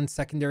rely on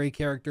secondary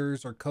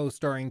characters or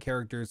co-starring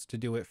characters to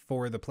do it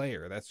for the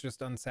player. That's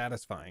just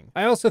unsatisfying.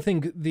 I also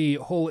think the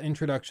whole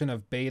introduction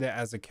of Beta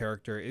as a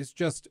character is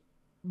just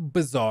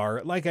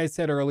bizarre. Like I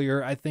said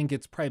earlier, I think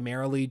it's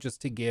primarily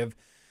just to give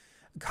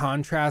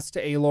contrast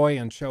to Aloy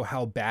and show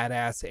how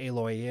badass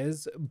Aloy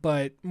is.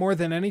 But more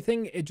than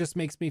anything, it just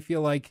makes me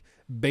feel like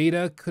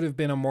Beta could have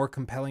been a more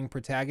compelling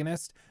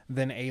protagonist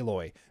than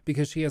Aloy,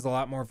 because she has a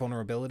lot more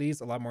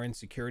vulnerabilities, a lot more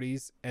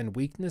insecurities and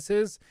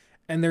weaknesses.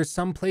 And there's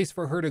some place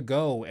for her to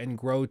go and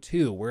grow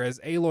too. Whereas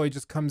Aloy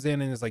just comes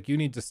in and is like, you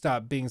need to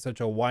stop being such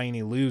a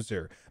whiny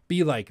loser.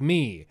 Be like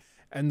me.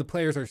 And the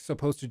players are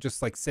supposed to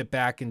just like sit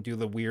back and do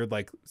the weird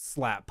like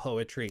slap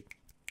poetry.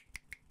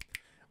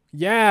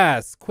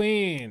 Yes,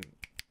 Queen.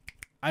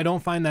 I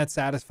don't find that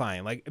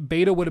satisfying. Like,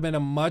 Beta would have been a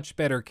much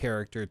better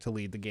character to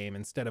lead the game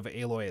instead of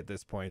Aloy at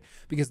this point,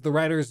 because the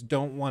writers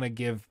don't want to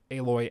give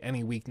Aloy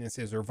any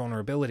weaknesses or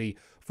vulnerability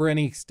for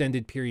any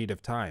extended period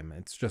of time.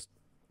 It's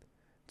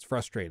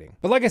frustrating.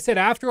 But like I said,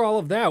 after all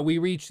of that, we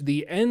reach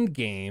the end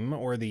game,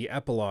 or the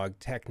epilogue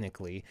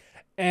technically,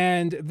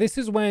 and this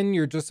is when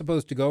you're just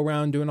supposed to go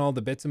around doing all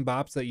the bits and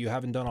bops that you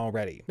haven't done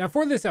already. Now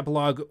for this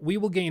epilogue, we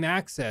will gain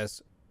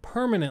access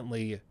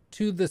permanently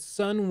to the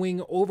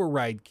Sunwing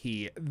override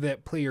key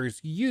that players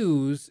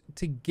use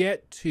to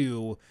get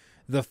to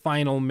the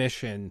final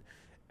mission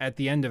at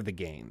the end of the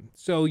game.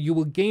 So you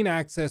will gain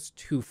access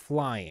to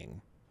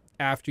flying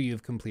after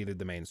you've completed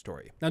the main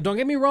story. Now, don't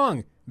get me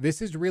wrong,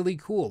 this is really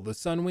cool. The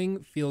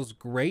Sunwing feels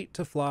great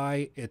to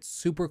fly. It's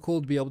super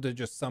cool to be able to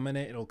just summon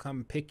it. It'll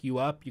come pick you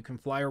up. You can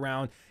fly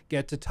around,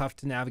 get to tough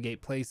to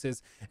navigate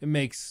places. It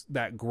makes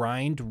that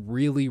grind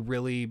really,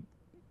 really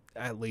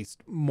at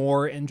least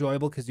more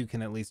enjoyable, because you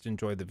can at least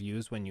enjoy the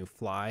views when you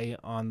fly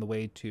on the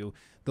way to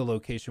the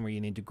location where you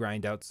need to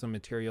grind out some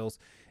materials.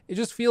 It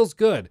just feels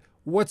good.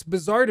 What's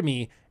bizarre to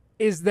me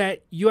is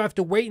that you have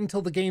to wait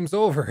until the game's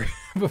over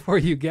before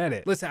you get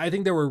it. Listen, I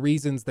think there were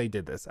reasons they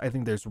did this. I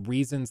think there's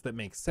reasons that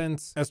make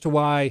sense as to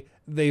why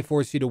they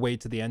force you to wait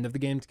to the end of the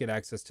game to get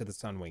access to the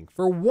Sunwing.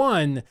 For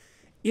one,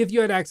 if you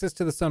had access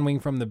to the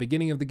Sunwing from the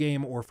beginning of the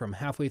game or from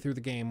halfway through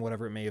the game,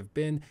 whatever it may have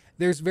been,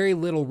 there's very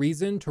little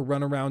reason to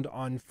run around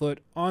on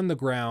foot, on the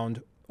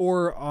ground,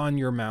 or on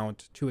your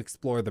mount to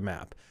explore the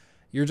map.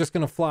 You're just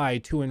going to fly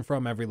to and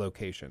from every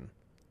location.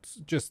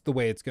 Just the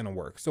way it's going to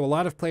work. So a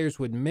lot of players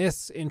would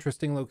miss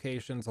interesting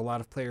locations. A lot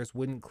of players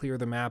wouldn't clear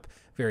the map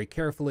very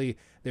carefully.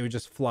 They would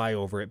just fly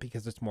over it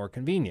because it's more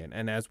convenient.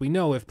 And as we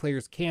know, if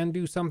players can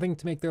do something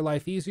to make their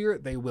life easier,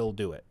 they will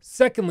do it.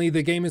 Secondly,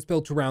 the game is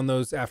built around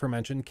those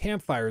aforementioned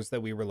campfires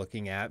that we were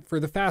looking at for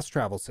the fast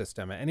travel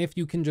system. And if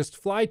you can just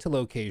fly to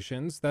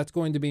locations, that's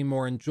going to be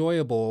more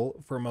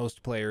enjoyable for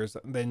most players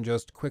than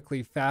just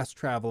quickly fast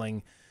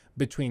traveling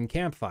between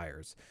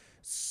campfires.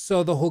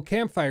 So the whole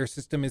campfire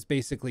system is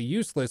basically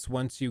useless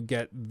once you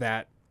get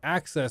that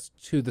access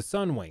to the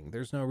Sunwing.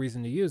 There's no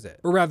reason to use it.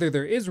 Or rather,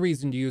 there is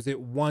reason to use it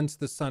once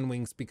the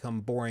Sunwings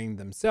become boring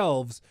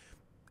themselves,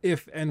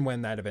 if and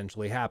when that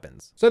eventually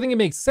happens. So I think it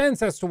makes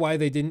sense as to why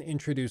they didn't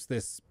introduce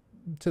this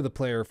to the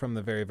player from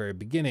the very, very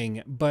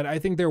beginning, but I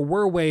think there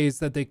were ways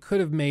that they could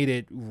have made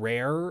it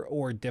rare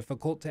or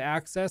difficult to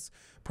access.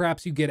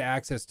 Perhaps you get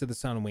access to the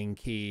Sunwing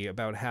key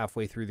about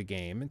halfway through the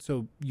game, and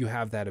so you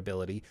have that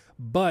ability,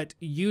 but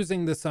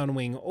using the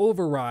Sunwing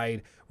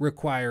override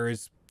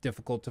requires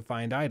difficult to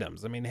find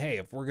items. I mean, hey,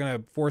 if we're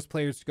going to force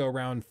players to go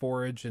around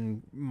forage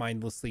and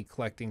mindlessly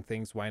collecting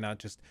things, why not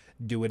just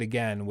do it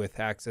again with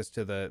access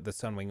to the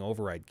Sunwing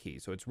override key?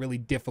 So it's really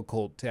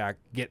difficult to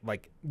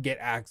get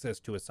access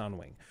to a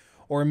Sunwing.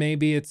 Or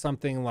maybe it's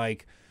something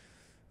like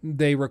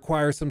they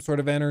require some sort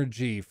of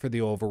energy for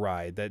the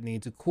override that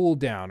needs a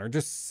cooldown, or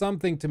just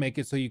something to make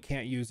it so you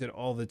can't use it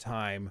all the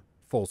time,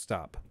 full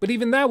stop. But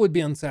even that would be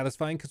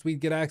unsatisfying, because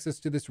we'd get access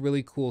to this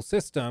really cool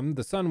system,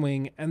 the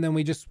Sunwing, and then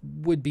we just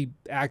would be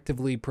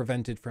actively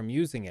prevented from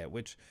using it,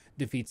 which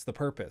defeats the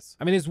purpose.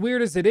 I mean, as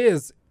weird as it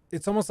is,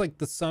 it's almost like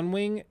the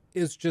Sunwing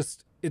is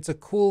just, it's a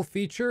cool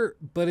feature,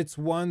 but it's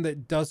one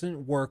that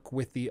doesn't work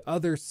with the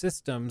other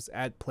systems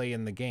at play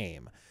in the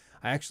game.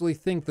 I actually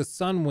think the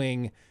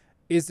Sunwing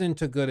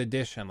isn't a good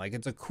addition. Like,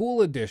 it's a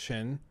cool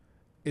addition.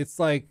 It's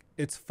like,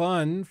 it's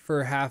fun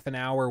for half an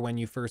hour when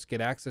you first get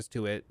access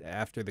to it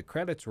after the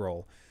credits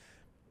roll.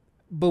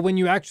 But when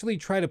you actually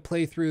try to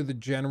play through the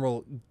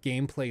general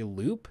gameplay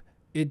loop,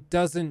 it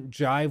doesn't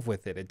jive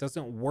with it. It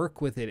doesn't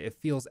work with it. It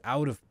feels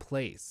out of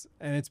place.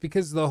 And it's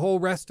because the whole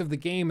rest of the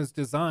game is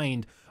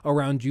designed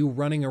around you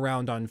running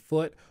around on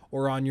foot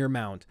or on your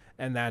mount,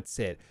 and that's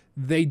it.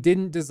 They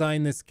didn't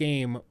design this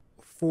game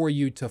for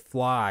you to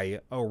fly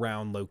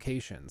around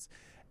locations.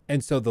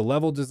 And so the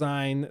level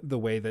design, the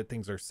way that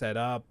things are set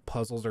up,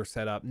 puzzles are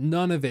set up,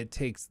 none of it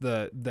takes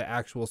the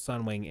actual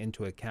Sunwing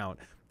into account.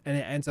 And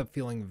it ends up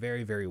feeling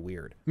very, very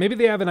weird. Maybe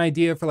they have an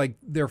idea for like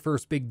their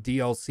first big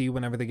DLC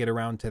whenever they get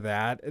around to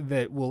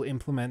that will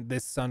implement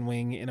this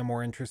Sunwing in a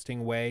more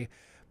interesting way.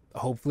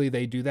 Hopefully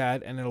they do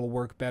that and it'll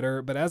work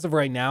better. But as of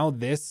right now,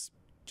 this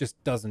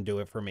just doesn't do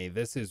it for me.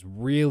 This is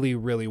really,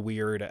 really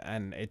weird,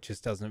 and it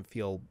just doesn't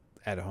feel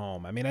at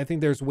home. I mean, I think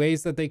there's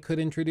ways that they could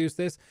introduce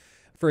this.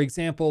 For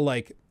example,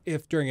 like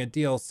if during a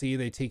DLC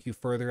they take you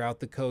further out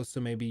the coast, so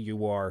maybe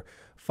you are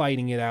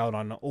fighting it out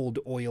on old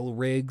oil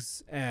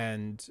rigs,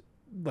 and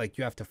like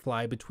you have to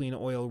fly between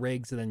oil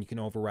rigs, and then you can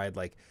override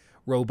like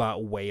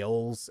robot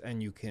whales,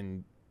 and you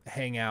can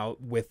hang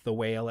out with the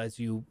whale as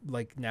you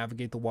like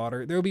navigate the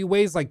water. There'll be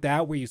ways like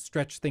that where you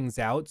stretch things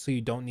out so you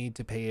don't need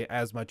to pay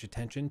as much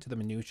attention to the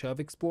minutia of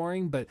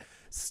exploring, but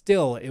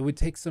still it would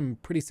take some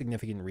pretty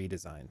significant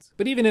redesigns.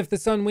 But even if the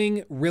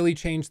Sunwing really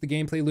changed the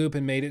gameplay loop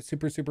and made it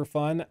super, super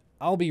fun,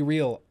 I'll be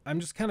real, I'm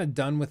just kind of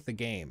done with the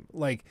game.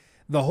 Like,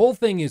 the whole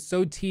thing is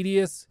so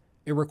tedious.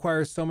 It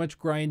requires so much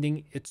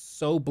grinding. It's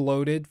so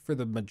bloated for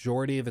the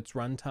majority of its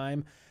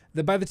runtime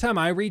that by the time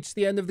I reached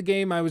the end of the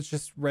game, I was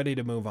just ready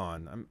to move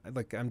on.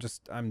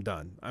 I'm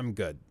done. I'm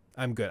good.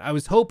 I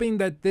was hoping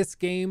that this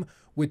game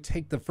would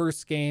take the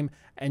first game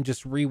and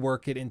just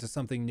rework it into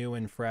something new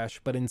and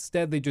fresh, but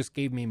instead they just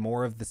gave me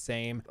more of the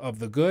same of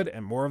the good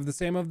and more of the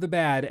same of the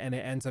bad, and it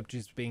ends up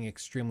just being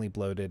extremely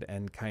bloated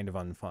and kind of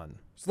unfun.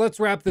 So let's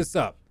wrap this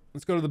up.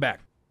 Let's go to the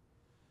back.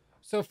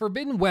 So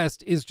Forbidden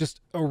West is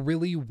just a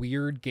really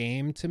weird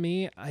game to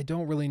me. I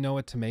don't really know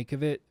what to make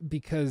of it,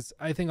 because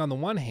I think on the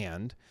one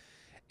hand,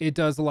 it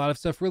does a lot of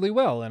stuff really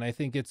well, and I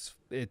think it's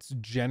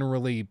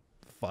generally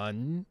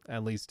fun,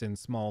 at least in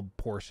small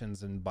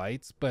portions and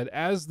bites. But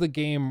as the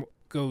game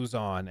goes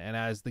on and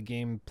as the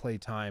gameplay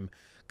time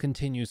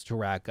continues to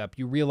rack up,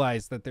 you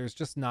realize that there's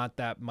just not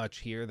that much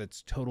here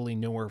that's totally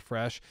new or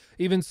fresh.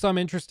 Even some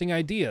interesting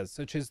ideas,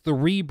 such as the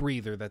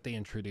rebreather that they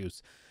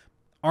introduce,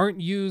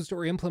 aren't used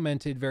or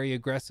implemented very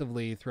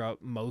aggressively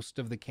throughout most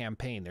of the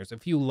campaign. There's a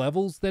few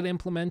levels that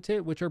implement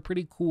it, which are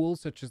pretty cool,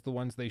 such as the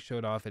ones they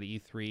showed off at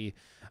E3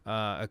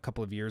 a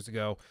couple of years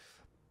ago.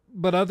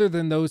 But other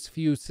than those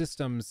few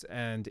systems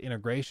and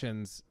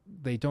integrations,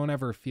 they don't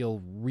ever feel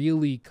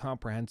really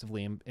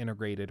comprehensively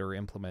integrated or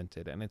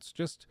implemented. And it's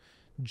just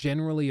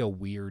generally a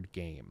weird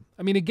game.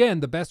 I mean,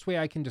 again, the best way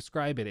I can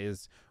describe it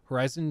is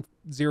Horizon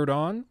Zero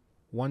Dawn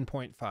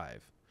 1.5.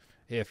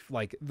 If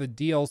like the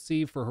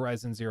DLC for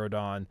Horizon Zero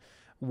Dawn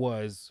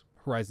was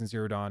Horizon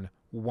Zero Dawn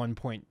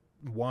 1.1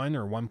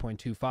 or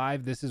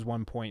 1.25, this is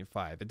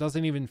 1.5. It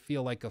doesn't even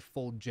feel like a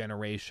full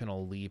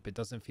generational leap. It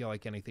doesn't feel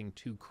like anything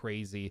too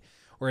crazy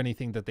or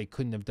anything that they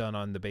couldn't have done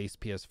on the base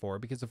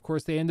PS4, because of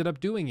course they ended up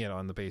doing it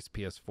on the base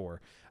PS4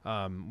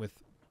 with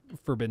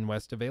Forbidden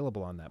West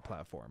available on that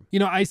platform. You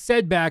know, I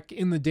said back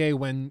in the day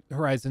when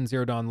Horizon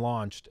Zero Dawn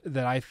launched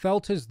that I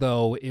felt as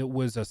though it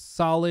was a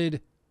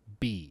solid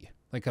B.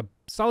 Like a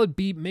solid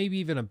B, maybe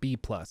even a B+.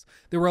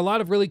 There were a lot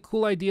of really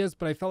cool ideas,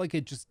 but I felt like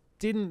it just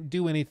didn't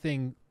do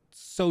anything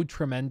so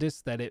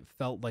tremendous that it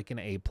felt like an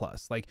A+.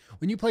 Like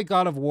when you play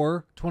God of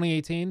War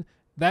 2018,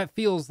 that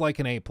feels like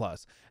an A+.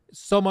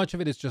 So much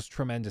of it is just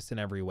tremendous in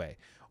every way.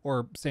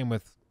 Or same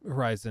with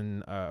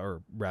Horizon,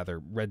 or rather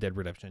Red Dead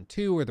Redemption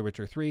 2 or The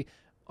Witcher 3.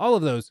 All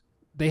of those,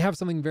 they have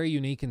something very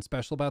unique and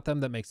special about them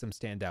that makes them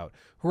stand out.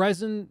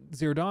 Horizon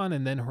Zero Dawn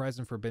and then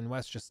Horizon Forbidden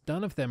West, just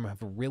none of them have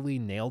really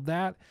nailed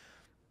that.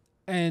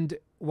 And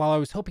while I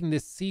was hoping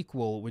this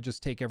sequel would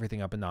just take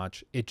everything up a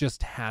notch, it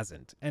just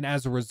hasn't. And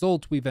as a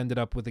result, we've ended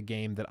up with a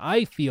game that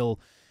I feel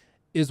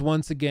is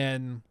once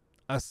again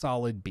a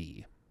solid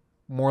B.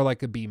 More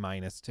like a B-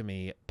 to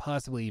me,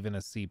 possibly even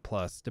a C+,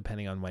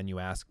 depending on when you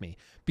ask me.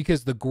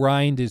 Because the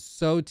grind is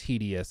so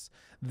tedious.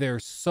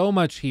 There's so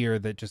much here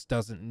that just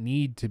doesn't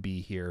need to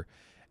be here.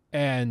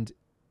 And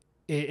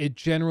it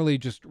generally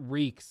just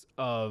reeks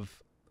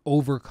of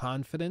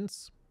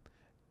overconfidence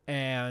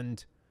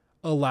and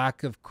a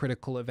lack of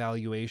critical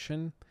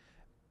evaluation.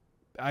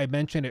 I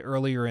mentioned it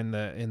earlier in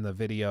the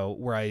video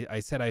where I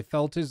said I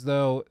felt as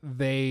though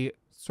they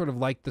sort of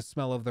liked the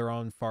smell of their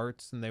own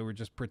farts, and they were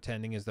just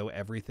pretending as though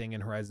everything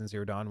in Horizon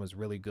Zero Dawn was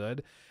really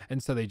good,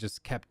 and so they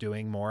just kept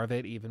doing more of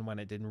it even when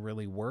it didn't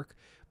really work.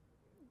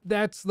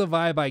 That's the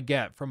vibe I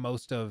get from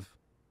most of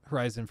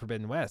Horizon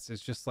Forbidden West.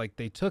 It's just like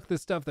they took the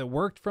stuff that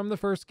worked from the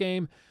first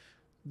game,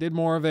 did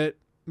more of it,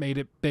 made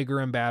it bigger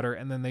and badder,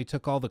 and then they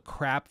took all the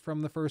crap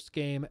from the first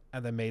game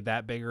and then made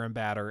that bigger and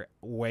badder,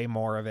 way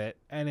more of it,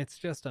 and it's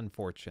just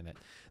unfortunate.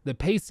 The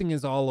pacing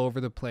is all over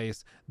the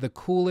place. The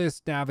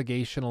coolest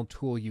navigational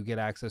tool you get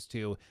access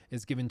to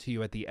is given to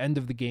you at the end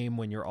of the game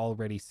when you're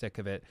already sick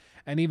of it,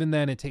 and even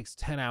then it takes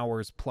 10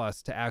 hours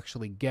plus to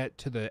actually get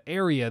to the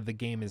area the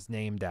game is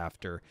named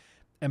after.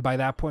 And by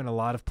that point, a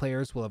lot of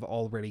players will have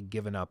already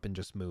given up and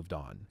just moved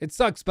on. It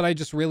sucks, but I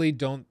just really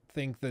don't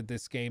think that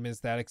this game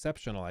is that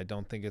exceptional. I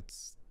don't think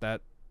it's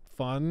that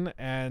fun,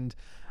 and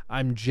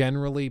I'm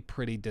generally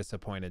pretty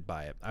disappointed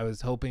by it. I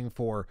was hoping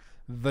for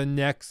the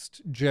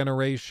next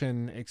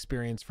generation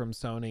experience from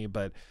Sony,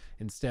 but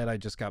instead I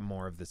just got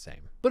more of the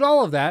same. But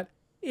all of that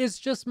is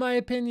just my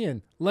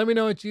opinion. Let me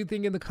know what you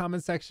think in the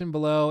comment section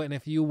below, and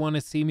if you want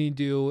to see me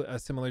do a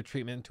similar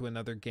treatment to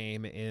another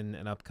game in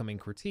an upcoming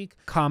critique,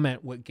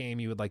 comment what game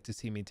you would like to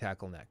see me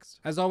tackle next.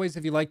 As always,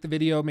 if you liked the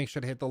video, make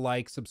sure to hit the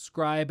like,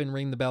 subscribe, and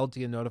ring the bell to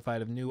get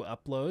notified of new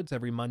uploads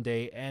every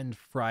Monday and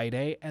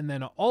Friday, and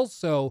then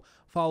also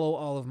follow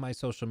all of my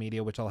social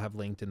media, which I'll have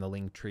linked in the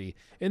link tree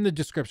in the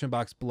description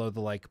box below the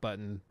like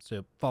button.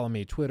 So follow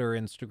me: Twitter,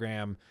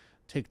 Instagram,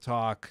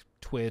 TikTok,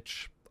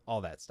 Twitch,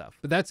 all that stuff.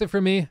 But that's it for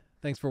me.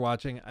 Thanks for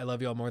watching. I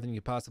love you all more than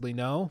you possibly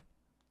know.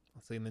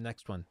 I'll see you in the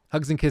next one.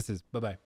 Hugs and kisses. Bye-bye.